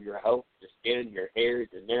improve your health, your skin, your hair,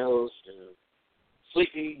 your nails, your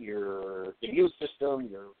sleeping, your immune system,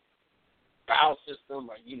 your bowel system,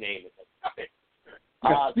 you name it.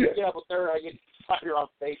 You get up with her, you can find her on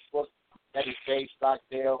Facebook. That is Paige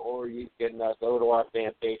Stockdale, or you can go to our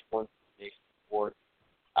fan page, One Nation Sport.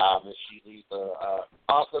 As she leaves.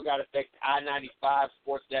 Also got to thank I-95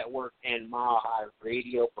 Sports Network and Mile High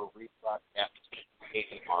Radio for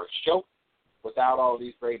rebroadcasting our show. Without all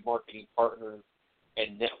these great marketing partners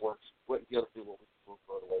and networks, wouldn't be able to do what we do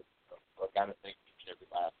for the way. So I got to thank each and every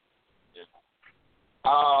last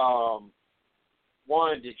one.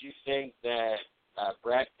 One, did you think that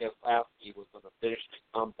Brad Keselowski was going to finish the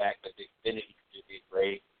comeback at the Xfinity Series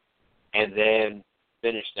race and then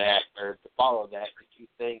finish that, or to follow that, did you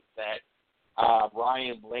think that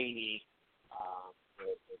Ryan Blaney,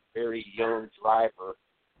 the very young driver,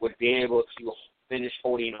 would be able to finish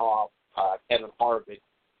holding off Kevin Harvick,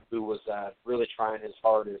 who was really trying his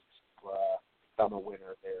hardest to become a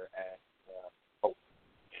winner there at Hope?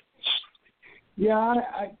 Yeah,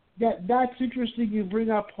 that's interesting you bring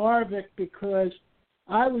up Harvick, because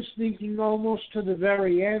I was thinking almost to the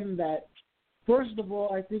very end that, first of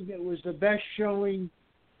all, I think it was the best showing.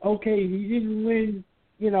 Okay, he didn't win,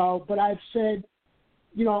 but I've said,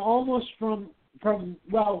 almost from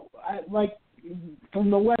the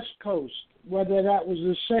West Coast, whether that was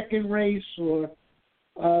the second race or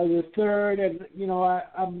the third, and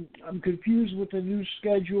I'm confused with the new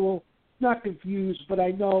schedule. Not confused, but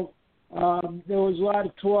I know there was a lot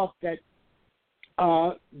of talk that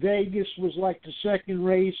Vegas was like the second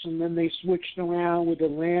race, and then they switched around with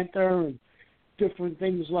Atlanta and different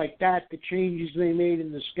things like that, the changes they made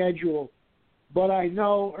in the schedule. But I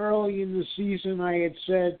know early in the season I had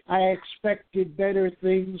said I expected better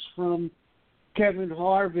things from Kevin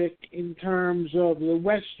Harvick in terms of the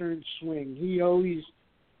Western swing. He always,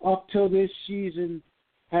 up till this season,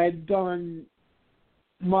 had done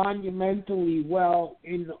monumentally well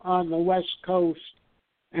on the West Coast.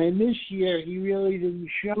 And this year he really didn't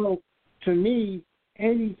show, to me,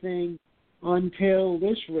 anything until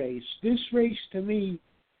this race. This race, to me,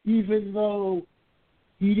 even though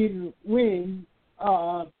he didn't win,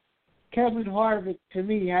 Kevin Harvick, to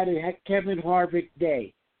me, had a Kevin Harvick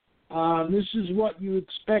day. This is what you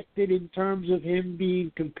expected in terms of him being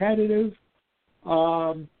competitive.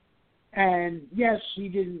 And yes, he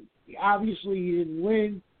didn't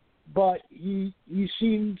win, but he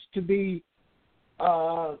seems to be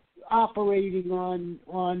operating on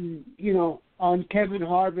Kevin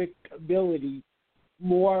Harvick ability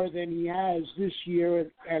more than he has this year,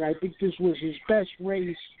 and I think this was his best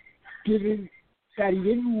race, given that he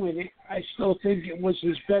didn't win it. I still think it was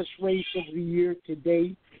his best race of the year to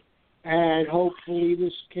date, and hopefully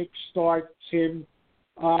this kick-starts him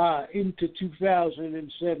into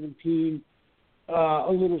 2017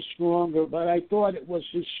 a little stronger, but I thought it was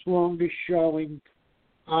his strongest showing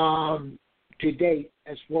to date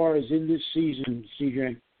as far as in this season,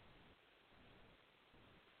 CJ.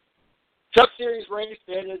 Truck Series race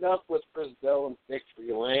ended up with Chris Bell and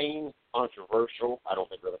victory lane. Controversial. I don't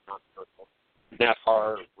think really controversial.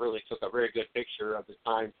 NASCAR really took a very good picture of the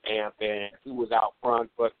time stamp and who was out front,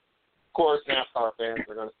 but of course NASCAR fans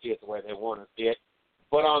are going to see it the way they want to see it.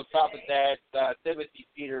 But on top of that, Timothy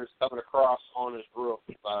Peters coming across on his roof.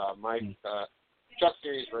 Mike, Truck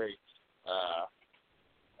Series race.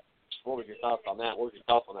 What were your thoughts on that? What were your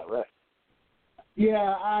thoughts on that race?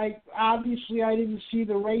 Yeah, I didn't see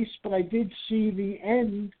the race, but I did see the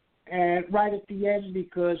end, right at the end,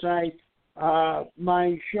 because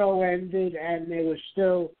my show ended and there was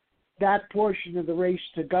still that portion of the race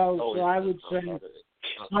to go. Oh, so I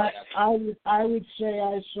would say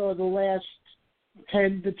I saw the last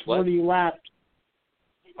 10 to 20 laps,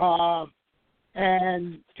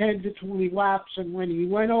 and 10 to 20 laps, and when he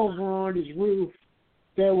went over on his roof,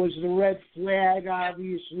 there was the red flag,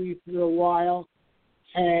 obviously, for a while,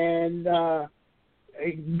 and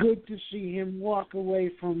good to see him walk away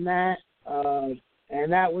from that,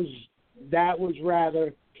 and that was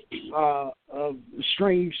rather a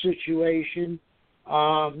strange situation.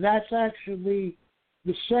 That's actually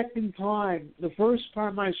the second time. The first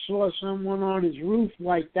time I saw someone on his roof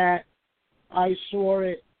like that, I saw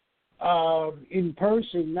it in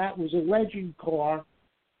person. That was a legend car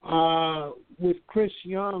with Chris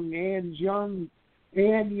Young and Young's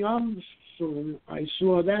son. I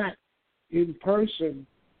saw that in person.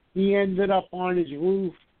 He ended up on his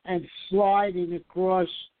roof and sliding across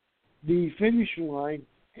the finish line.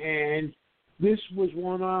 And this was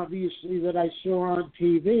one, obviously, that I saw on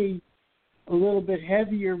TV, a little bit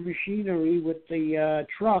heavier machinery with the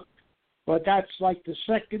truck, but that's like the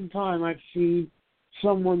second time I've seen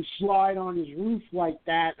someone slide on his roof like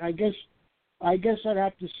that. I guess I'd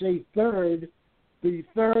have to say third. The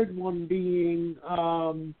third one being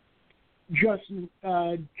Justin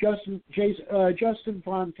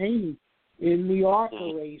Fontaine in the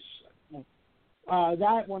ARCA race.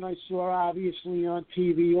 That one I saw obviously on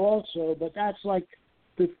TV also, but that's like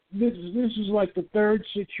this is like the third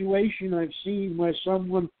situation I've seen where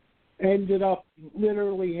someone ended up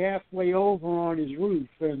literally halfway over on his roof,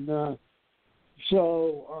 and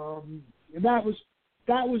so that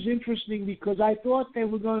was interesting because I thought they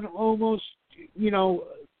were going to almost,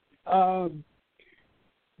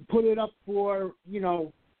 put it up for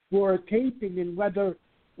for a taping and whether,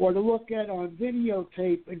 or to look at on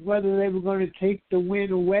videotape, and whether they were going to take the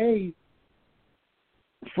win away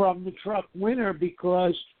from the truck winner,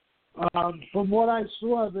 because from what I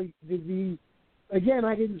saw, the again,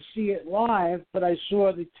 I didn't see it live, but I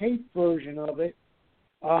saw the tape version of it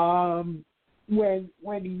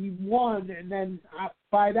when he won, and then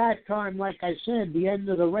by that time, like I said, the end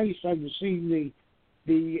of the race, I was seeing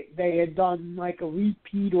they had done like a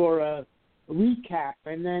repeat or a recap,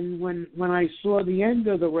 and then when I saw the end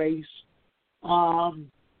of the race, I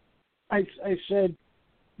said,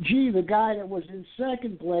 gee, the guy that was in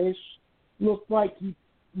second place looked like he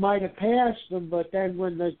might have passed him, but then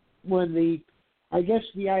when the I guess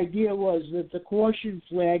the idea was that the caution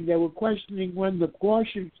flag, they were questioning when the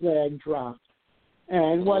caution flag dropped,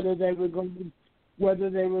 and whether they were going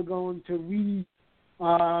to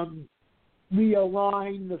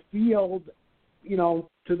realign the field,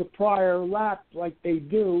 to the prior lap like they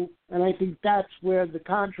do, and I think that's where the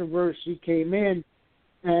controversy came in.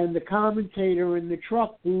 And the commentator in the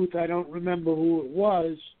truck booth, I don't remember who it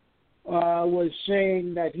was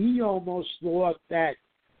saying that he almost thought that,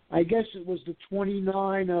 I guess it was the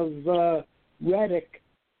 29 of Reddick,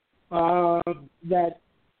 that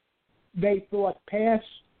they thought passed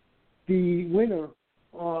the winner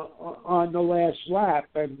on the last lap,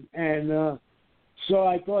 and so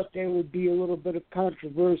I thought there would be a little bit of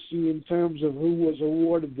controversy in terms of who was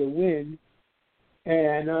awarded the win,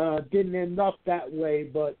 and didn't end up that way,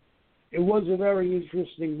 but it was a very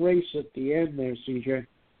interesting race at the end there, CJ.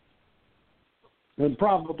 And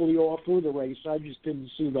probably all through the race. I just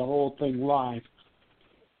didn't see the whole thing live.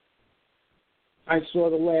 I saw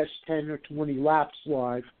the last 10 or 20 laps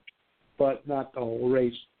live, but not the whole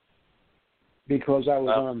race, because I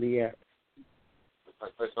was on the air.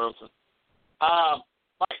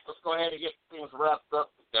 Mike, let's go ahead and get things wrapped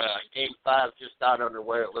up. Game 5 just got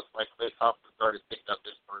underway. It looks like Clay Thompson's already picked up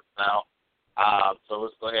his first foul. So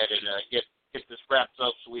let's go ahead and get this wrapped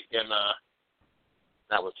up so we can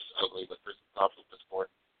that was just ugly, but Chris Thompson this sport.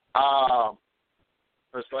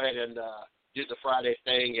 Let's go ahead and do the Friday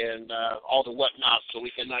thing and all the whatnots so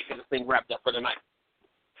we can get this thing wrapped up for the night.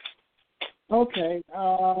 Okay.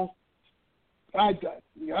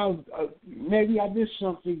 Maybe I missed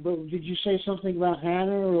something, but did you say something about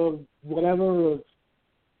Hannah or whatever? Or?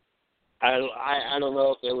 I don't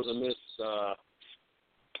know if there was a miss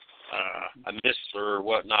or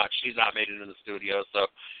whatnot. She's not made it in the studio, so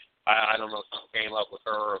I don't know if something came up with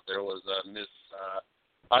her or if there was a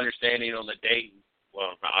misunderstanding on the date.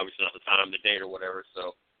 Well, obviously not the time, the date or whatever.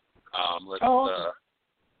 So let's.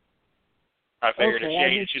 I figured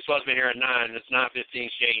if she's supposed to be here at 9, and it's 9:15.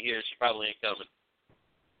 She ain't here. She probably ain't coming.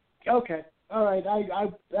 Okay, all right.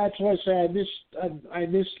 I that's what I said. I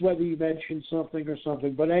missed whether you mentioned something or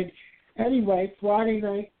something. But anyway, Friday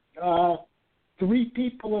night, 3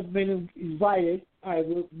 people have been invited. I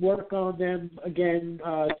will work on them again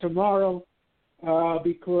tomorrow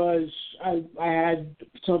because I had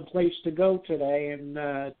some place to go today and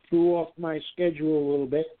threw off my schedule a little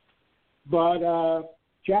bit. But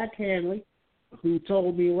Jack Hanley, who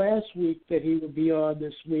told me last week that he would be on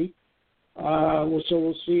this week, so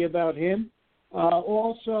we'll see about him.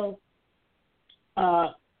 Also,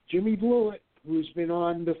 Jimmy Blewett, who's been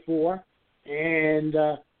on before, and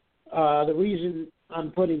the reason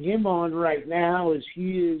I'm putting him on right now is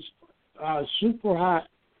he is super hot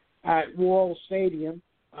at Wall Stadium.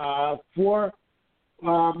 4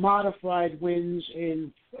 modified wins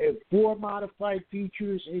in 4 modified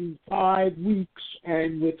features in 5 weeks,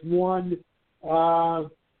 and with 1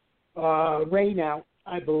 rain out,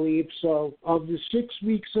 I believe. So of the 6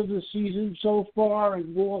 weeks of the season so far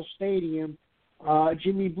in Wall Stadium,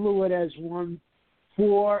 Jimmy Blewett has won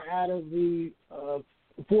 4 out of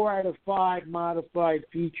 5 modified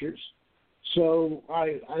features. So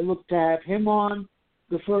I look to have him on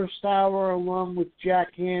the first hour along with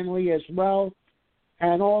Jack Hanley as well,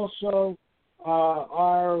 and also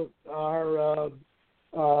our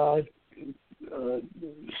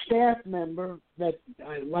staff member that,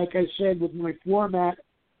 like I said, with my format,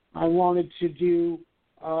 I wanted to do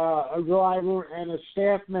a driver and a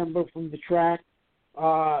staff member from the track,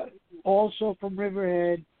 also from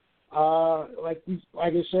Riverhead. Like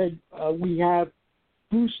I said, we have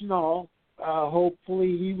Bruce Null.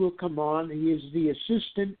 Hopefully he will come on. He is the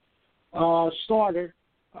assistant starter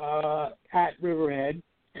at Riverhead,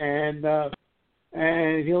 and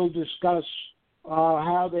he'll discuss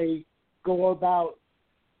how they go about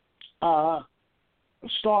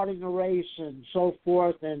starting a race and so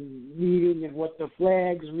forth, and meeting, and what the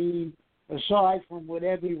flags mean, aside from what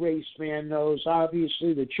every race fan knows.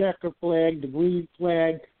 Obviously, the checker flag, the green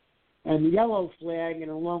flag, and the yellow flag, and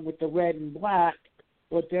along with the red and black.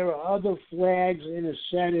 But there are other flags in a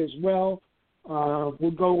set as well.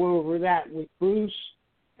 We'll go over that with Bruce,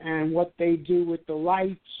 and what they do with the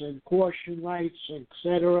lights and caution lights,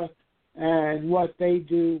 etc., and what they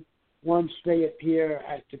do once they appear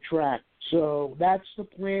at the track. So that's the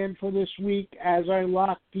plan for this week. As I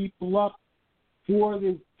lock people up for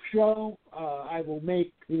the show, I will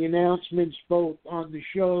make the announcements both on the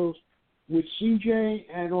shows with CJ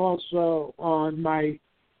and also on my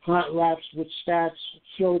Hot Laps with Stats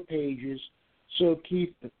show pages. So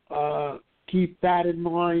keep that in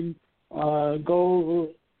mind. Go over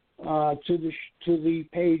to the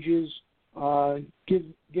pages.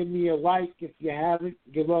 Give me a like if you haven't.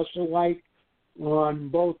 Give us a like on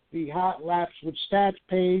both the Hot Laps with Stats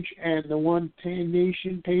page and the 110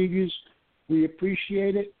 Nation pages. We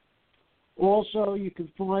appreciate it. Also, you can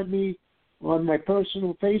find me on my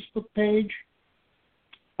personal Facebook page.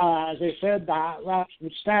 As I said, the Hot Laps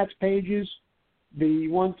with Stats pages, the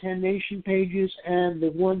 110 Nation pages, and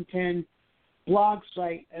the 110 blog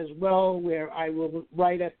site as well, where I will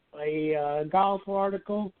write up a golf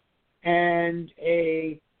article and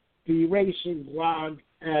the racing blog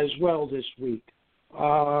as well this week.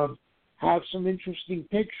 Have some interesting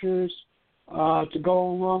pictures to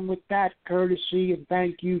go along with that, courtesy and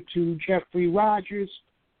thank you to Jeffrey Rogers.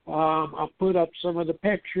 I'll put up some of the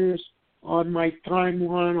pictures on my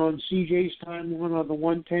timeline, on CJ's timeline, on the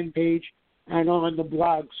 110 page, and on the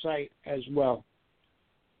blog site as well.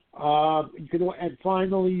 And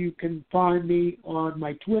finally, you can find me on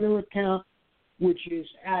my Twitter account, which is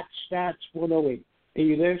 @Stats108. Are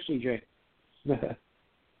you there, CJ?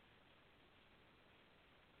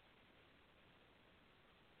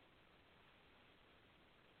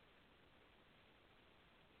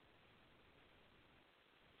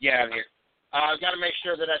 Yeah, I'm here. I've got to make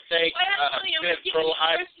sure that I say Fit for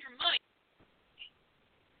Life.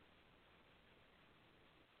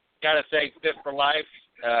 Got to say Fit for Life,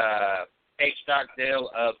 Kate Stockdale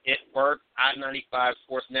of Itberg, I-95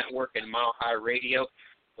 Sports Network, and Mile High Radio.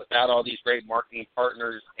 Without all these great marketing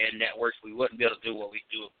partners and networks, we wouldn't be able to do what we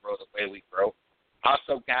do and grow the way we grow.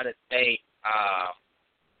 Also got to say,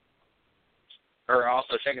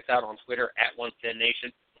 also check us out on Twitter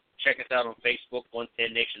 @110Nation. Check us out on Facebook,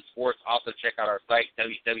 110 Nation Sports. Also check out our site,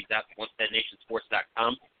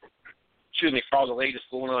 www.110nationsports.com. Excuse me, for all the latest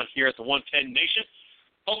going on here at the 110 Nation.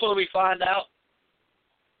 Hopefully we find out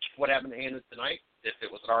what happened to Hannah tonight, if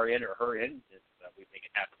it was our end or her end. We make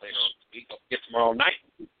it happen later on this week. Don't forget tomorrow night.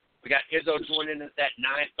 We got Izzo joining us at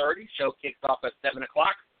 9:30. Show kicks off at 7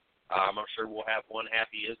 o'clock. I'm sure we'll have one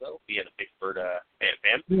happy Izzo, being a Pittsburgh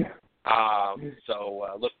fan. Yeah. So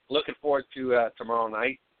looking forward to tomorrow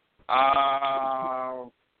night.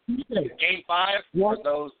 Game 5 for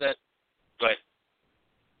those that. But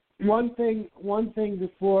one thing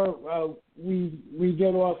before we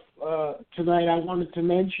get off tonight, I wanted to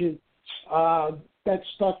mention that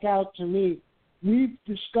stuck out to me. We've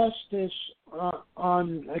discussed this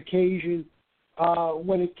on occasion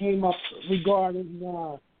when it came up regarding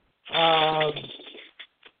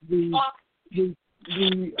the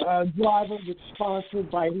driver that's sponsored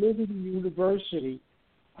by Liberty University.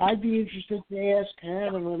 I'd be interested to ask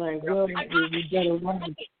Hannah, and I will when we get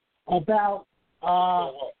around, about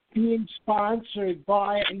being sponsored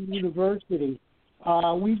by a university.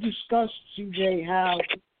 We discussed, CJ, how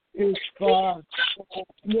if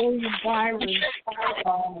William Byron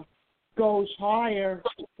goes higher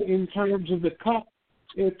in terms of the cup,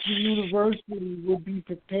 if the university would be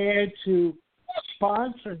prepared to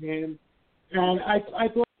sponsor him. And I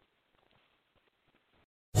thought,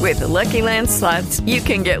 with the Lucky Land Slots, you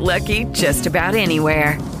can get lucky just about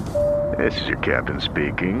anywhere. This is your captain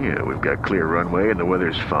speaking. We've got clear runway and the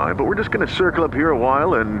weather's fine, but we're just going to circle up here a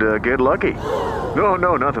while and get lucky.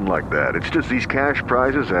 No, nothing like that. It's just these cash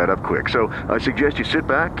prizes add up quick. So I suggest you sit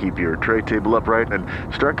back, keep your tray table upright, and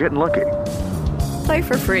start getting lucky. Play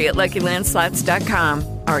for free at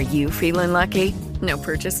LuckyLandSlots.com. Are you feeling lucky? No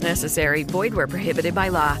purchase necessary. Void where prohibited by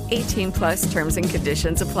law. 18+ terms and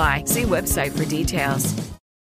conditions apply. See website for details.